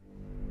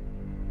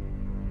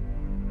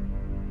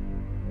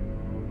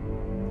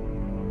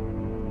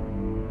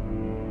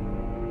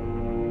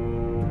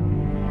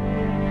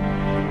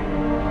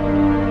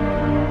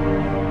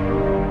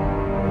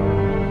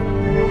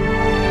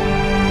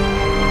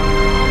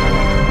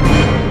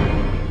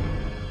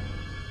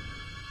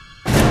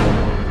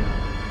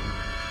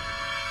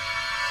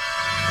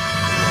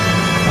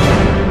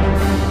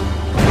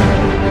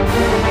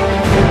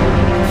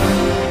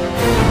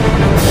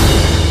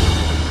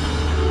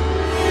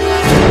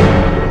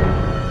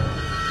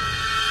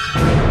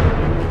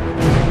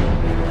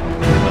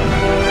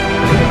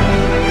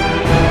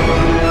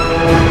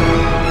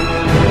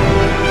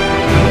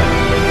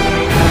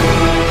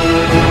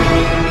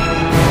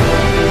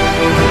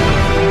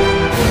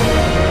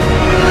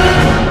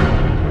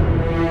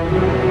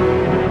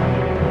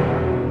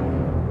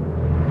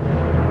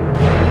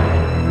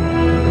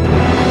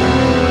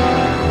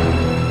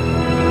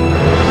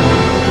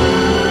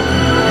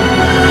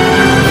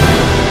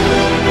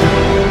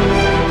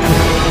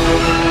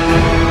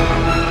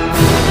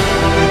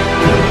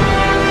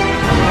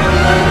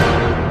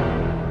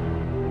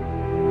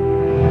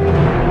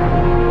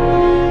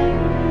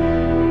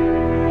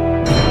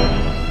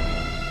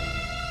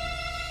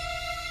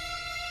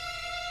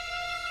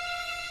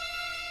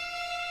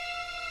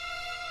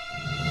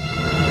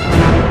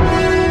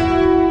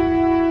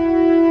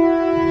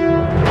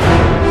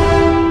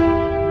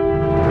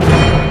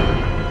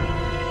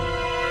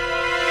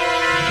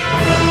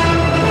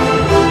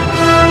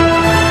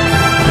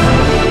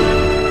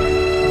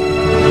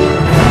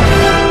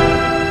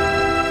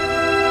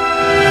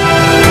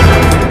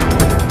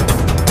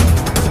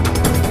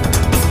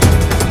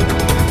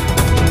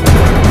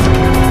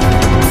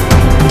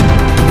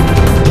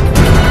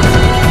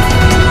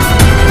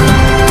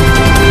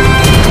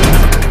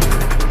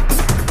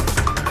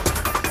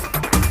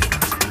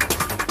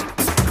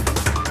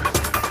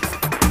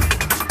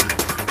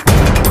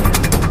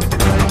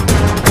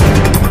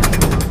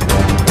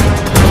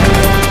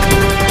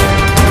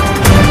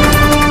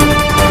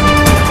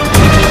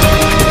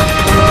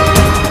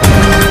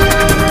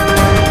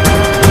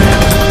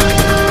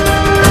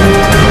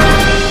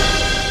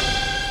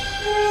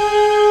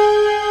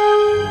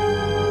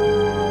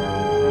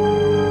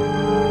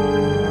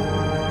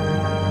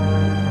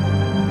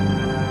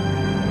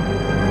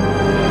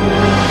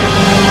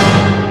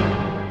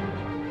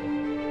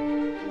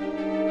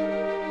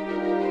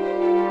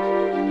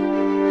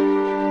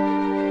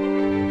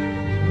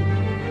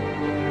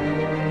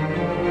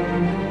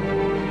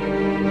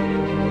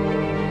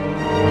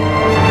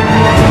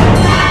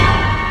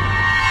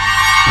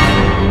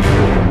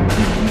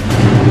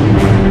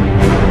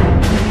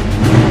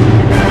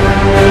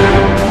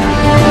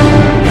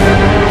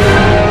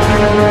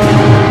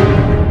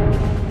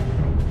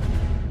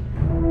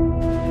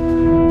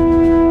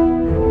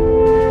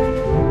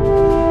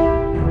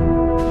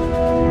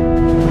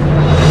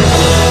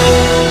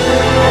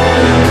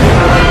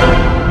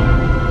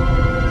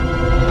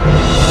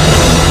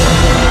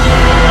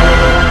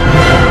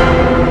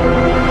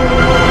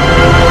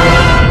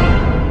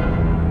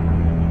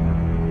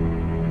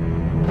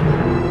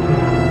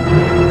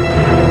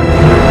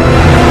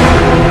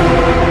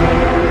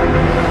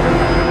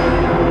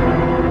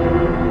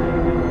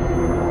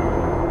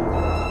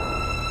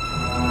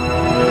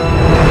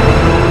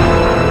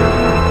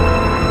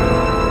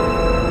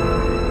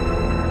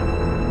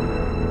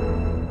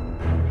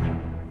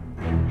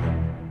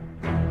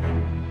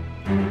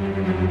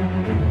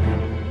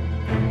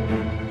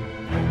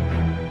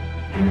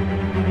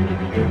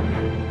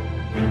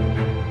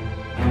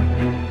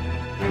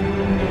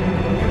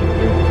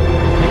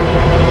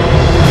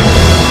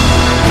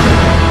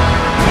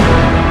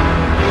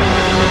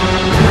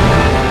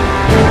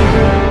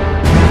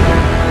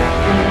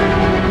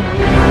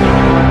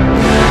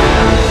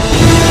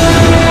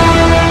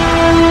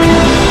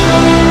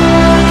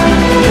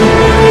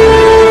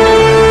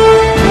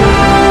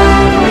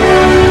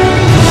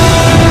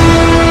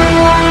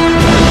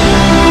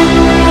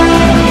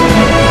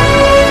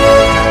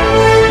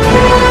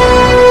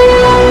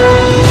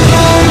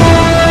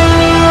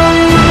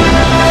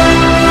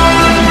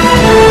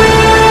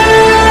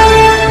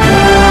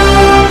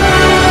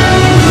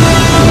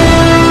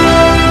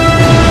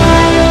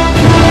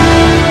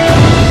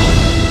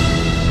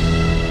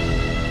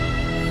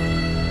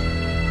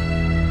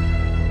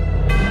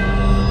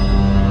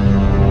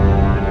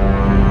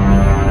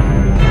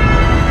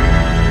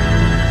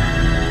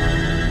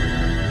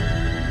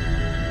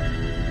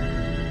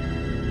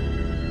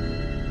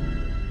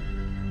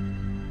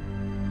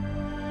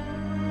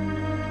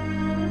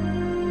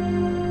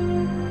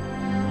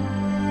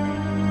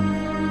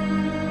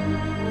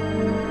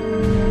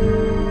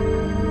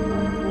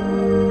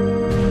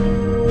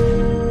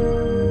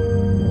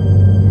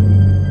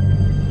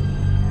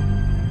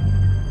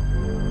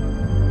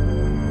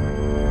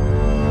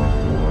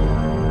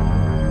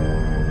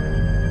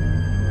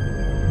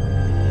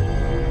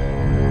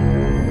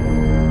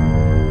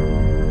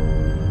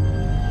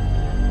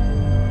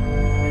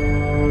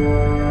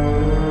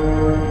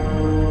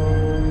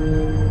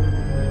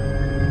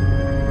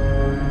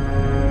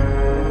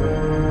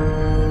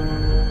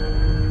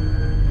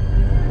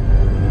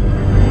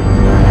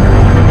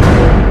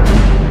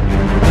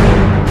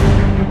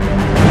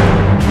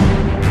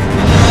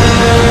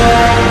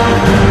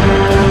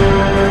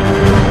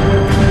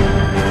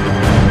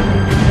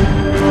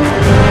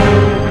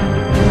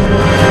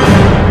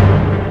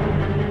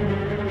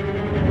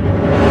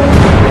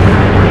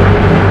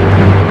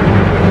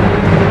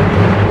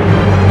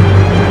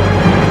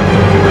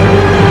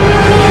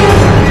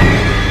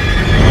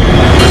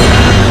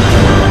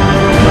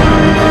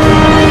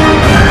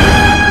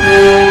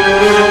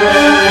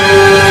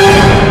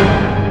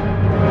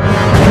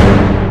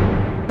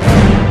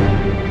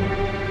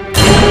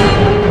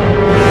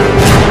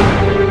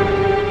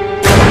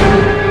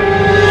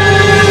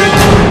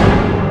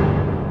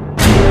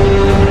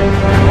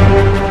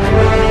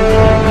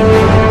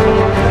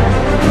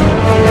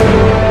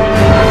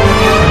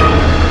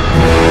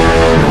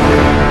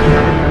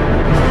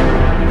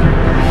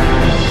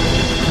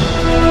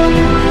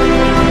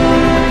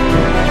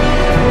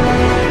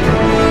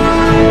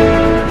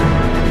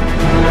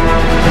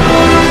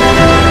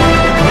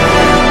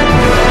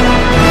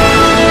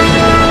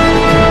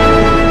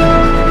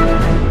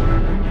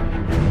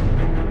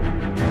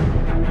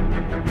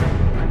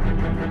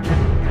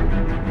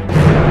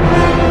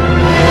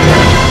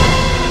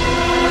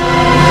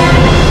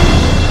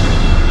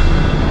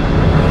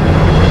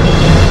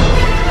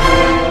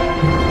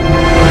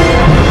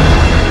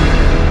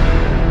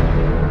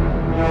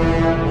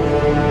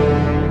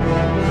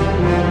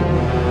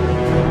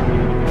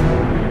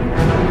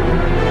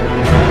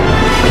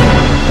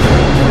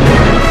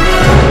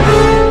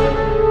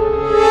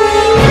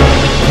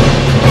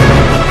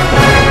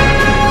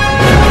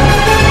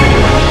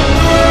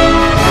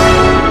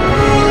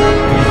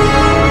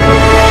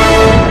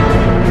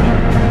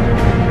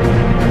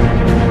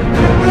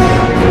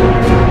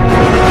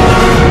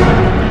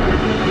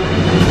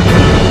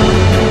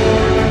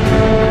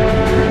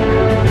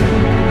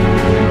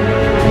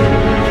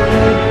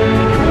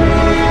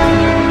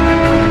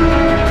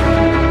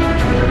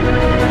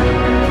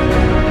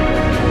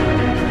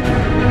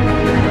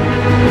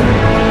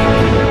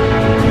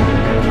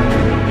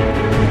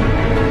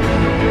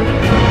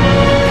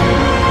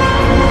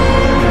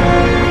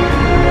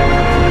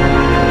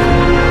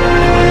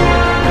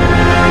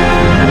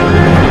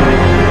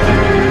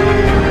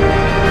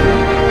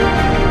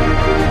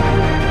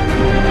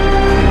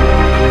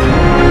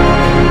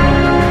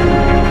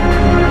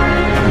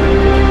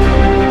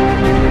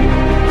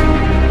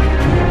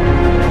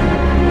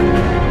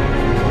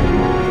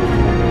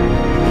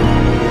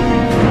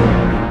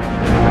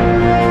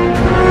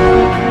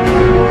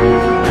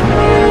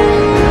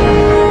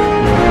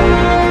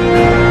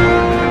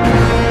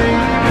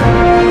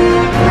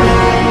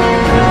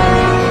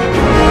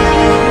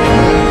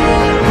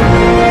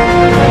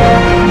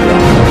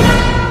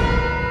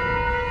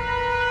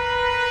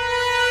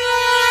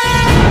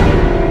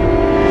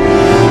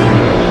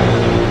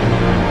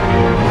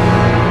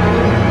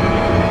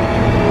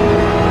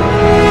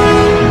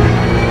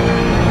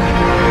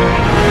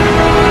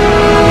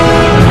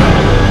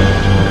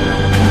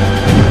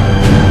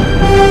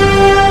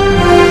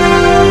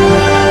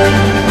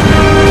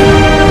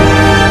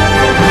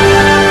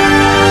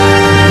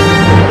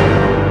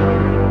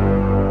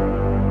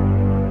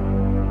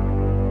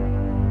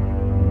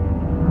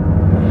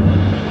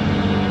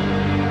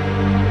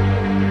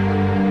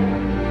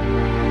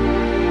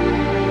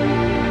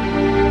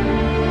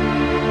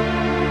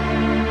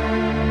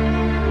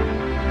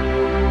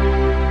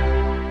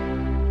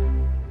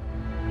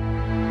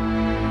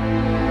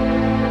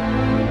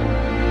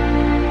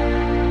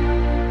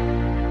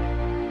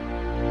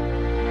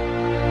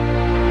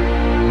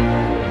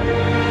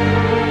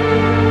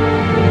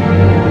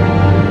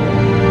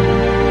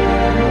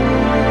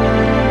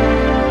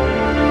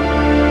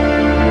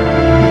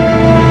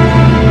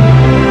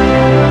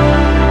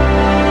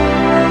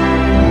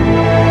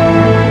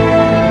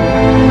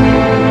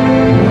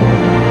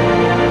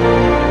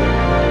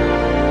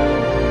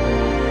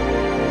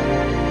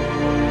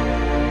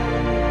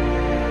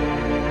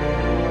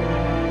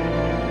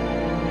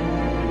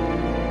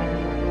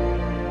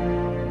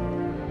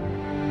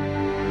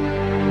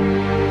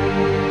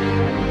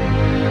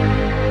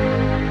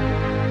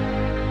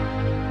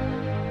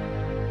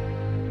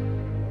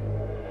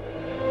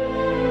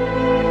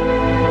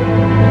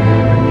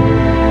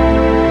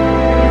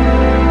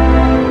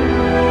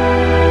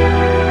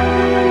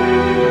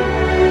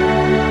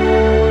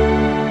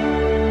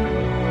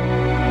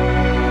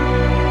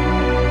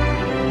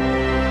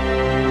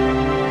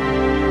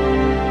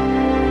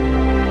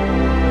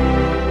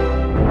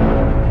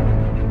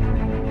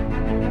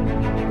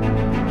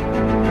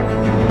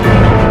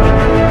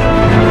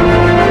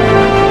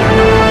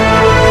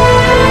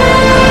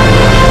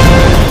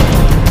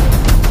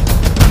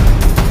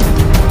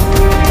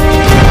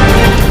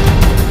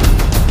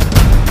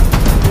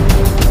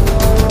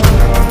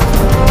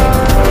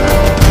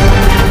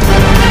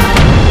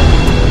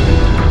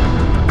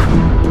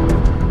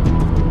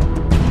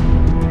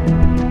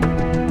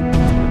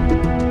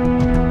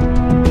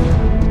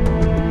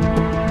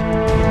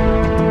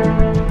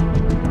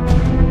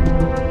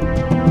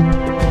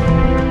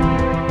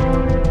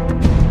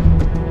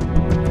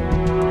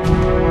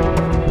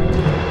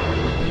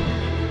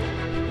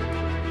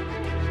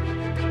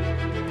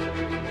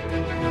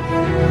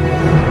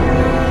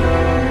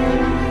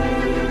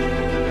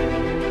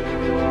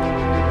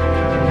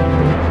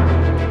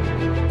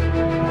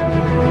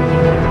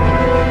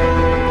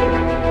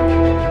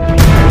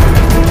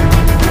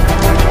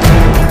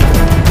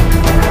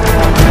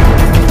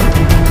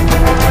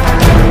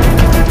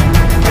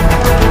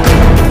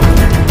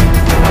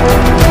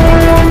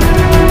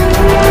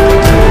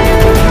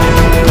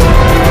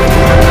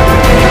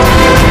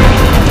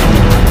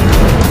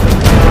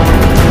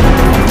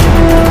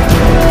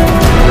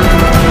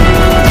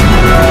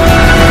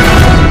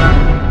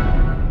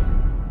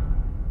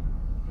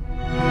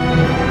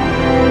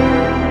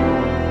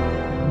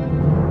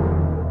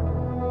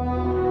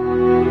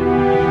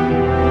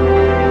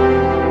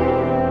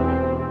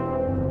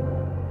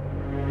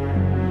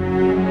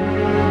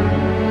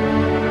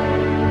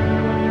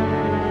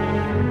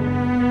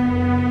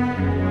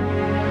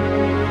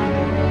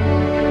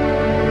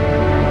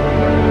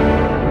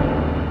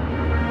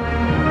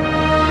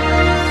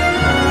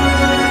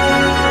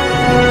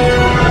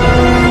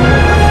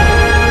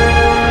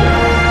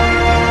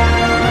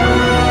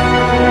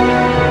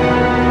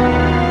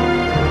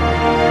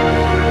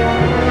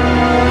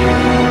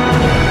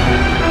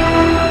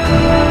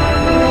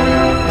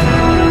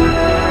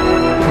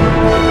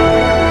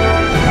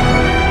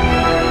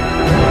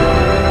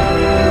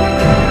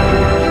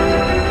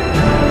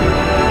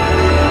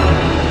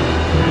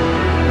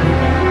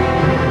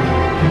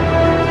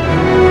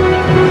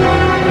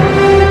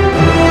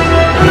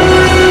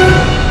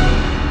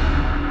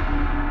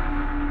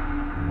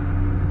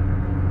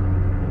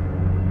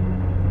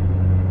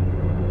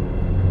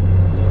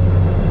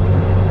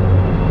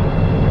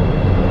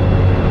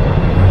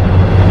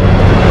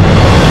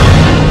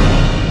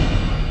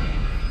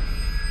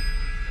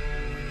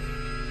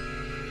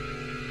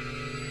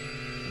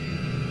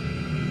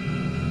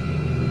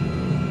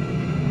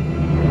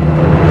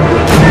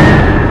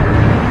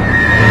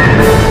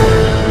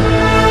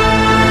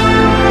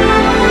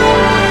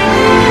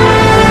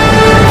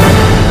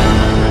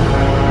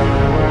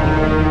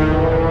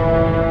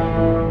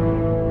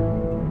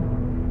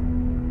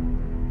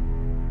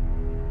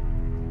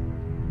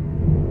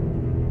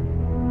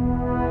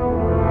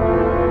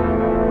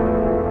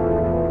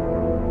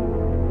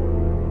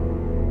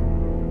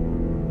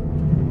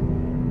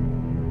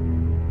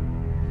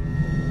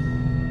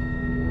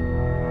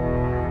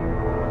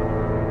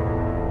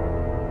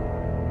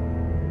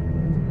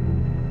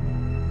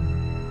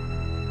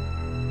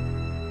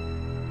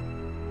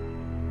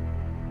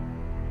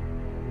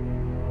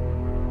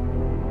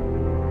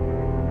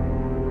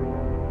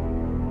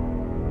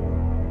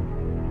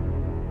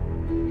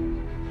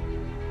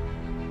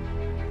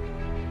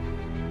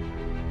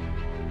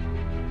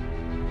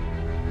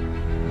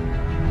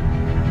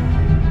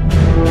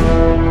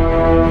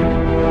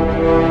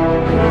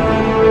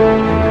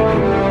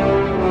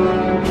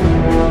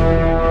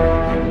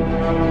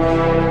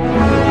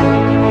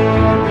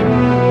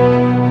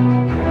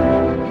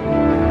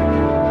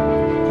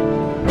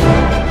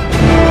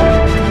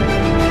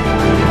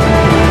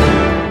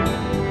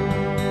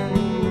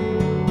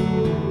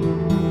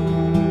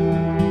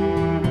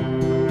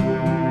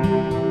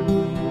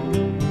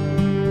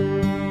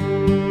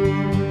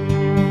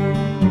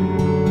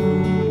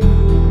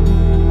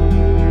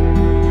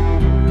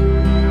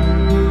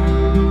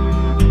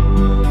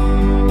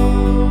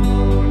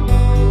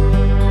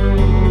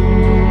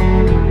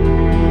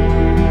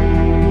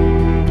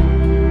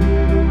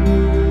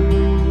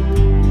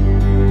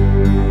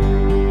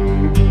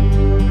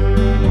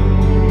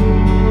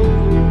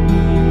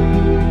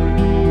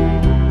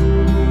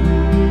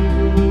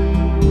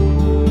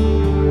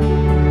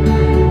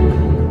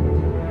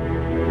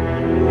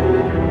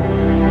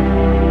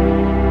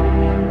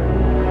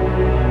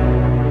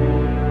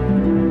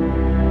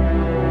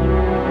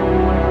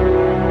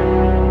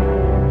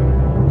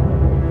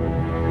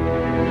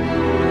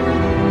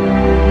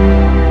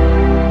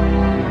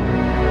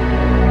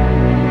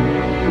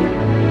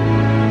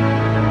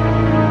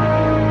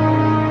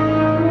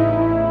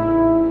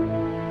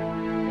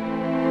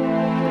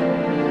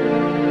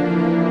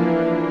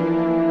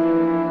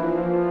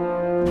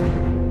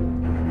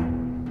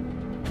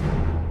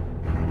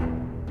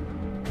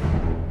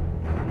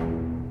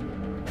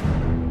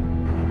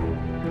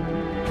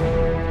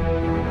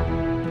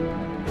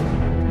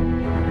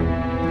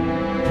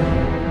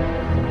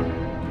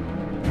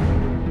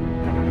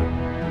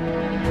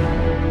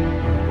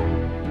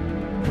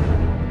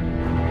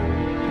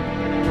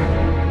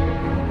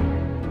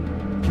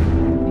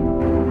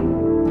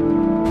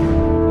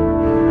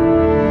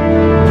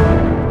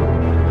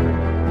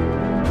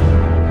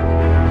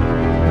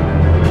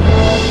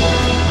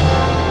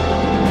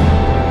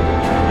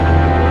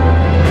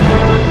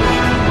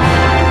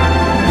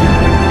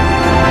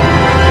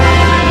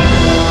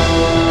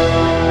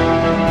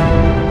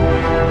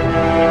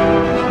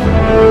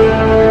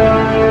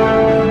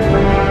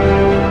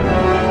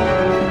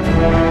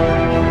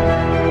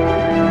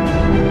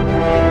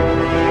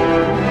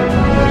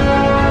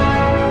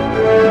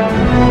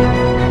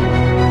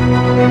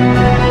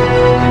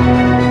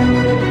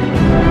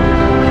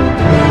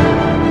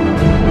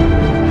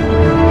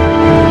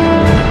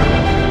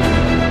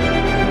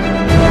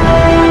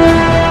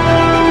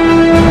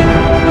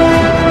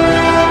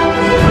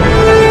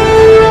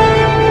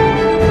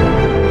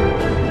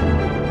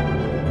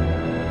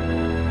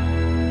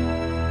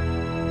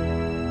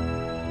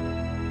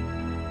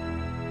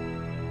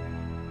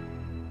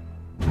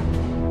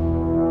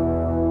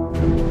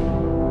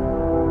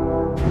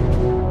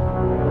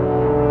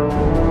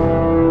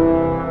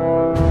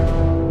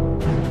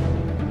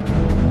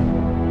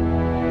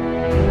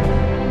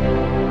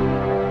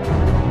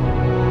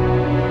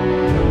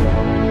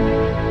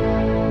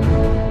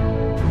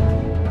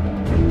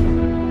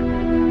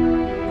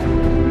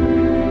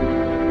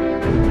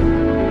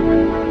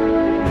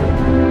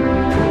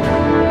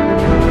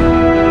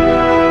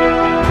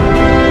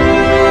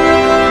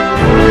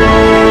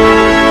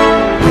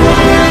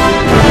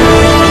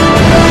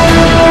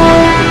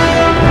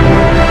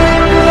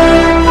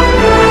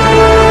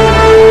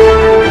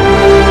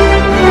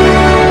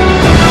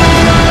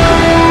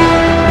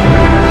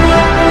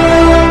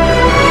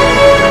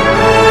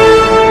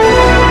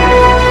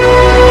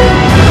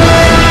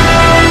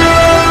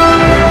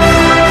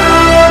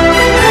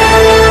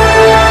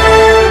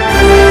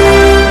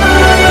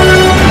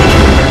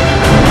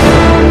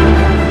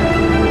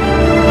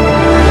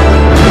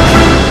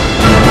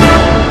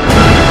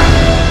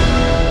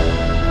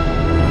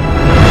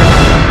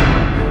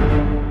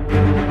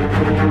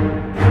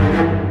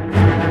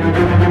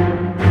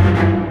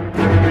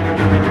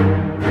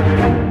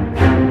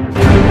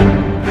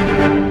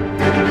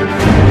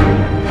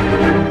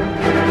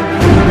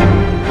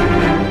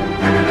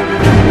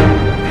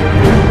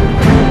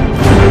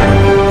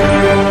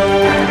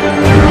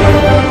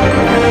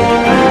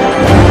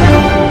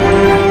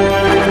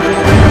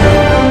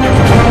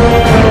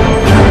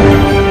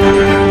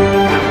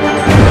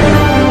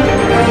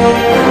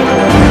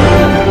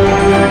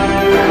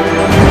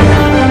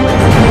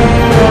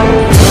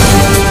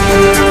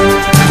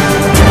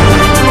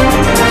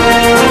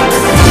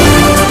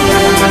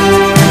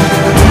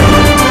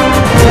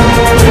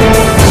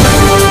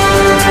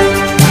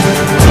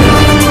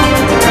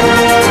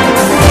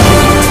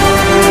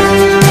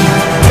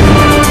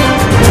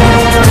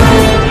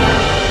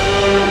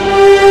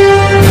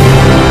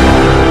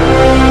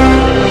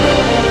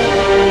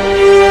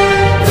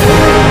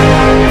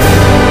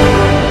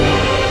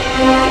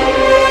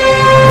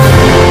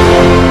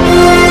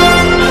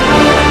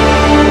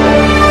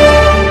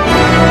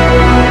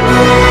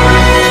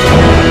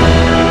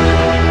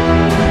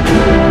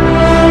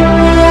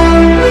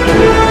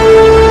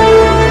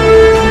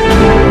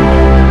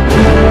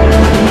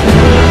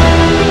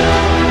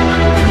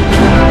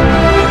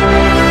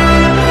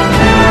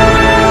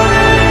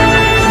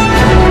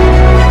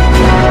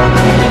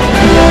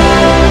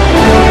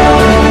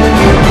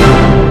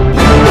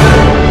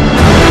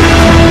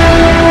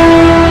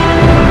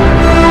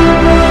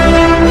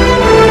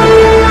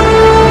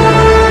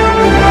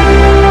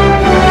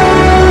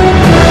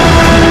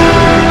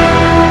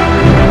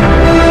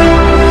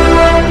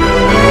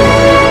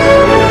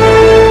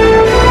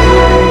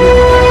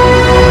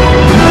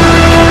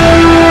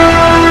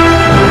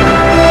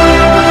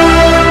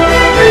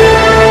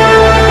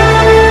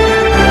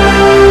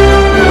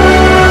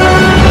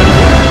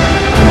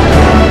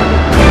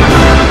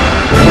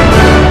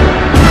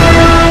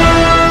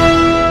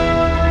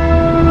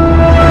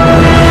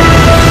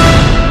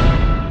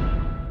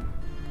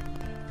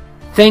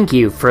 Thank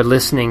you for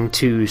listening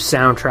to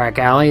Soundtrack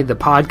Alley, the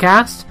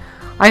podcast.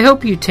 I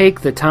hope you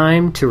take the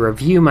time to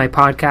review my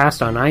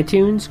podcast on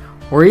iTunes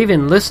or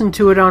even listen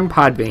to it on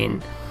Podbean.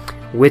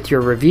 With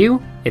your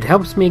review, it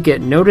helps me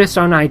get noticed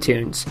on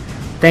iTunes.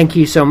 Thank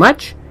you so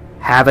much.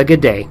 Have a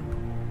good day.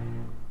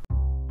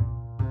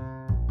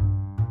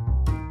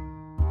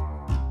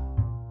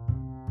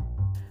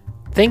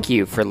 Thank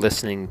you for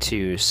listening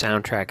to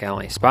Soundtrack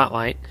Alley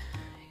Spotlight.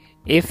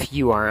 If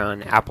you are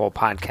on Apple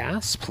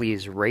Podcasts,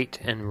 please rate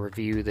and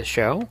review the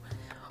show.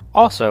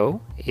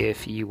 Also,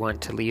 if you want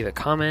to leave a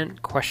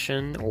comment,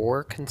 question,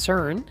 or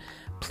concern,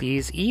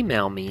 please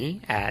email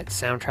me at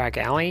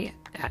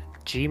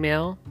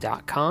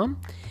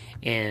soundtrackalley@gmail.com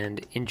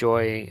and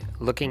enjoy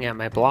looking at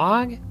my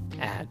blog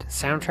at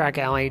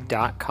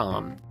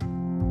soundtrackalley.com.